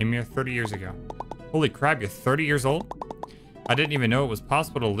here a mere 30 years ago. Holy crap, you're 30 years old? I didn't even know it was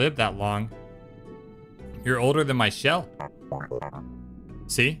possible to live that long. You're older than my shell.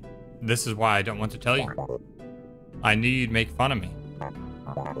 See? This is why I don't want to tell you. I knew you'd make fun of me.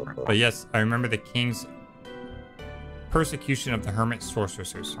 But yes, I remember the king's persecution of the hermit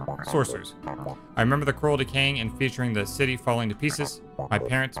sorcerers. I remember the coral decaying and featuring the city falling to pieces, my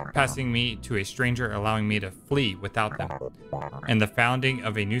parents passing me to a stranger, allowing me to flee without them, and the founding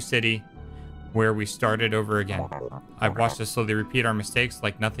of a new city where we started over again. I've watched us slowly repeat our mistakes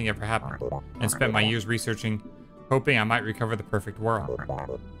like nothing ever happened, and spent my years researching, hoping I might recover the perfect world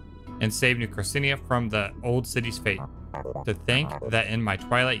and save New Carcinia from the old city's fate. To think that in my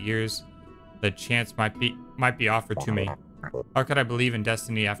twilight years, the chance might be offered to me. How could I believe in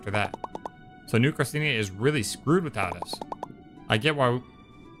destiny after that? So New Carcinia is really screwed without us. I get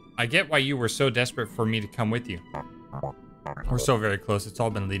why you were so desperate for me to come with you. We're so very close. It's all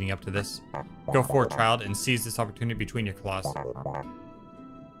been leading up to this. Go forward, child, and seize this opportunity between your claws.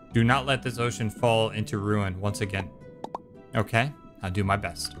 Do not let this ocean fall into ruin once again. Okay, I'll do my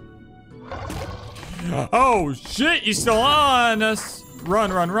best. Oh shit, he's still on us.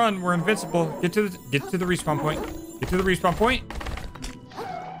 Run, run, run. We're invincible. Get to the respawn point. Get to the respawn point.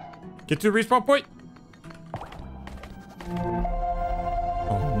 Get to the respawn point.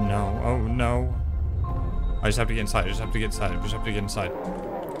 Oh no. Oh no. I just have to get inside. I just have to get inside. I just have to get inside.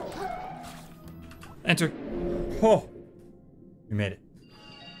 Enter. Oh. We made it.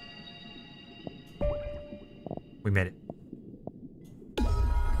 We made it.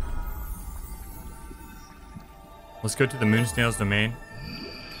 Let's go to the Moonsnail's domain.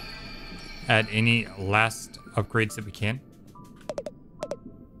 Add any last upgrades that we can.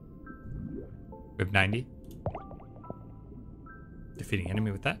 We have 90. Defeating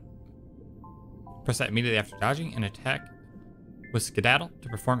enemy with that. Press that immediately after dodging and attack with Skedaddle to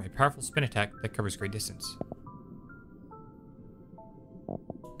perform a powerful spin attack that covers great distance.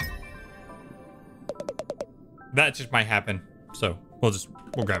 That just might happen, so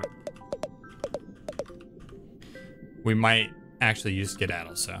we'll grab it. We might actually use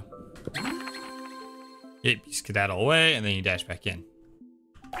Skedaddle, so. Yep, you skedaddle away and then you dash back in.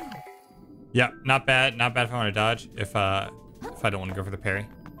 Yeah, not bad. Not bad if I want to dodge. If I don't want to go for the parry.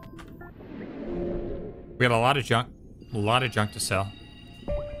 We got a lot of junk. A lot of junk to sell.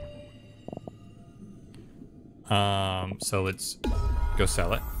 So let's go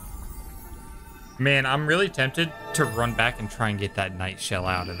sell it. Man, I'm really tempted to run back and try and get that night shell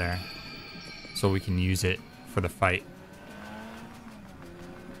out of there, so we can use it for the fight.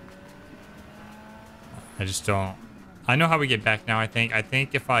 I just don't. I know how we get back now, I think. I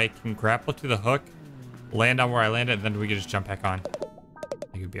think if I can grapple to the hook, land on where I landed, then we can just jump back on. I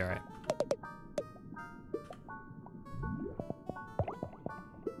think it'd be alright.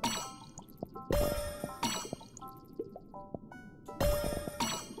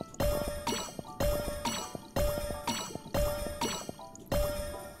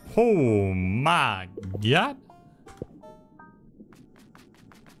 Oh my god.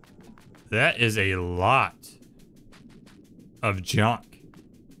 That is a lot of junk.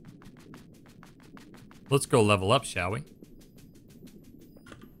 Let's go level up, shall we?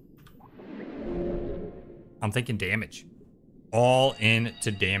 I'm thinking damage. All in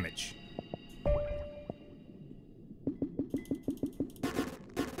to damage.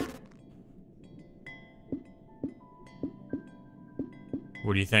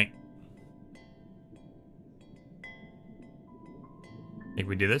 What do you think? Think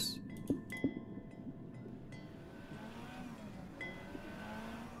we do this?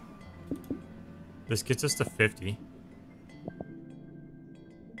 This gets us to 50.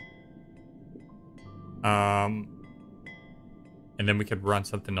 And then we could run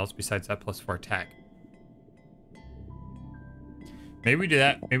something else besides that plus 4 attack. Maybe we do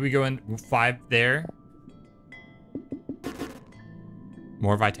that. Maybe we go in 5 there.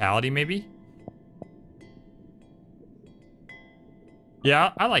 More vitality, maybe?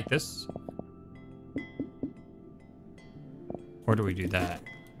 Yeah, I like this. Or do we do that?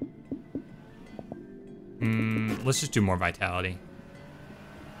 Let's just do more vitality.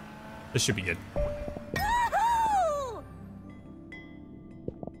 This should be good.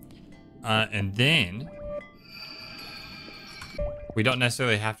 And then we don't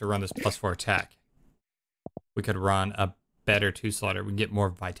necessarily have to run this +4 attack. We could run a better 2 slaughter. We can get more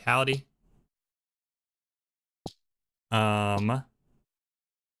vitality.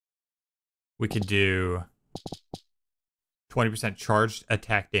 We could do 20% charged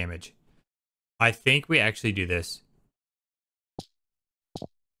attack damage. I think we actually do this.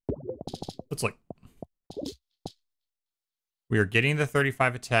 Let's look. We are getting the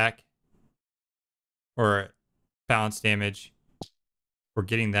 35 attack or balance damage. We're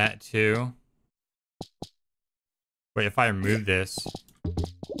getting that too. Wait, if I remove this.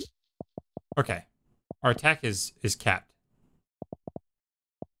 Okay. Our attack is capped.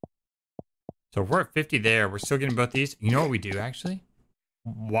 So if we're at 50 there, we're still getting both these. You know what we do actually?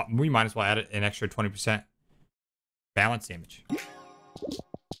 We might as well add an extra 20% balance damage.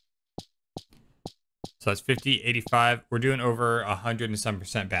 So that's 50, 85. We're doing over 100 and some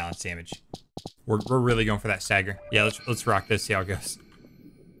 % balance damage. We're really going for that stagger. Yeah, let's rock this, see how it goes.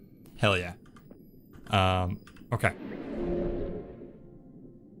 Hell yeah. Okay.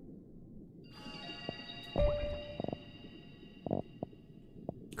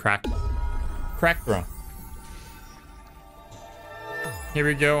 Crack throw. Here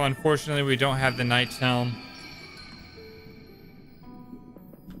we go. Unfortunately, we don't have the Knight's Helm.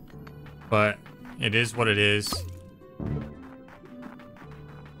 But it is what it is.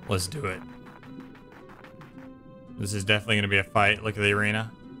 Let's do it. This is definitely going to be a fight. Look at the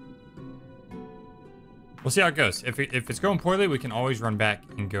arena. We'll see how it goes. If it's going poorly, we can always run back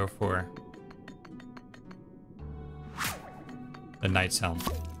and go for the Knight's Helm.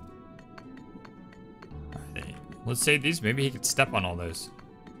 Alright, let's save these. Maybe he could step on all those.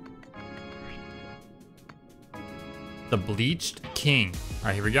 The Bleached King.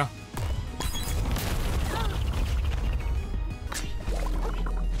 Alright, here we go.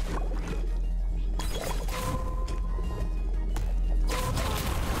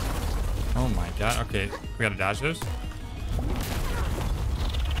 Oh my god. Okay, we gotta dodge those.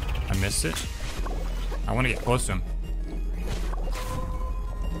 I missed it. I want to get close to him.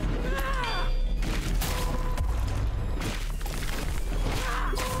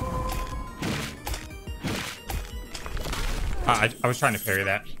 I was trying to parry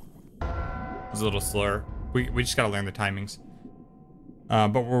that. It was a little slower. We just gotta learn the timings.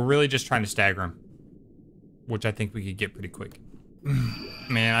 But we're really just trying to stagger him, which I think we could get pretty quick.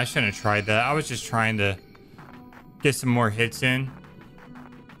 Man, I shouldn't have tried that. I was just trying to get some more hits in.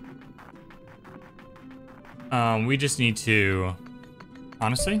 We just need to...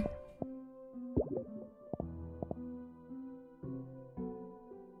 Honestly?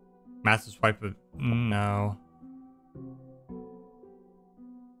 Massive swipe of... No.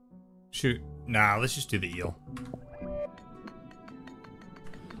 Shoot. Nah, let's just do the eel.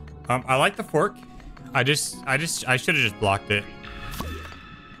 I like the fork. I should have just blocked it.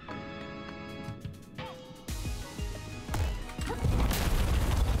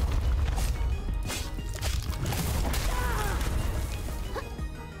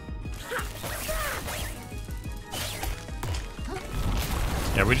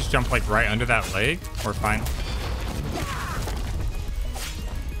 Yeah, we just jump like right under that leg. We're fine.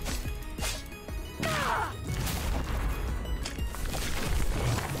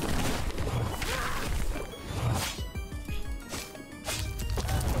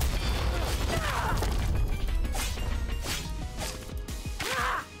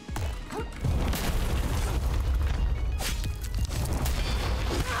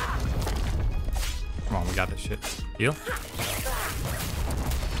 Come on, we got this shit. Heal.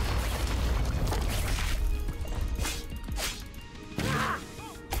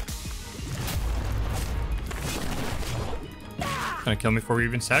 Gonna kill me before we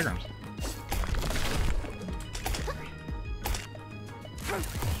even stagger him.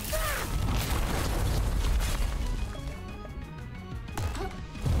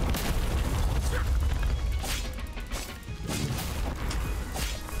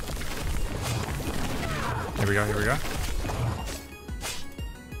 Here we go, here we go.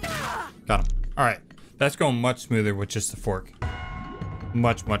 Got him. Alright, that's going much smoother with just the fork.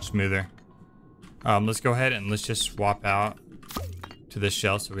 Much smoother. Let's go ahead and let's just swap out to this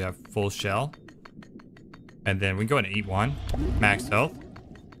shell so we have full shell. And then we can go ahead and eat one. Max health.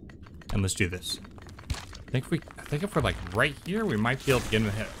 And let's do this. I think if we're like right here, we might be able to get him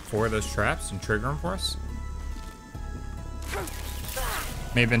to hit 4 of those traps and trigger them for us.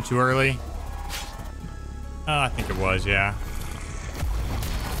 May have been too early. I think it was, yeah.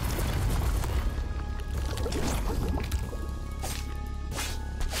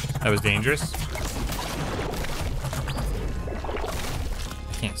 That was dangerous.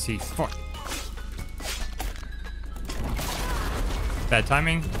 can't see. Fuck. Bad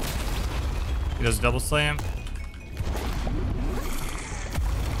timing. He does a double slam.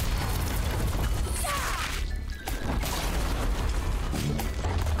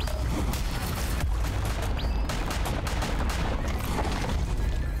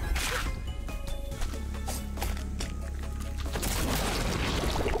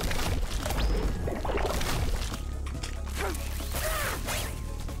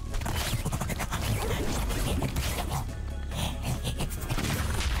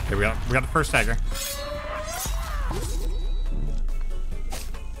 Okay, we got the first tiger.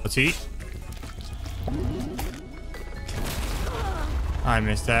 Let's eat. I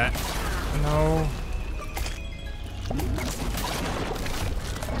missed that. No.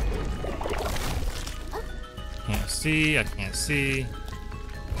 Can't see. I can't see.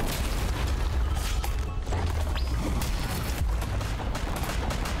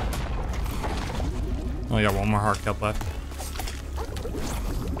 Only got one more heart cup left.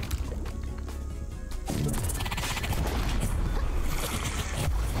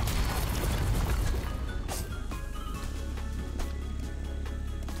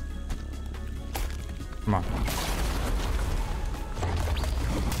 Come on.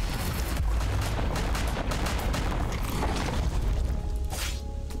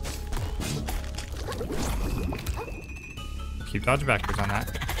 Keep dodging backwards on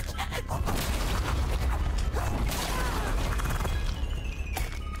that.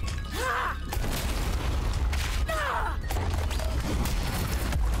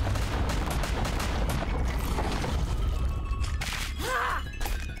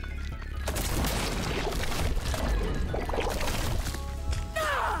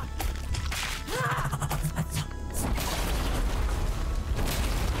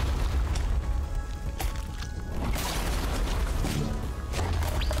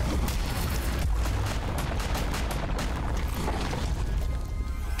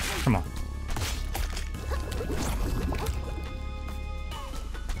 Come on.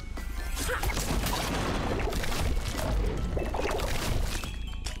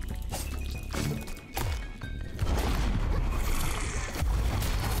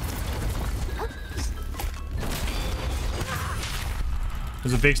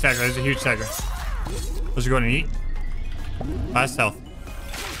 There's a big stagger. There's a huge stagger. Let's go and eat. Last health.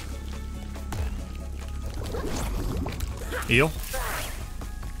 Heal.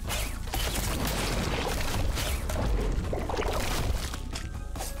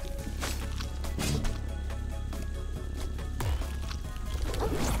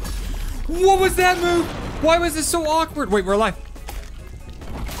 What was that move? Why was it so awkward? Wait, we're alive.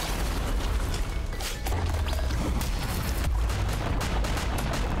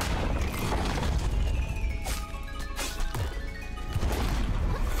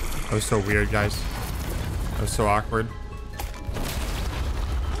 That was so weird, guys. That was so awkward.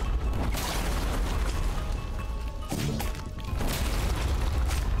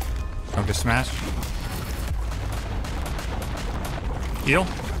 Don't get smashed. Heal.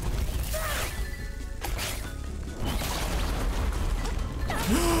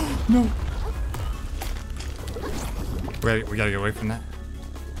 No. We gotta get away from that.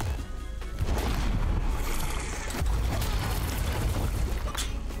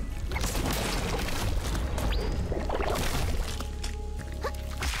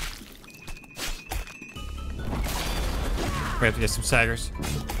 We have to get some saggers,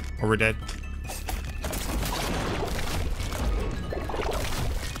 or we're dead.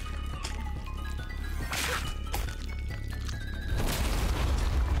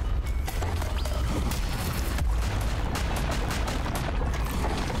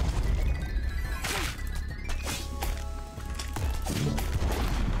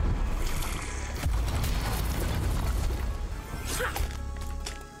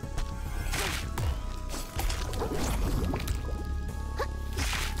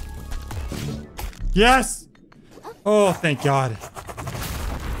 Yes! Oh, thank God.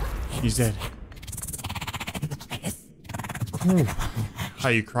 He's dead. Whew. How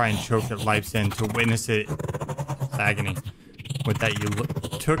you cry and choke at life's end to witness it. It's agony. With that, you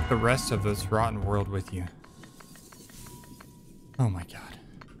took the rest of this rotten world with you. Oh my God.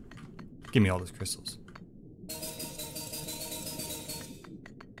 Give me all those crystals.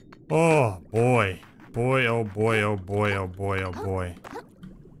 Oh boy. Boy, oh boy, oh boy, oh boy, oh boy.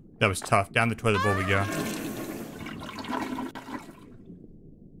 That was tough. Down the toilet bowl we go.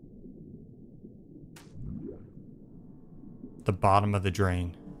 The bottom of the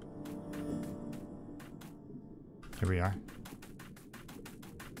drain. Here we are.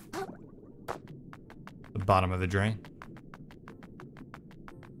 The bottom of the drain.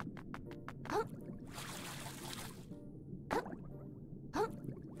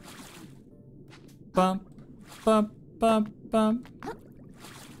 bum, bum, bum, bum.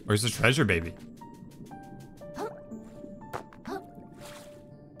 Where's the treasure, baby?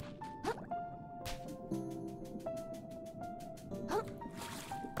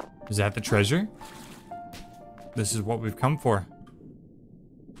 Is that the treasure? This is what we've come for.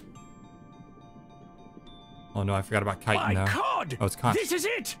 Oh no, I forgot about Kite now. My God! Oh, it's Conch. This is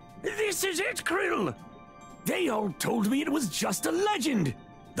it! This is it, Kril! They all told me it was just a legend!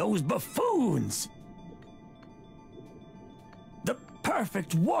 Those buffoons! The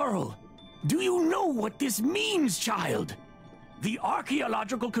perfect whirl! Do you know what this means, child? The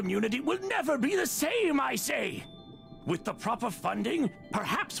archaeological community will never be the same, I say! With the proper funding,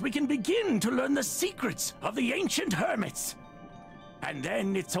 perhaps we can begin to learn the secrets of the ancient hermits. And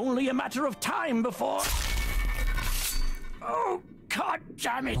then it's only a matter of time before... Oh, God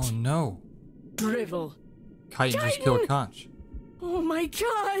damn it! Oh no. Drivel. Kite just killed Conch. Oh my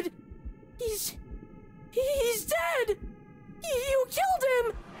God! He's dead! You killed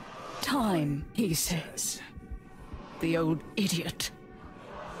him! Time, he says. The old idiot.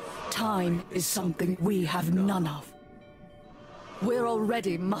 Time is something we have none of. We're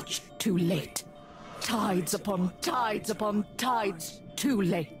already much too late. Tides upon tides upon tides too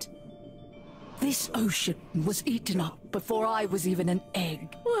late. This ocean was eaten up before I was even an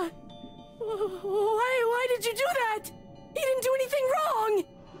egg. What? Why did you do that? He didn't do anything wrong!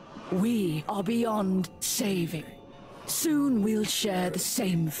 We are beyond saving. Soon we'll share the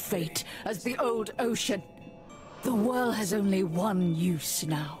same fate as the old ocean. The world has only one use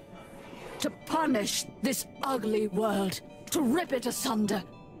now. To punish this ugly world, to rip it asunder.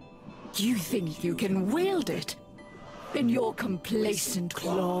 You think you can wield it? In your complacent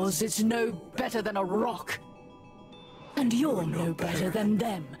claws, it's no better than a rock. And you're no better than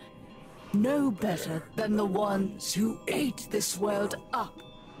them. No better than the ones who ate this world up.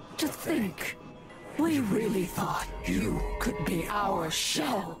 To think, we really thought you could be our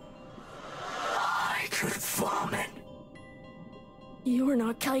shell. I could vomit. You're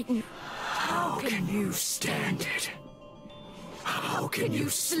not kiting. How can you stand it? How can you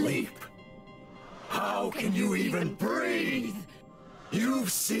sleep? How can you even breathe?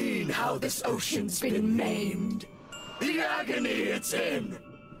 You've seen how this ocean's been maimed. The agony it's in.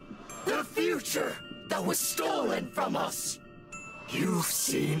 The future that was stolen from us. You've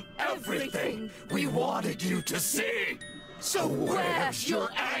seen everything we wanted you to see. So where's your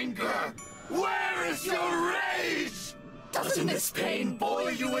anger? Where is your rage? Doesn't this pain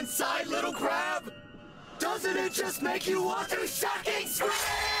boil you inside, little crab? Doesn't it just make you want to fucking scream?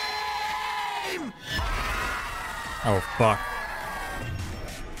 Oh fuck.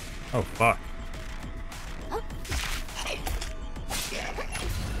 Oh fuck.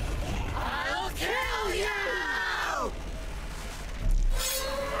 I'll kill you!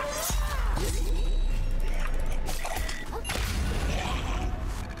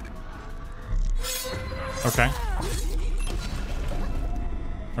 Okay.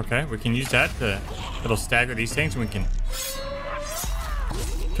 Okay, we can use that to... It'll stagger these things and we can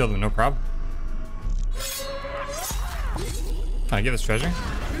kill them, no problem. Can I get this treasure?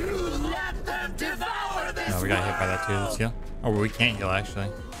 Let them devour this. No, we got hit by that too. Let's heal. Oh, we can't heal actually.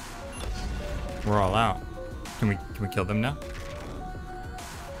 We're all out. Can we kill them now?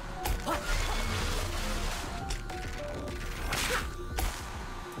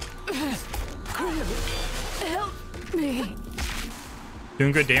 Help me.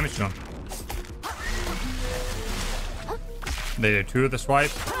 Doing good damage to them. They did 2 of the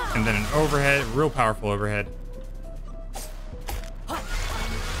swipe, and then an overhead, real powerful overhead.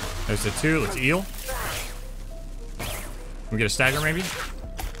 There's the 2. Let's eel. Can we get a stagger maybe?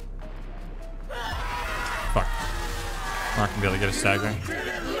 Fuck. We're not gonna be able to get a stagger.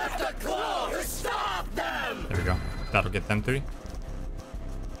 There we go. That'll get them 3.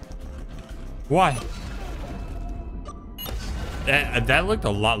 Why? That looked a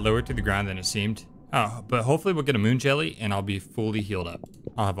lot lower to the ground than it seemed. Oh, but hopefully we'll get a moon jelly and I'll be fully healed up.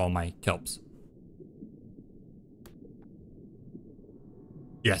 I'll have all my kelps.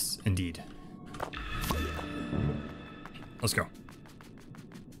 Yes, indeed. Let's go.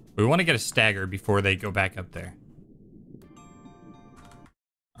 We want to get a stagger before they go back up there.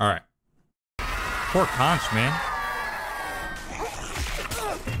 All right. Poor Conch, man.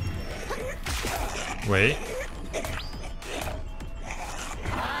 Wait.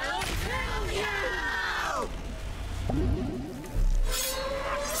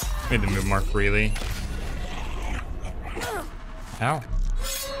 Made them move more freely. Ow.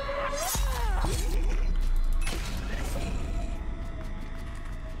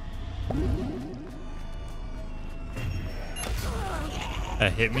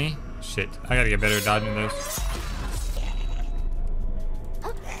 That hit me? Shit. I gotta get better at dodging those.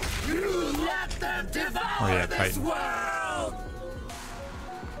 Oh yeah, chitin.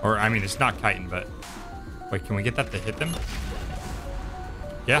 Or, I mean, it's not chitin, but... Wait, can we get that to hit them?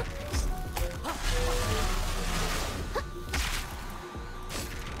 Yeah.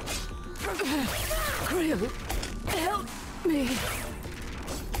 Kril, help me.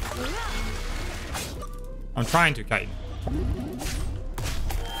 I'm trying to, chitin.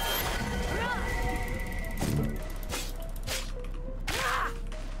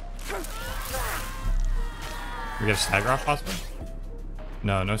 We got a stagger off, possibly?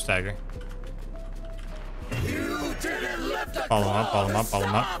 No, no stagger. Follow him up, follow him up, follow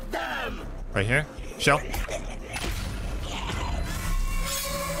him up. Right here. Shell.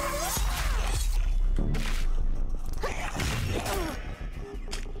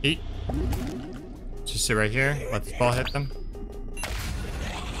 Eat. Just sit right here. Let this ball hit them.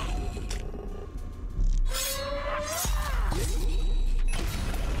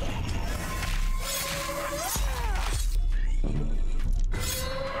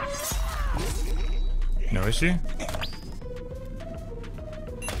 No issue.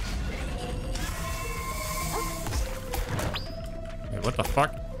 Wait, what the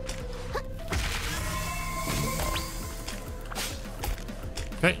fuck?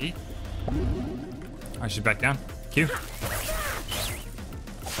 Okay, eat. I should back down. Q.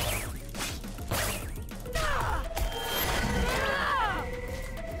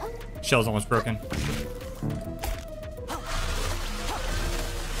 Shell's almost broken.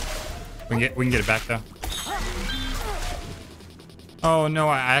 We can get it back though. Oh no,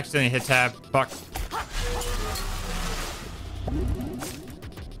 I accidentally hit tab. Fuck.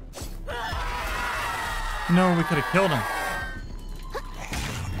 No, we could have killed him.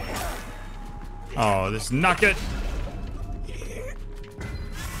 Oh, this is not good.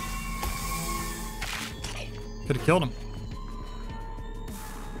 Could have killed him.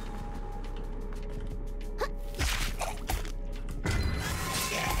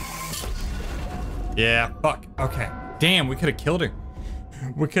 Yeah, fuck. Okay. Damn, we could have killed her.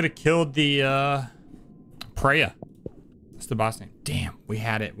 We could have killed the PRAYA. That's the boss name. Damn, we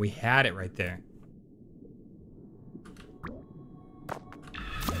had it. We had it right there.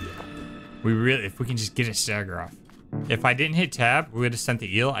 We really, if we can just get a stagger off. If I didn't hit tab, we would have sent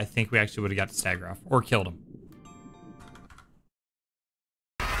the eel. I think we actually would have got the stagger off or killed him.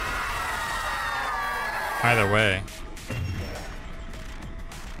 Either way.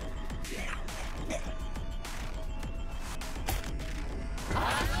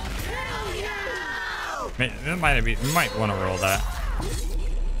 It might be. We might want to roll that.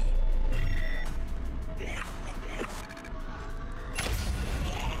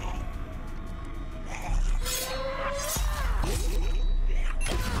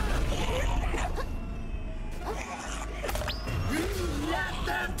 Let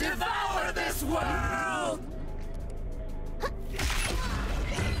them devour this world!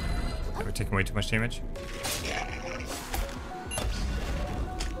 We're taking way too much damage.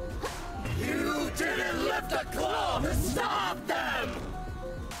 You didn't lift a claw to stop them!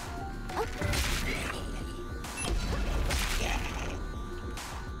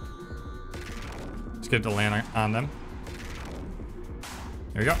 Let's get the land on them.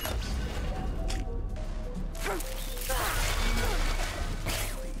 There we go.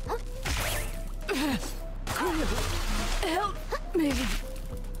 Help me.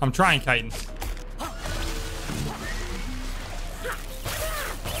 I'm trying, chitin.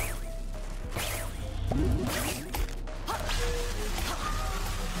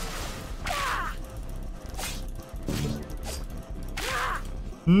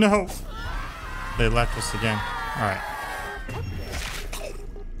 No. They left us again. All right.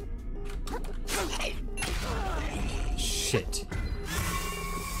 Shit.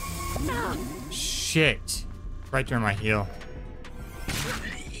 Shit. Right during my heel.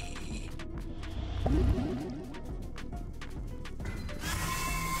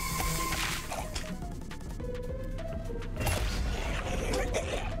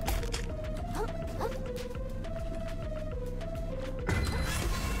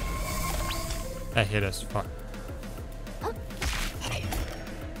 That hit us. Fuck.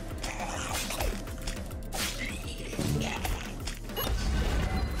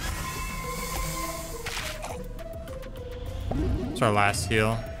 It's our last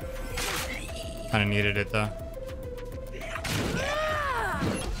heal. Kind of needed it though.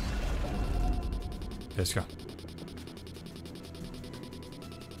 Let's go.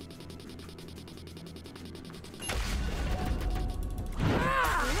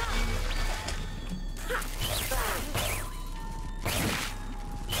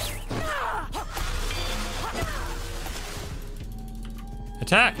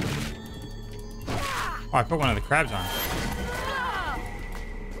 Attack! Oh, I put one of the crabs on.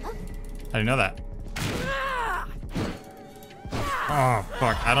 I didn't know that. Oh,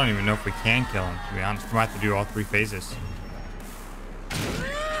 fuck. I don't even know if we can kill him, to be honest. We might have to do all 3 phases.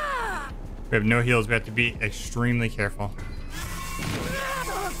 We have no heals. We have to be extremely careful.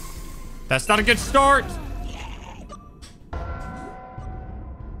 That's not a good start!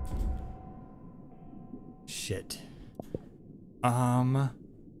 Shit.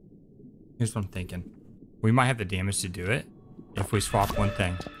 Here's what I'm thinking. We might have the damage to do it if we swap one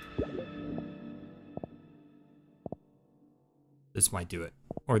thing. This might do it.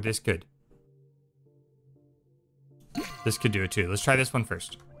 Or this could. This could do it too. Let's try this one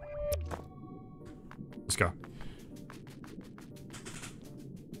first. Let's go.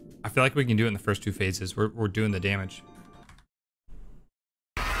 I feel like we can do it in the first 2 phases. We're doing the damage.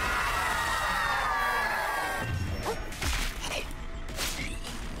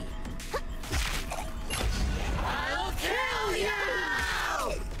 I'll kill you!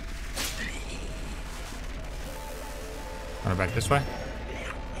 Run it back this way.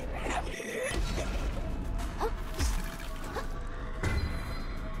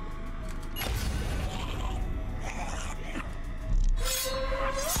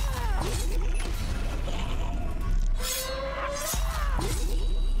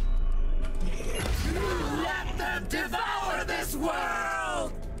 Let them devour this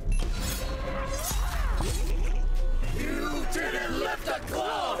world! You didn't lift a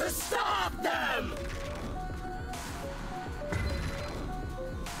claw to stop them!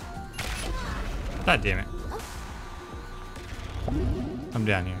 God damn it. I'm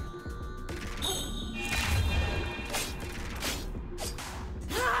down here.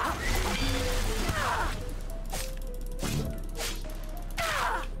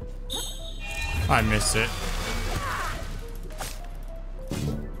 I missed it.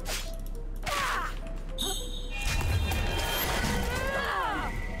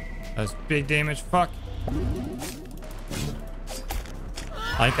 That's big damage. Fuck.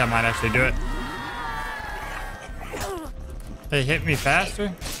 I think I might actually do it. They hit me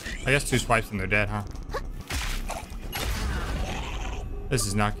faster? I guess 2 swipes and they're dead, huh? This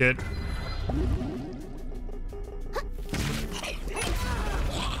is not good.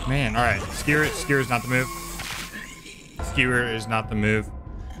 Man, alright. Skewer is not the move. Skewer is not the move.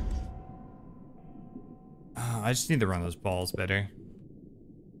 Oh, I just need to run those balls better.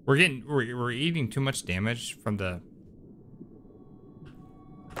 We're eating too much damage from the...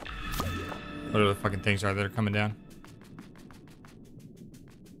 whatever the fucking things are that are coming down.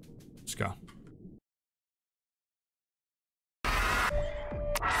 Let's go.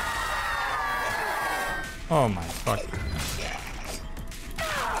 Oh my fuck.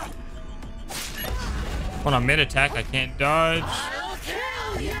 When I'm mid-attack, I can't dodge.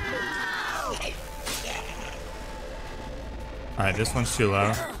 Alright, this one's too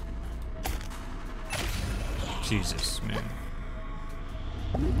low. Jesus, man.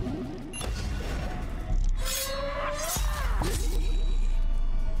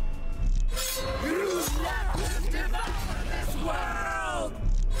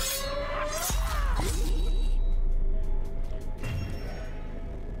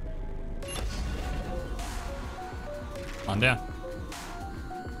 On down.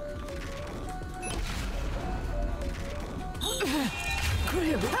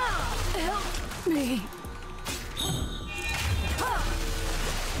 Kril, help me.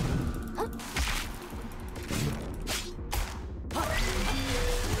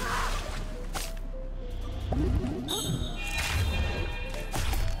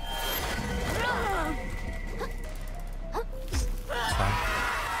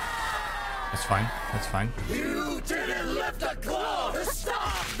 That's fine. That's fine. You didn't lift a claw to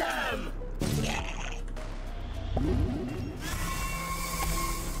stop them!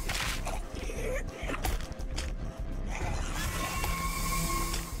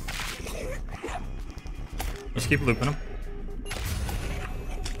 Let's keep looping them.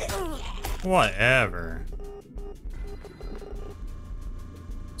 Whatever.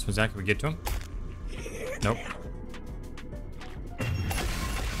 So Zach, can we get to him? Nope.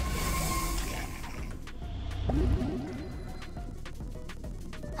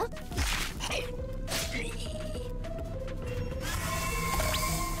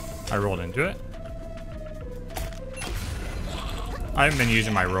 I rolled into it. I haven't been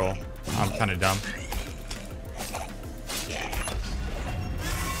using my roll. I'm kind of dumb.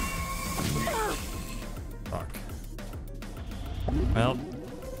 Fuck. Well,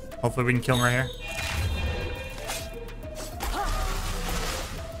 hopefully we can kill him right here.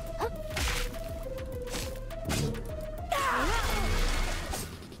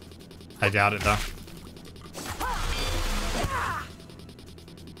 I doubt it though.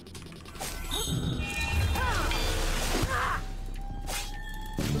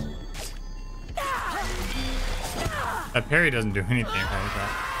 That parry doesn't do anything like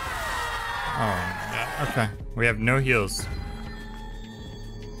that. Oh, yeah. Okay. We have no heals.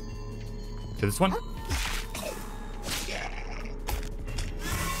 To this one?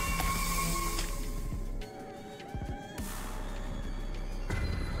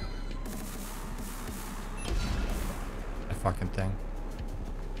 That fucking thing.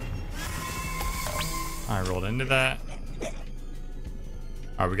 I rolled into that.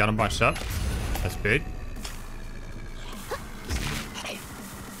 Alright, we got them bunched up. That's big.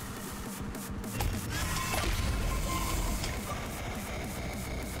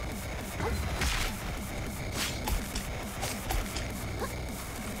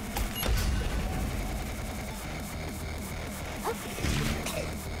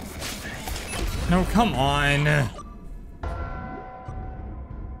 No, come on.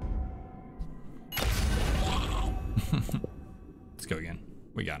 Let's go again.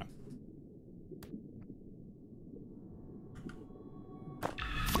 We got him.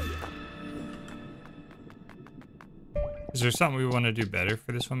 Is there something we want to do better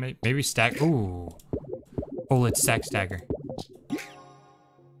for this one? Maybe stack. Ooh. Oh, let's stack stagger.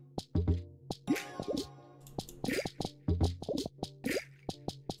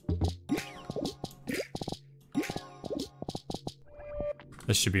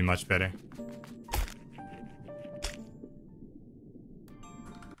 This should be much better.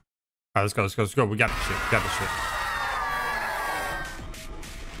 Alright, let's go, let's go, let's go. We got this shit. We got this shit.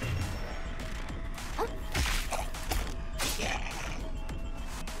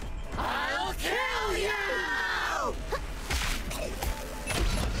 I'll kill you!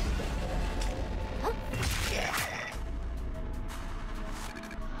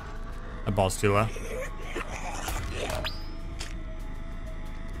 That ball's too low.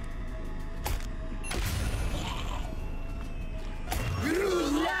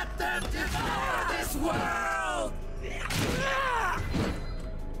 World!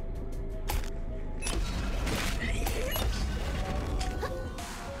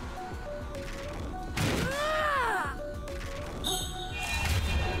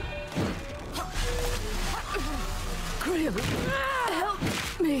 Kril, help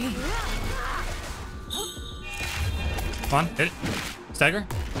me. Come on, hit it. Stagger.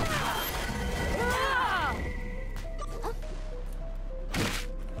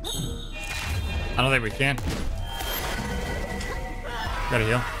 I don't think we can. Gotta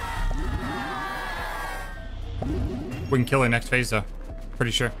heal. We can kill her next phase though.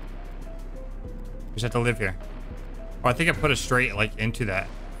 Pretty sure. We just have to live here. Oh, I think I put us straight like into that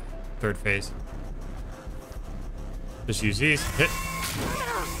third phase. Just use these. Hit.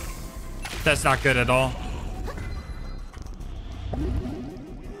 That's not good at all.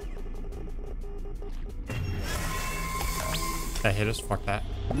 That hit us. Fuck that.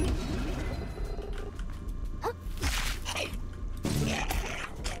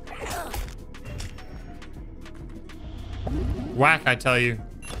 Whack, I tell you.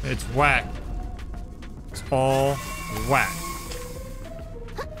 It's whack. It's all whack.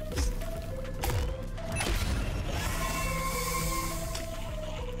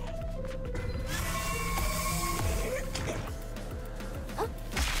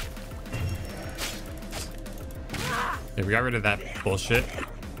 Yeah, we got rid of that bullshit.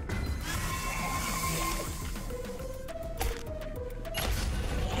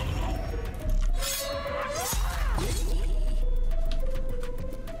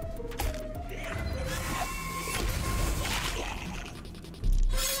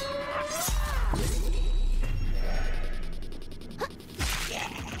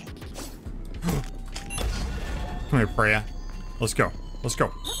 Come here, PRAYA. Let's go. Let's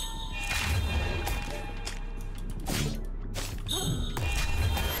go.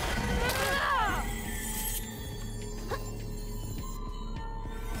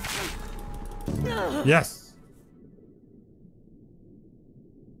 Yes.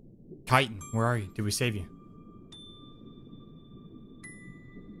 Titan, where are you? Did we save you?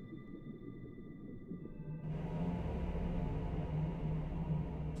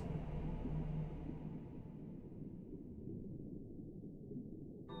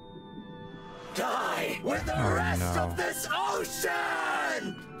 Die with the rest of this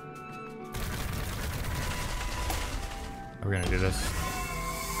ocean! Are we gonna do this?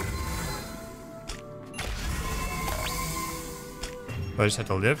 Do I just have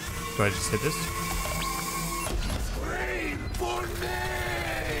to live? Do I just hit this? Scream for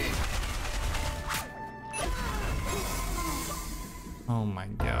me! Oh my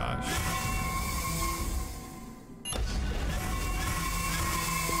gosh.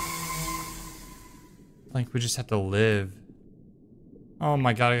 Like, we just have to live. Oh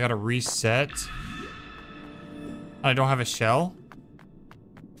my god, I gotta reset. I don't have a shell?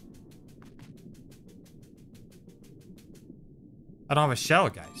 I don't have a shell,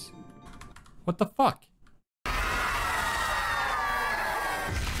 guys. What the fuck?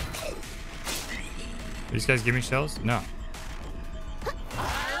 These guys give me shells? No.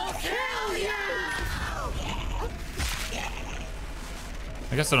 I'll kill you!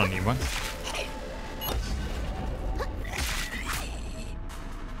 I guess I don't need one.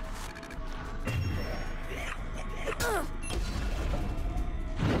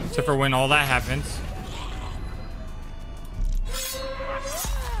 Except for when all that happens.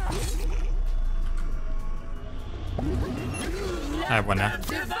 I have one now.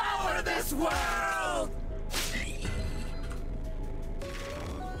 Devour this world!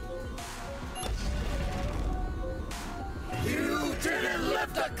 You didn't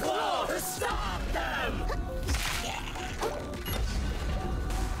lift a claw to stop them!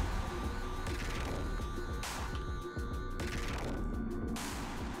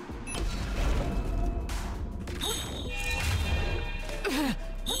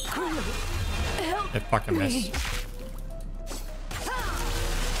 They fucking missed.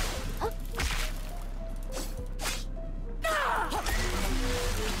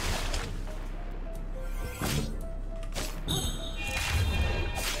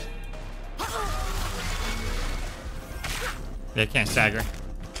 They can't stagger.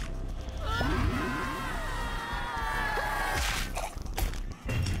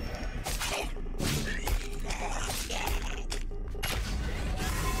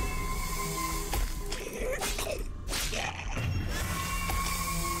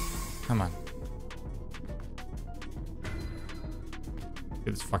 Come on.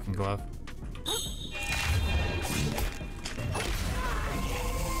 Get this fucking glove.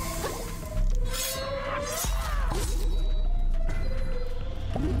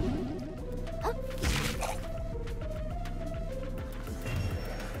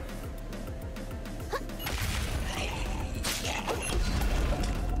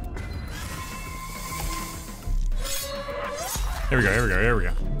 Here we go, here we go, here we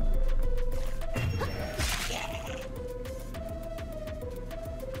go.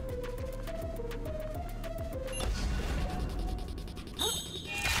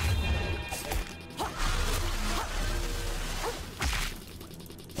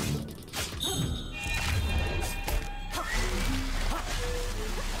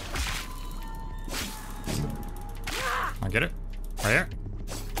 I get it. Right here.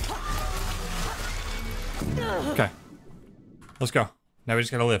 Okay. Let's go. Now we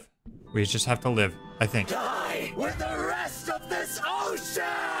just gotta live. We just have to live, I think. Die with the rest of this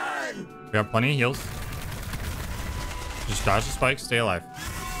ocean! We have plenty of heals. Just dodge the spikes, stay alive.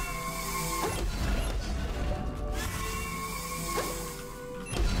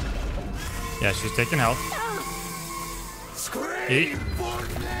 Yeah, she's taking health. Scream Eat. for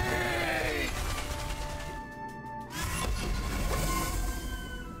me!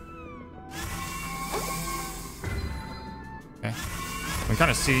 Okay. We kind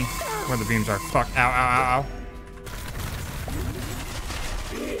of see where the beams are. Fuck. Ow, ow, ow, ow.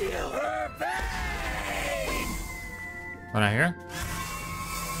 Feel her pain! We're not here?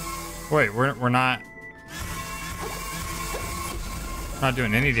 Wait, we're not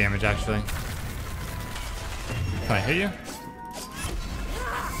doing any damage, actually. Can I hit you?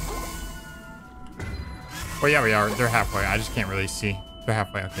 Well, yeah, we are. They're halfway. I just can't really see. They're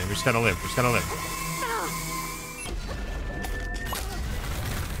halfway. Okay, we just gotta live. We just gotta live.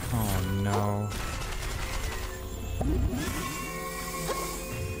 Oh, no.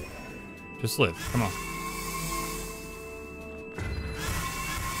 Just live. Come on.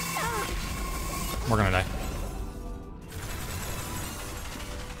 We're gonna die.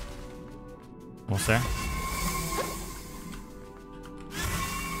 Almost there.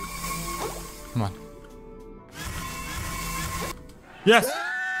 Come on. Yes!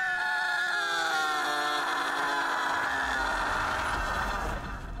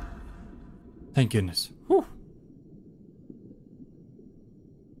 Thank goodness. Whew.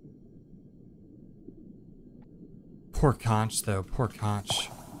 Poor Conch, though. Poor Conch.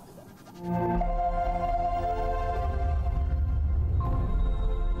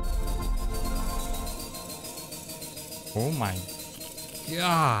 Oh my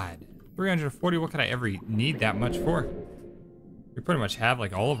god. 340, what could I ever need that much for? We pretty much have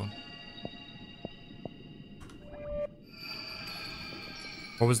like all of them.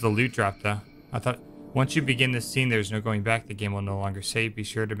 What was the loot drop though? I thought once you begin this scene, there's no going back. The game will no longer save. Be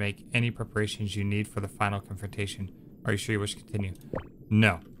sure to make any preparations you need for the final confrontation. Are you sure you wish to continue?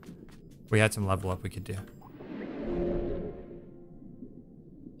 No. We had some level up we could do.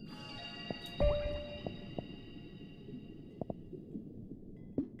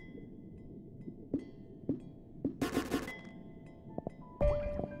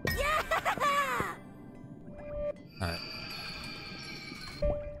 Alright.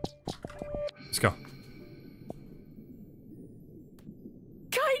 Let's go.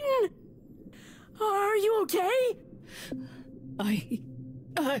 Chitin! Are you okay?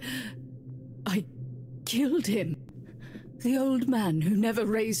 I killed him. The old man who never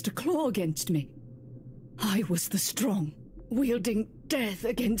raised a claw against me. I was the strong, wielding death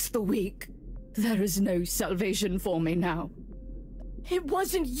against the weak. There is no salvation for me now. It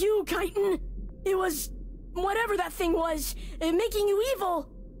wasn't you, Chitin. It was whatever that thing was, making you evil.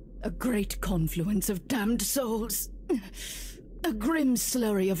 A great confluence of damned souls. A grim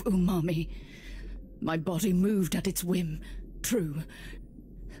slurry of umami. My body moved at its whim, true.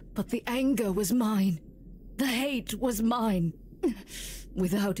 But the anger was mine. The hate was mine.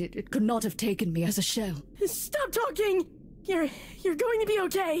 Without it, it could not have taken me as a shell. Stop talking! You're going to be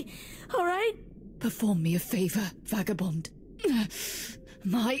okay, all right? Perform me a favor, vagabond.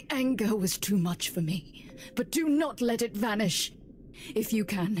 My anger was too much for me, but do not let it vanish. If you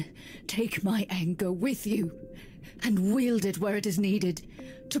can, take my anger with you and wield it where it is needed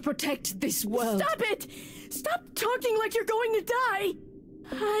to protect this world. Stop it! Stop talking like you're going to die!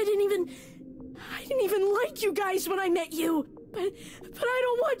 I didn't even like you guys when I met you. But I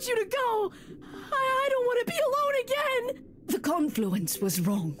don't want you to go. I don't want to be alone again. The confluence was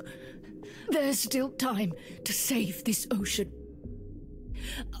wrong. There's still time to save this ocean.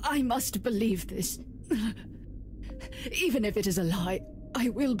 I must believe this. Even if it is a lie, I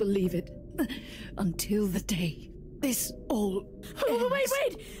will believe it. Until the day this all ends.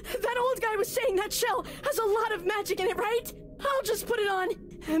 Wait! That old guy was saying that shell has a lot of magic in it, right? I'll just put it on.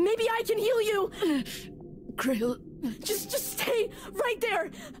 Maybe I can heal you. Kril. Just stay right there.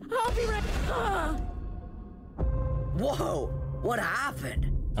 I'll be right. Whoa! What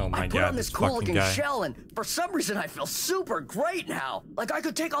happened? Oh my I put God, on this this cool fucking looking guy. shell, and for some reason I feel super great now. Like I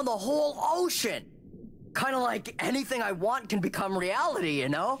could take on the whole ocean. Kind of like anything I want can become reality, you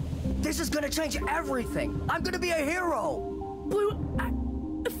know? This is gonna change everything. I'm gonna be a hero.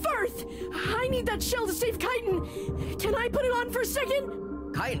 Firth, I need that shell to save Chitin. Can I put it on for a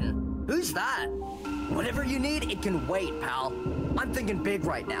second? Chitin? Who's that? Whatever you need, it can wait, pal. I'm thinking big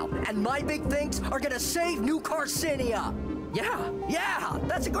right now, and my big things are gonna save New Carcinia. Yeah,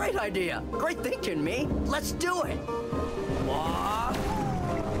 that's a great idea. Great thinking, me. Let's do it. What?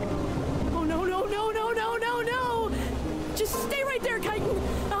 Oh, no. Just stay right there, Chitin.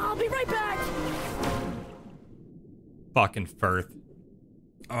 I'll be right back. Fucking Firth.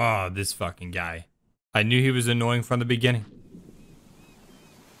 Oh, this fucking guy. I knew he was annoying from the beginning.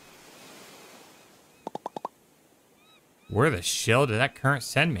 Where the shell did that current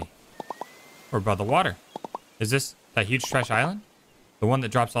send me? Or by the water? Is this that huge trash island? The one that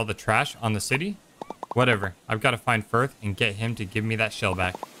drops all the trash on the city? Whatever. I've got to find Firth and get him to give me that shell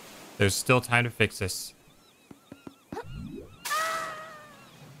back. There's still time to fix this.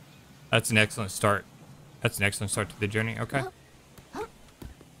 That's an excellent start. That's an excellent start to the journey. Okay.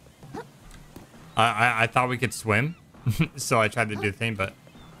 I thought we could swim, so I tried to do the thing, but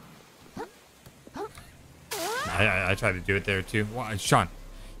I tried to do it there too. Sean,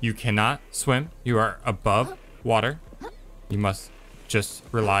 you cannot swim. You are above water. You must just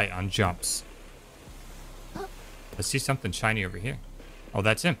rely on jumps. I see something shiny over here. Oh,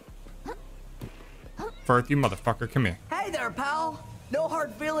 that's him. Firth, you motherfucker, come here. Hey there, pal. No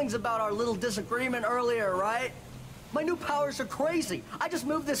hard feelings about our little disagreement earlier, right? My new powers are crazy. I just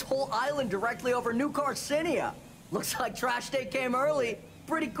moved this whole island directly over New Carcinia. Looks like trash day came early.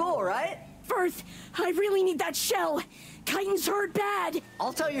 Pretty cool, right? Firth, I really need that shell. Chitin's hurt bad.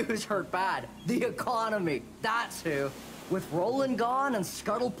 I'll tell you who's hurt bad. The economy. That's who. With Roland gone and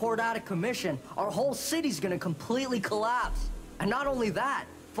Scuttleport out of commission, our whole city's gonna completely collapse. And not only that,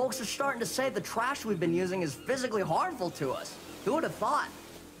 folks are starting to say the trash we've been using is physically harmful to us. Who would have thought?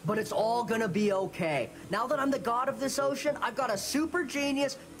 But it's all gonna be okay. Now that I'm the god of this ocean, I've got a super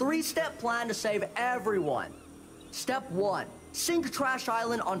genius 3-step plan to save everyone. Step 1. Sink Trash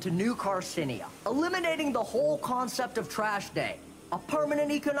Island onto New Carcinia, eliminating the whole concept of Trash Day. A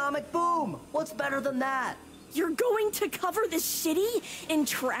permanent economic boom. What's better than that? You're going to cover the city in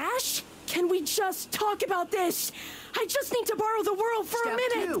trash? Can we just talk about this? I just need to borrow the world for a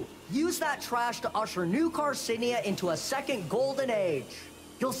minute. Step 2. Use that trash to usher New Carcinia into a second golden age.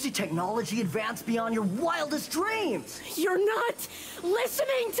 You'll see technology advance beyond your wildest dreams. You're not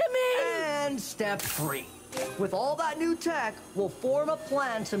listening to me! And step 3. With all that new tech, we'll form a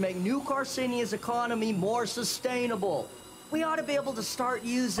plan to make New Carsinia's economy more sustainable. We ought to be able to start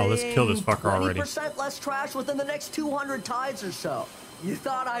using let's kill this fucker already. 20% less trash within the next 200 tides or so. You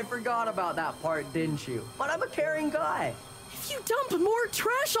thought I forgot about that part, didn't you? But I'm a caring guy. If you dump more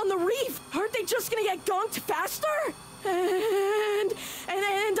trash on the reef, aren't they just gonna get gunked faster? And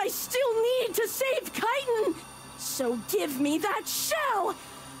I still need to save Chitin. So give me that shell.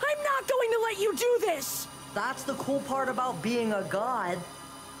 I'm not going to let you do this. That's the cool part about being a god.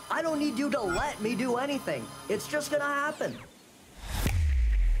 I don't need you to let me do anything. It's just gonna happen.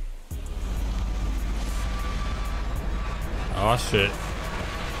 Oh shit.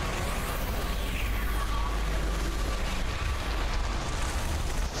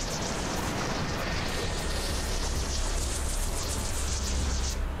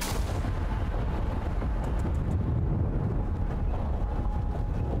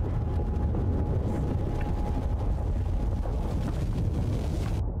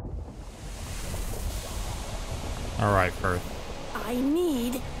 All right, Firth. I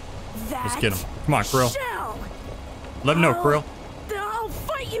need that. Let's get him. Come on, Kril. Shell. Let him know, Kril. I'll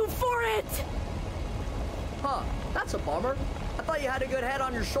fight you for it. Huh, that's a bummer. I thought you had a good head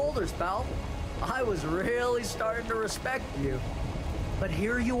on your shoulders, pal. I was really starting to respect you. But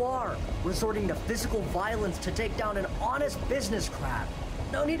here you are, resorting to physical violence to take down an honest business crab.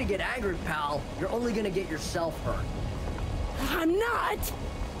 No need to get angry, pal. You're only gonna get yourself hurt. I'm not.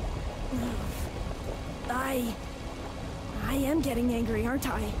 I am getting angry, aren't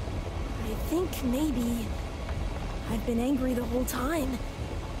I? I think maybe I've been angry the whole time.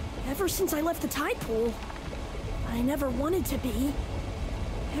 Ever since I left the tide pool. I never wanted to be.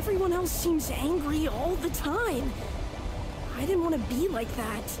 Everyone else seems angry all the time. I didn't want to be like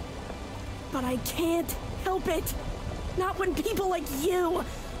that. But I can't help it. Not when people like you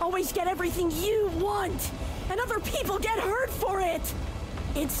always get everything you want, and other people get hurt for it.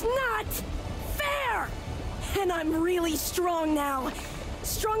 It's not fair. And I'm really strong now.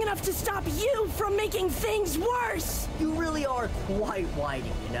 Strong enough to stop you from making things worse. You really are quite whiny,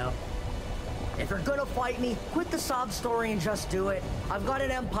 you know? If you're gonna fight me, quit the sob story and just do it. I've got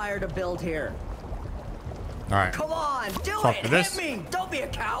an empire to build here. All right. Come on, do Talk it. to this. Hit me. Don't be a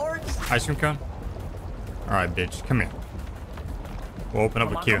coward. Ice cream cone. All right, bitch. Come here. We'll open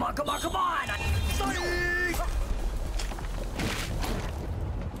up a queue. Come on, come on, come on.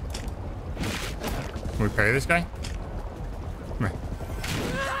 Can we parry this guy? Come here.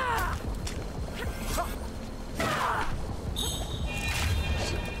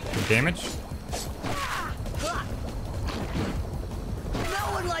 Good damage. No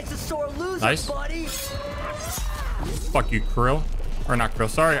one likes a sore loser, Nice. buddy. Fuck you, Kril. Or not Kril.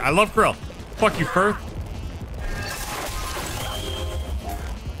 Sorry, I love Kril. Fuck you, Firth.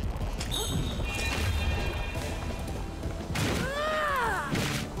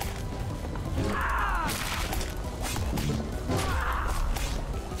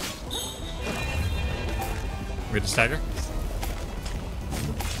 We get the stagger.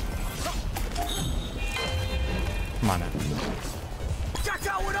 Come on now. Check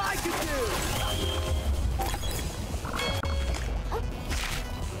out what I can do.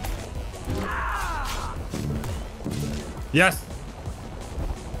 Yes.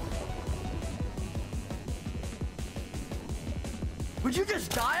 Would you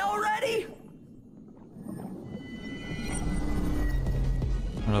just die already?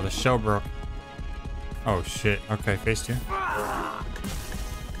 Another shell broke. Oh shit. Okay, phase 2.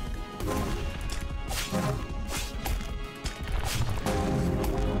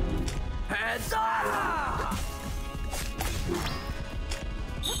 Heads up!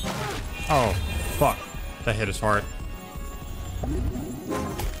 Oh, fuck. That hit us hard.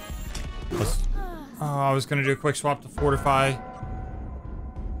 Oh, I was gonna do a quick swap to fortify.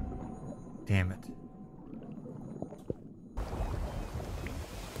 Damn it.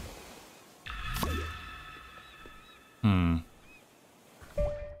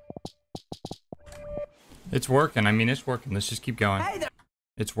 It's working. I mean, it's working. Let's just keep going. Hey there.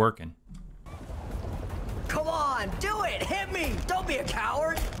 It's working. Come on, do it! Hit me! Don't be a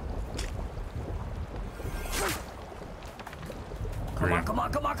coward! Come on, come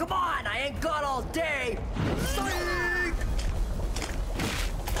on, come on, come on! I ain't got all day! Psych!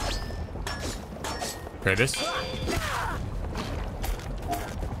 Okay, this.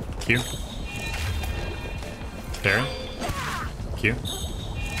 Q. Parry. Q.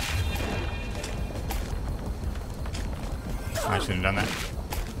 I shouldn't have done that.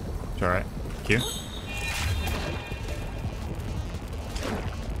 It's alright. Q.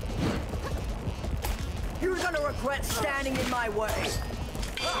 You're gonna regret standing in my way.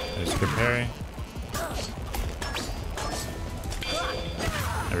 There's good parry.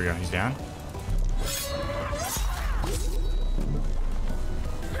 There we go, he's down.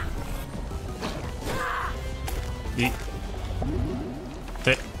 Eat.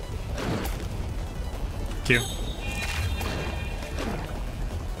 Hit. Q.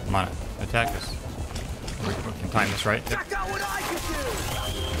 Come on, attack us. We can time this right. Yep. Check out what I can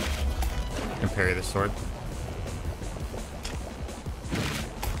do. Can parry this sword.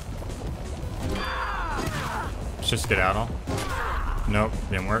 Let's just get out all. Nope,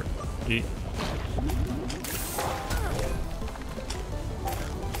 didn't work. Eat.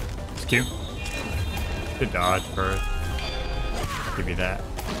 It's Q. Good dodge first. Give you that.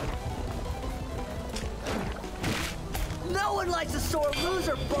 No one likes a sore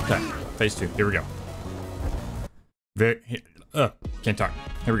loser, buddy. Okay, phase 2. Here we go. Can't talk.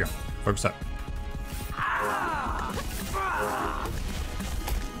 Here we go. Focus up.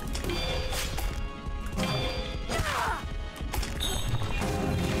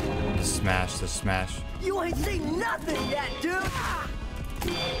 The smash, the smash. You ain't seen nothing yet, dude.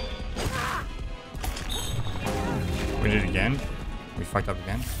 We did it again. We fucked up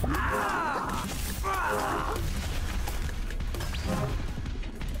again.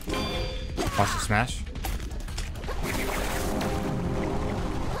 Watch the smash.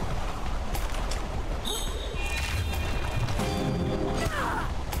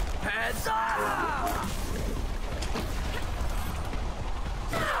 Heads up.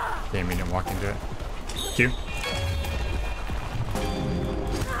 Damn, we didn't walk into it. Q.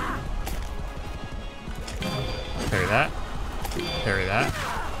 Parry that. Parry that.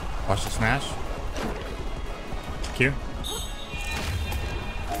 Watch the smash. Q.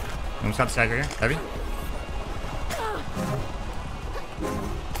 Almost got the stagger here. Heavy.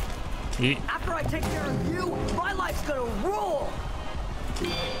 Eat. After I take care of you, my life's gonna rule.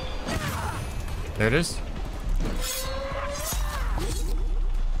 There it is.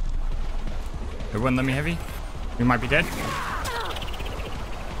 It wouldn't let me heavy. We might be dead.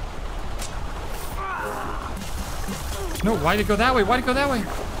 No, why'd it go that way? Why'd it go that way?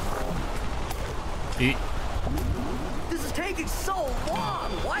 Eat. This is taking so long.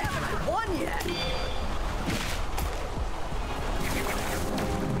 Why haven't I won yet?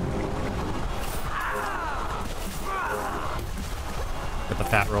 Get the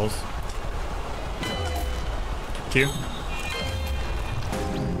fat rolls. Q.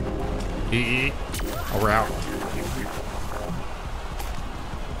 E. Oh, we're out.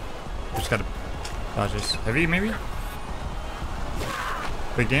 Just gotta dodge this. Heavy, maybe?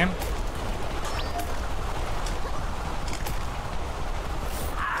 Big damn.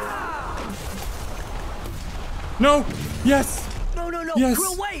 No! Yes! No, no, no. Yes!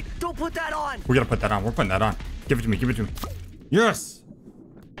 Kril, wait! Don't put that on! We gotta put that on. We're putting that on. Give it to me. Give it to me. Yes!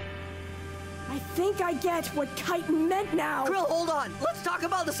 I think I get what Chitin meant now. Kril, hold on. Let's talk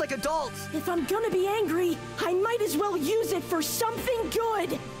about this like adults. If I'm gonna be angry, I might as well use it for something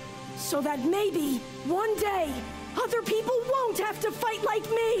good. So that maybe, one day, other people won't have to fight like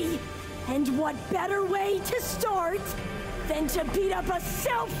me. And what better way to start than to beat up a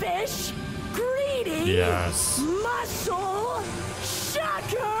selfish, greedy, Yes. muscle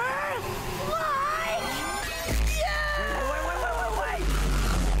shocker like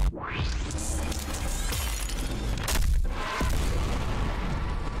Wait.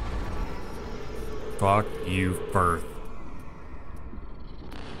 Fuck you, FIRTH.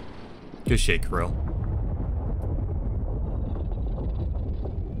 Good shit, Kril.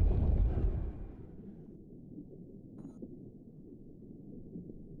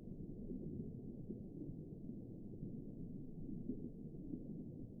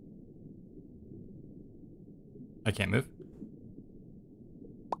 I can't move.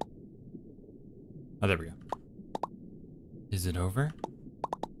 Oh, there we go. Is it over?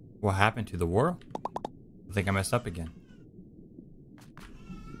 What happened to the world? I think I messed up again.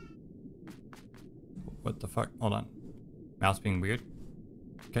 What the fuck? Hold on. Mouse being weird.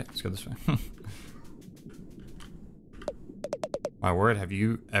 Okay, let's go this way. My word, have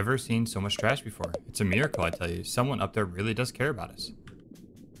you ever seen so much trash before? It's a miracle, I tell you. Someone up there really does care about us.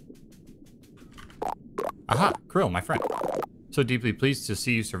 Aha, Kril, my friend. So deeply pleased to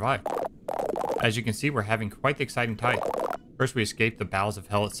see you survive. As you can see, we're having quite the exciting time. First, we escaped the bowels of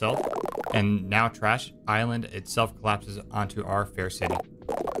hell itself, and now Trash Island itself collapses onto our fair city.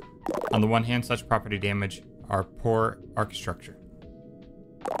 On the one hand, such property damage our poor architecture.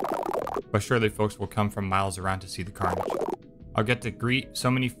 But surely folks will come from miles around to see the carnage. I'll get to greet so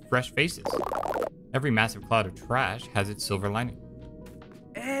many fresh faces. Every massive cloud of trash has its silver lining.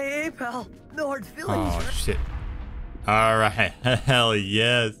 Hey, pal. No hard feelings. Oh, shit. Alright, hell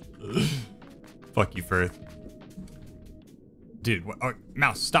yes. Fuck you, Firth. Dude, what? Oh,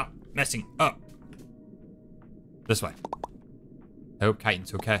 mouse, stop messing up. This way. I hope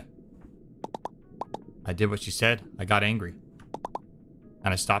Chitin's okay. I did what she said. I got angry.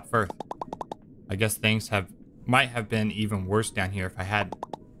 And I stopped Firth. I guess things might have been even worse down here if I hadn't.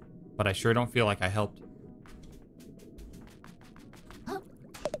 But I sure don't feel like I helped.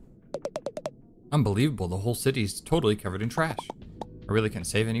 Unbelievable, the whole city's totally covered in trash. I really couldn't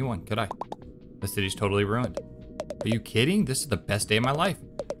save anyone, could I? The city's totally ruined. Are you kidding? This is the best day of my life.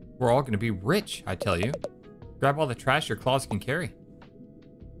 We're all gonna be rich, I tell you. Grab all the trash your claws can carry.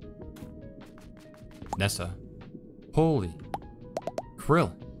 Nessa. Holy.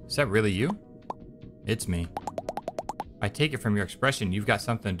 Kril, is that really you? It's me. I take it from your expression you've got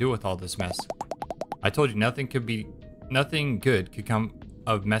something to do with all this mess. I told you nothing good could come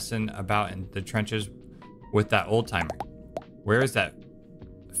of messing about in the trenches with that old timer. Where is that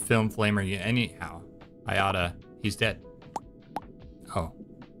film flamer anyhow? He's dead. Oh.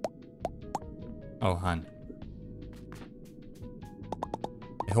 Oh, hun.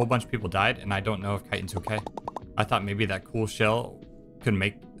 A whole bunch of people died, and I don't know if Chitin's okay. I thought maybe that cool shell could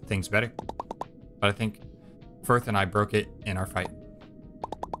make things better. But I think Firth and I broke it in our fight.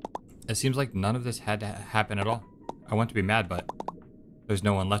 It seems like none of this had to happen at all. I want to be mad, but there's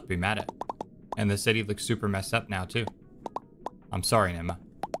no one left to be mad at. And the city looks super messed up now, too. I'm sorry, Emma.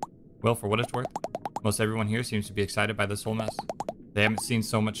 Well, for what it's worth, most everyone here seems to be excited by this whole mess. They haven't seen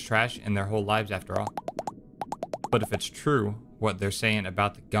so much trash in their whole lives after all. But if it's true, what they're saying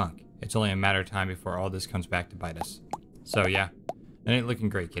about the gunk, it's only a matter of time before all this comes back to bite us. So yeah, it ain't looking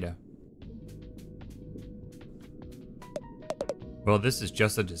great, kiddo. Well, this is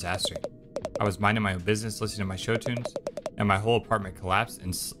just a disaster. I was minding my own business, listening to my show tunes, and my whole apartment collapsed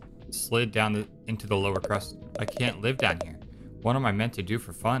and slid down into the lower crust. I can't live down here. What am I meant to do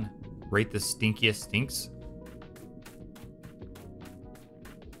for fun? Rate the stinkiest stinks?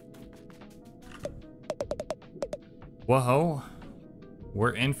 Whoa,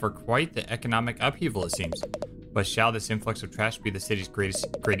 we're in for quite the economic upheaval, it seems. But shall this influx of trash be the city's great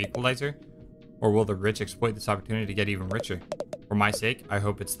equalizer? Or will the rich exploit this opportunity to get even richer? For my sake, I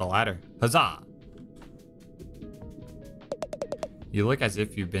hope it's the latter. Huzzah! You look as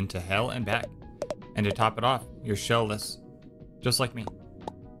if you've been to hell and back. And to top it off, you're shellless. Just like me.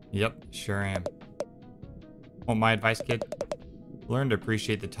 Yep, sure am. Want my advice, kid? Learn to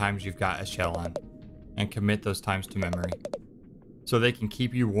appreciate the times you've got a shell on. And commit those times to memory. So they can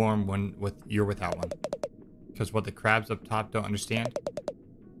keep you warm when you're without one. Because what the crabs up top don't understand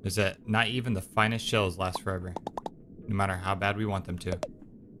is that not even the finest shells last forever. No matter how bad we want them to.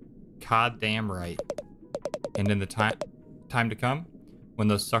 God damn right. And in the time to come, when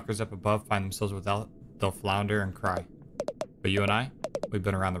those suckers up above find themselves without, they'll flounder and cry. But you and I, we've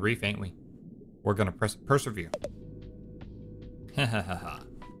been around the reef, ain't we? We're gonna persevere. Ha ha ha ha.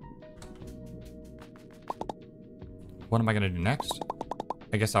 What am I gonna do next?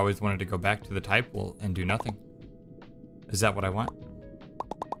 I guess I always wanted to go back to the tide pool and do nothing. Is that what I want?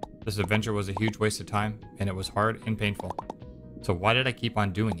 This adventure was a huge waste of time, and it was hard and painful. So why did I keep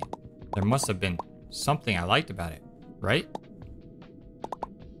on doing it? There must have been something I liked about it, right?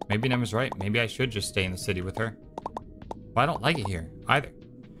 Maybe Nema's right. Maybe I should just stay in the city with her. But I don't like it here, either.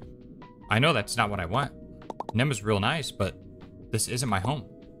 I know that's not what I want. Nema's real nice, but this isn't my home.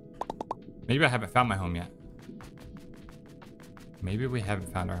 Maybe I haven't found my home yet. Maybe we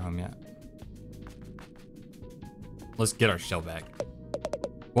haven't found our home yet. Let's get our shell back.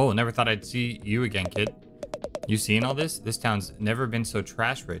 Whoa, never thought I'd see you again, kid. You seeing all this? This town's never been so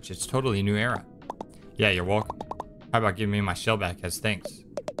trash rich. It's totally a new era. Yeah, you're welcome. How about giving me my shell back as thanks?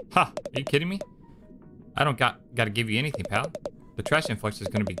 Ha! Are you kidding me? I don't gotta give you anything, pal. The trash influx is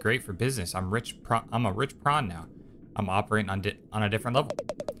gonna be great for business. I'm a rich prawn now. I'm operating on a different level.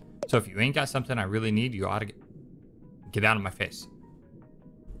 So if you ain't got something I really need, you ought to get out of my face.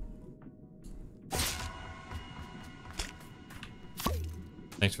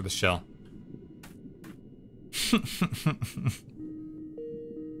 Thanks for the shell.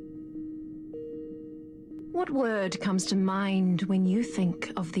 What word comes to mind when you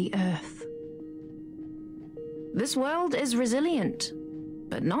think of the Earth? This world is resilient,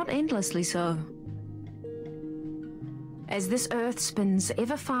 but not endlessly so. As this Earth spins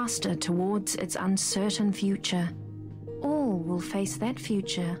ever faster towards its uncertain future, all will face that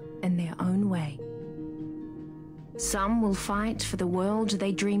future in their own way. Some will fight for the world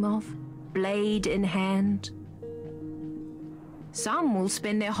they dream of, blade in hand. Some will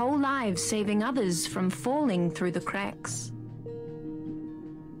spend their whole lives saving others from falling through the cracks.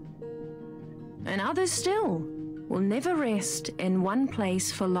 And others still will never rest in one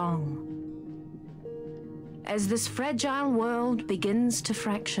place for long. as this fragile world begins to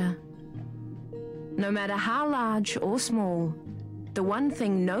fracture. No matter how large or small, the one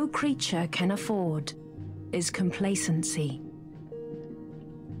thing no creature can afford is complacency.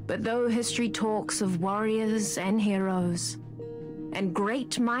 But though history talks of warriors and heroes, and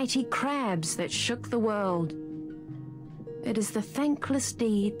great mighty crabs that shook the world, it is the thankless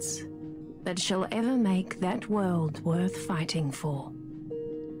deeds that shall ever make that world worth fighting for.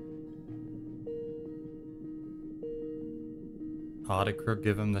 How did Kril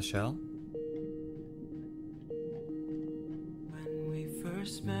give him the shell? When we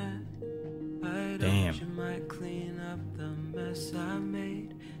first met, I damn. You might clean up the mess I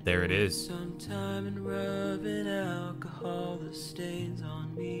made. There it is. Sometime and rubbing alcohol, the stains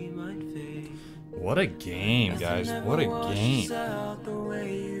on me might fade. What a game, guys. What a game.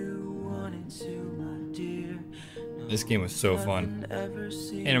 This game was so fun.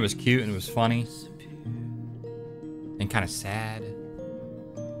 And it was cute and it was funny. And kind of sad.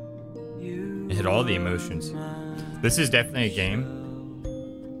 It hit all the emotions. This is definitely a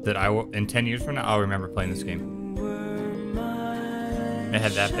game that I will, in 10 years from now, I'll remember playing this game. It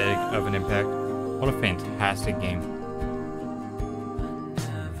had that big of an impact. What a fantastic game.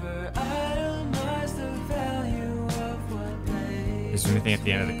 Is there anything at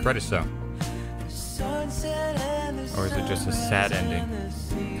the end of the credits though? Or is it just a sad ending?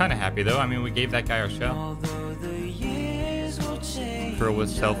 Kinda happy though. I mean, we gave that guy our shell. Kril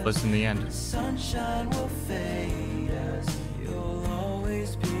was selfless in the end.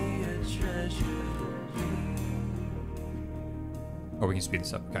 Oh, we can speed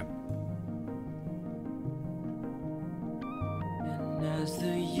this up. Okay.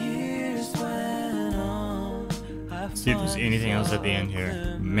 See if there's anything else at the end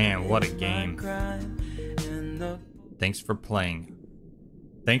here. Man, what a game. Thanks for playing.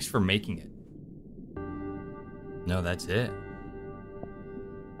 Thanks for making it. No, that's it.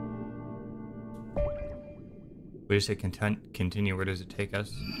 We just hit continue. Where does it take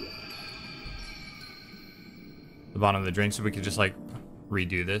us? The bottom of the drink, so we could just like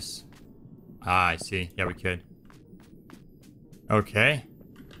redo this. Ah, I see. Yeah, we could. Okay.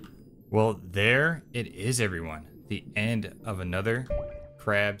 Well, there it is, everyone. The end of another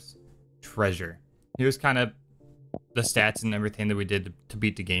Crab's Treasure. Here's kind of the stats and everything that we did to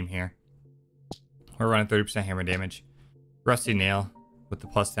beat the game here. We're running 30% hammer damage, rusty nail with the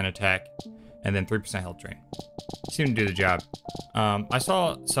 +10 attack, and then 3% health drain. Seemed to do the job. I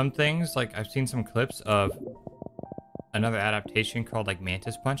saw some things, like I've seen some clips of another adaptation called like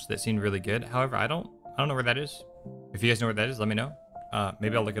Mantis Punch that seemed really good. However, I don't know where that is. If you guys know where that is, let me know.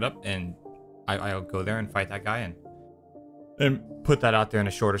 Maybe I'll look it up and I'll go there and fight that guy and put that out there in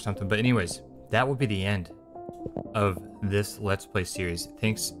a short or something. But anyways, that will be the end of this Let's Play series.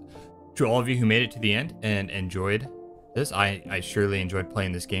 Thanks to all of you who made it to the end and enjoyed this. I surely enjoyed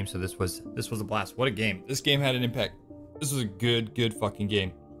playing this game, so this was a blast. What a game. This game had an impact. This was a good fucking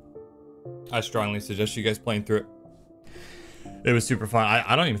game. I strongly suggest you guys playing through it. It was super fun.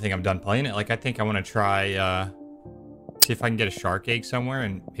 I don't even think I'm done playing it. Like, I think I want to try see if I can get a shark egg somewhere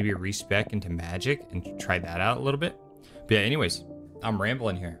and maybe respec into magic and try that out a little bit. But yeah, anyways, I'm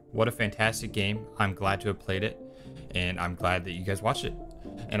rambling here. What a fantastic game. I'm glad to have played it, and I'm glad that you guys watched it.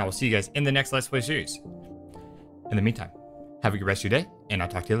 And I will see you guys in the next Let's Play series. In the meantime, have a good rest of your day, and I'll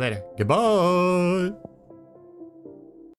talk to you later. Goodbye!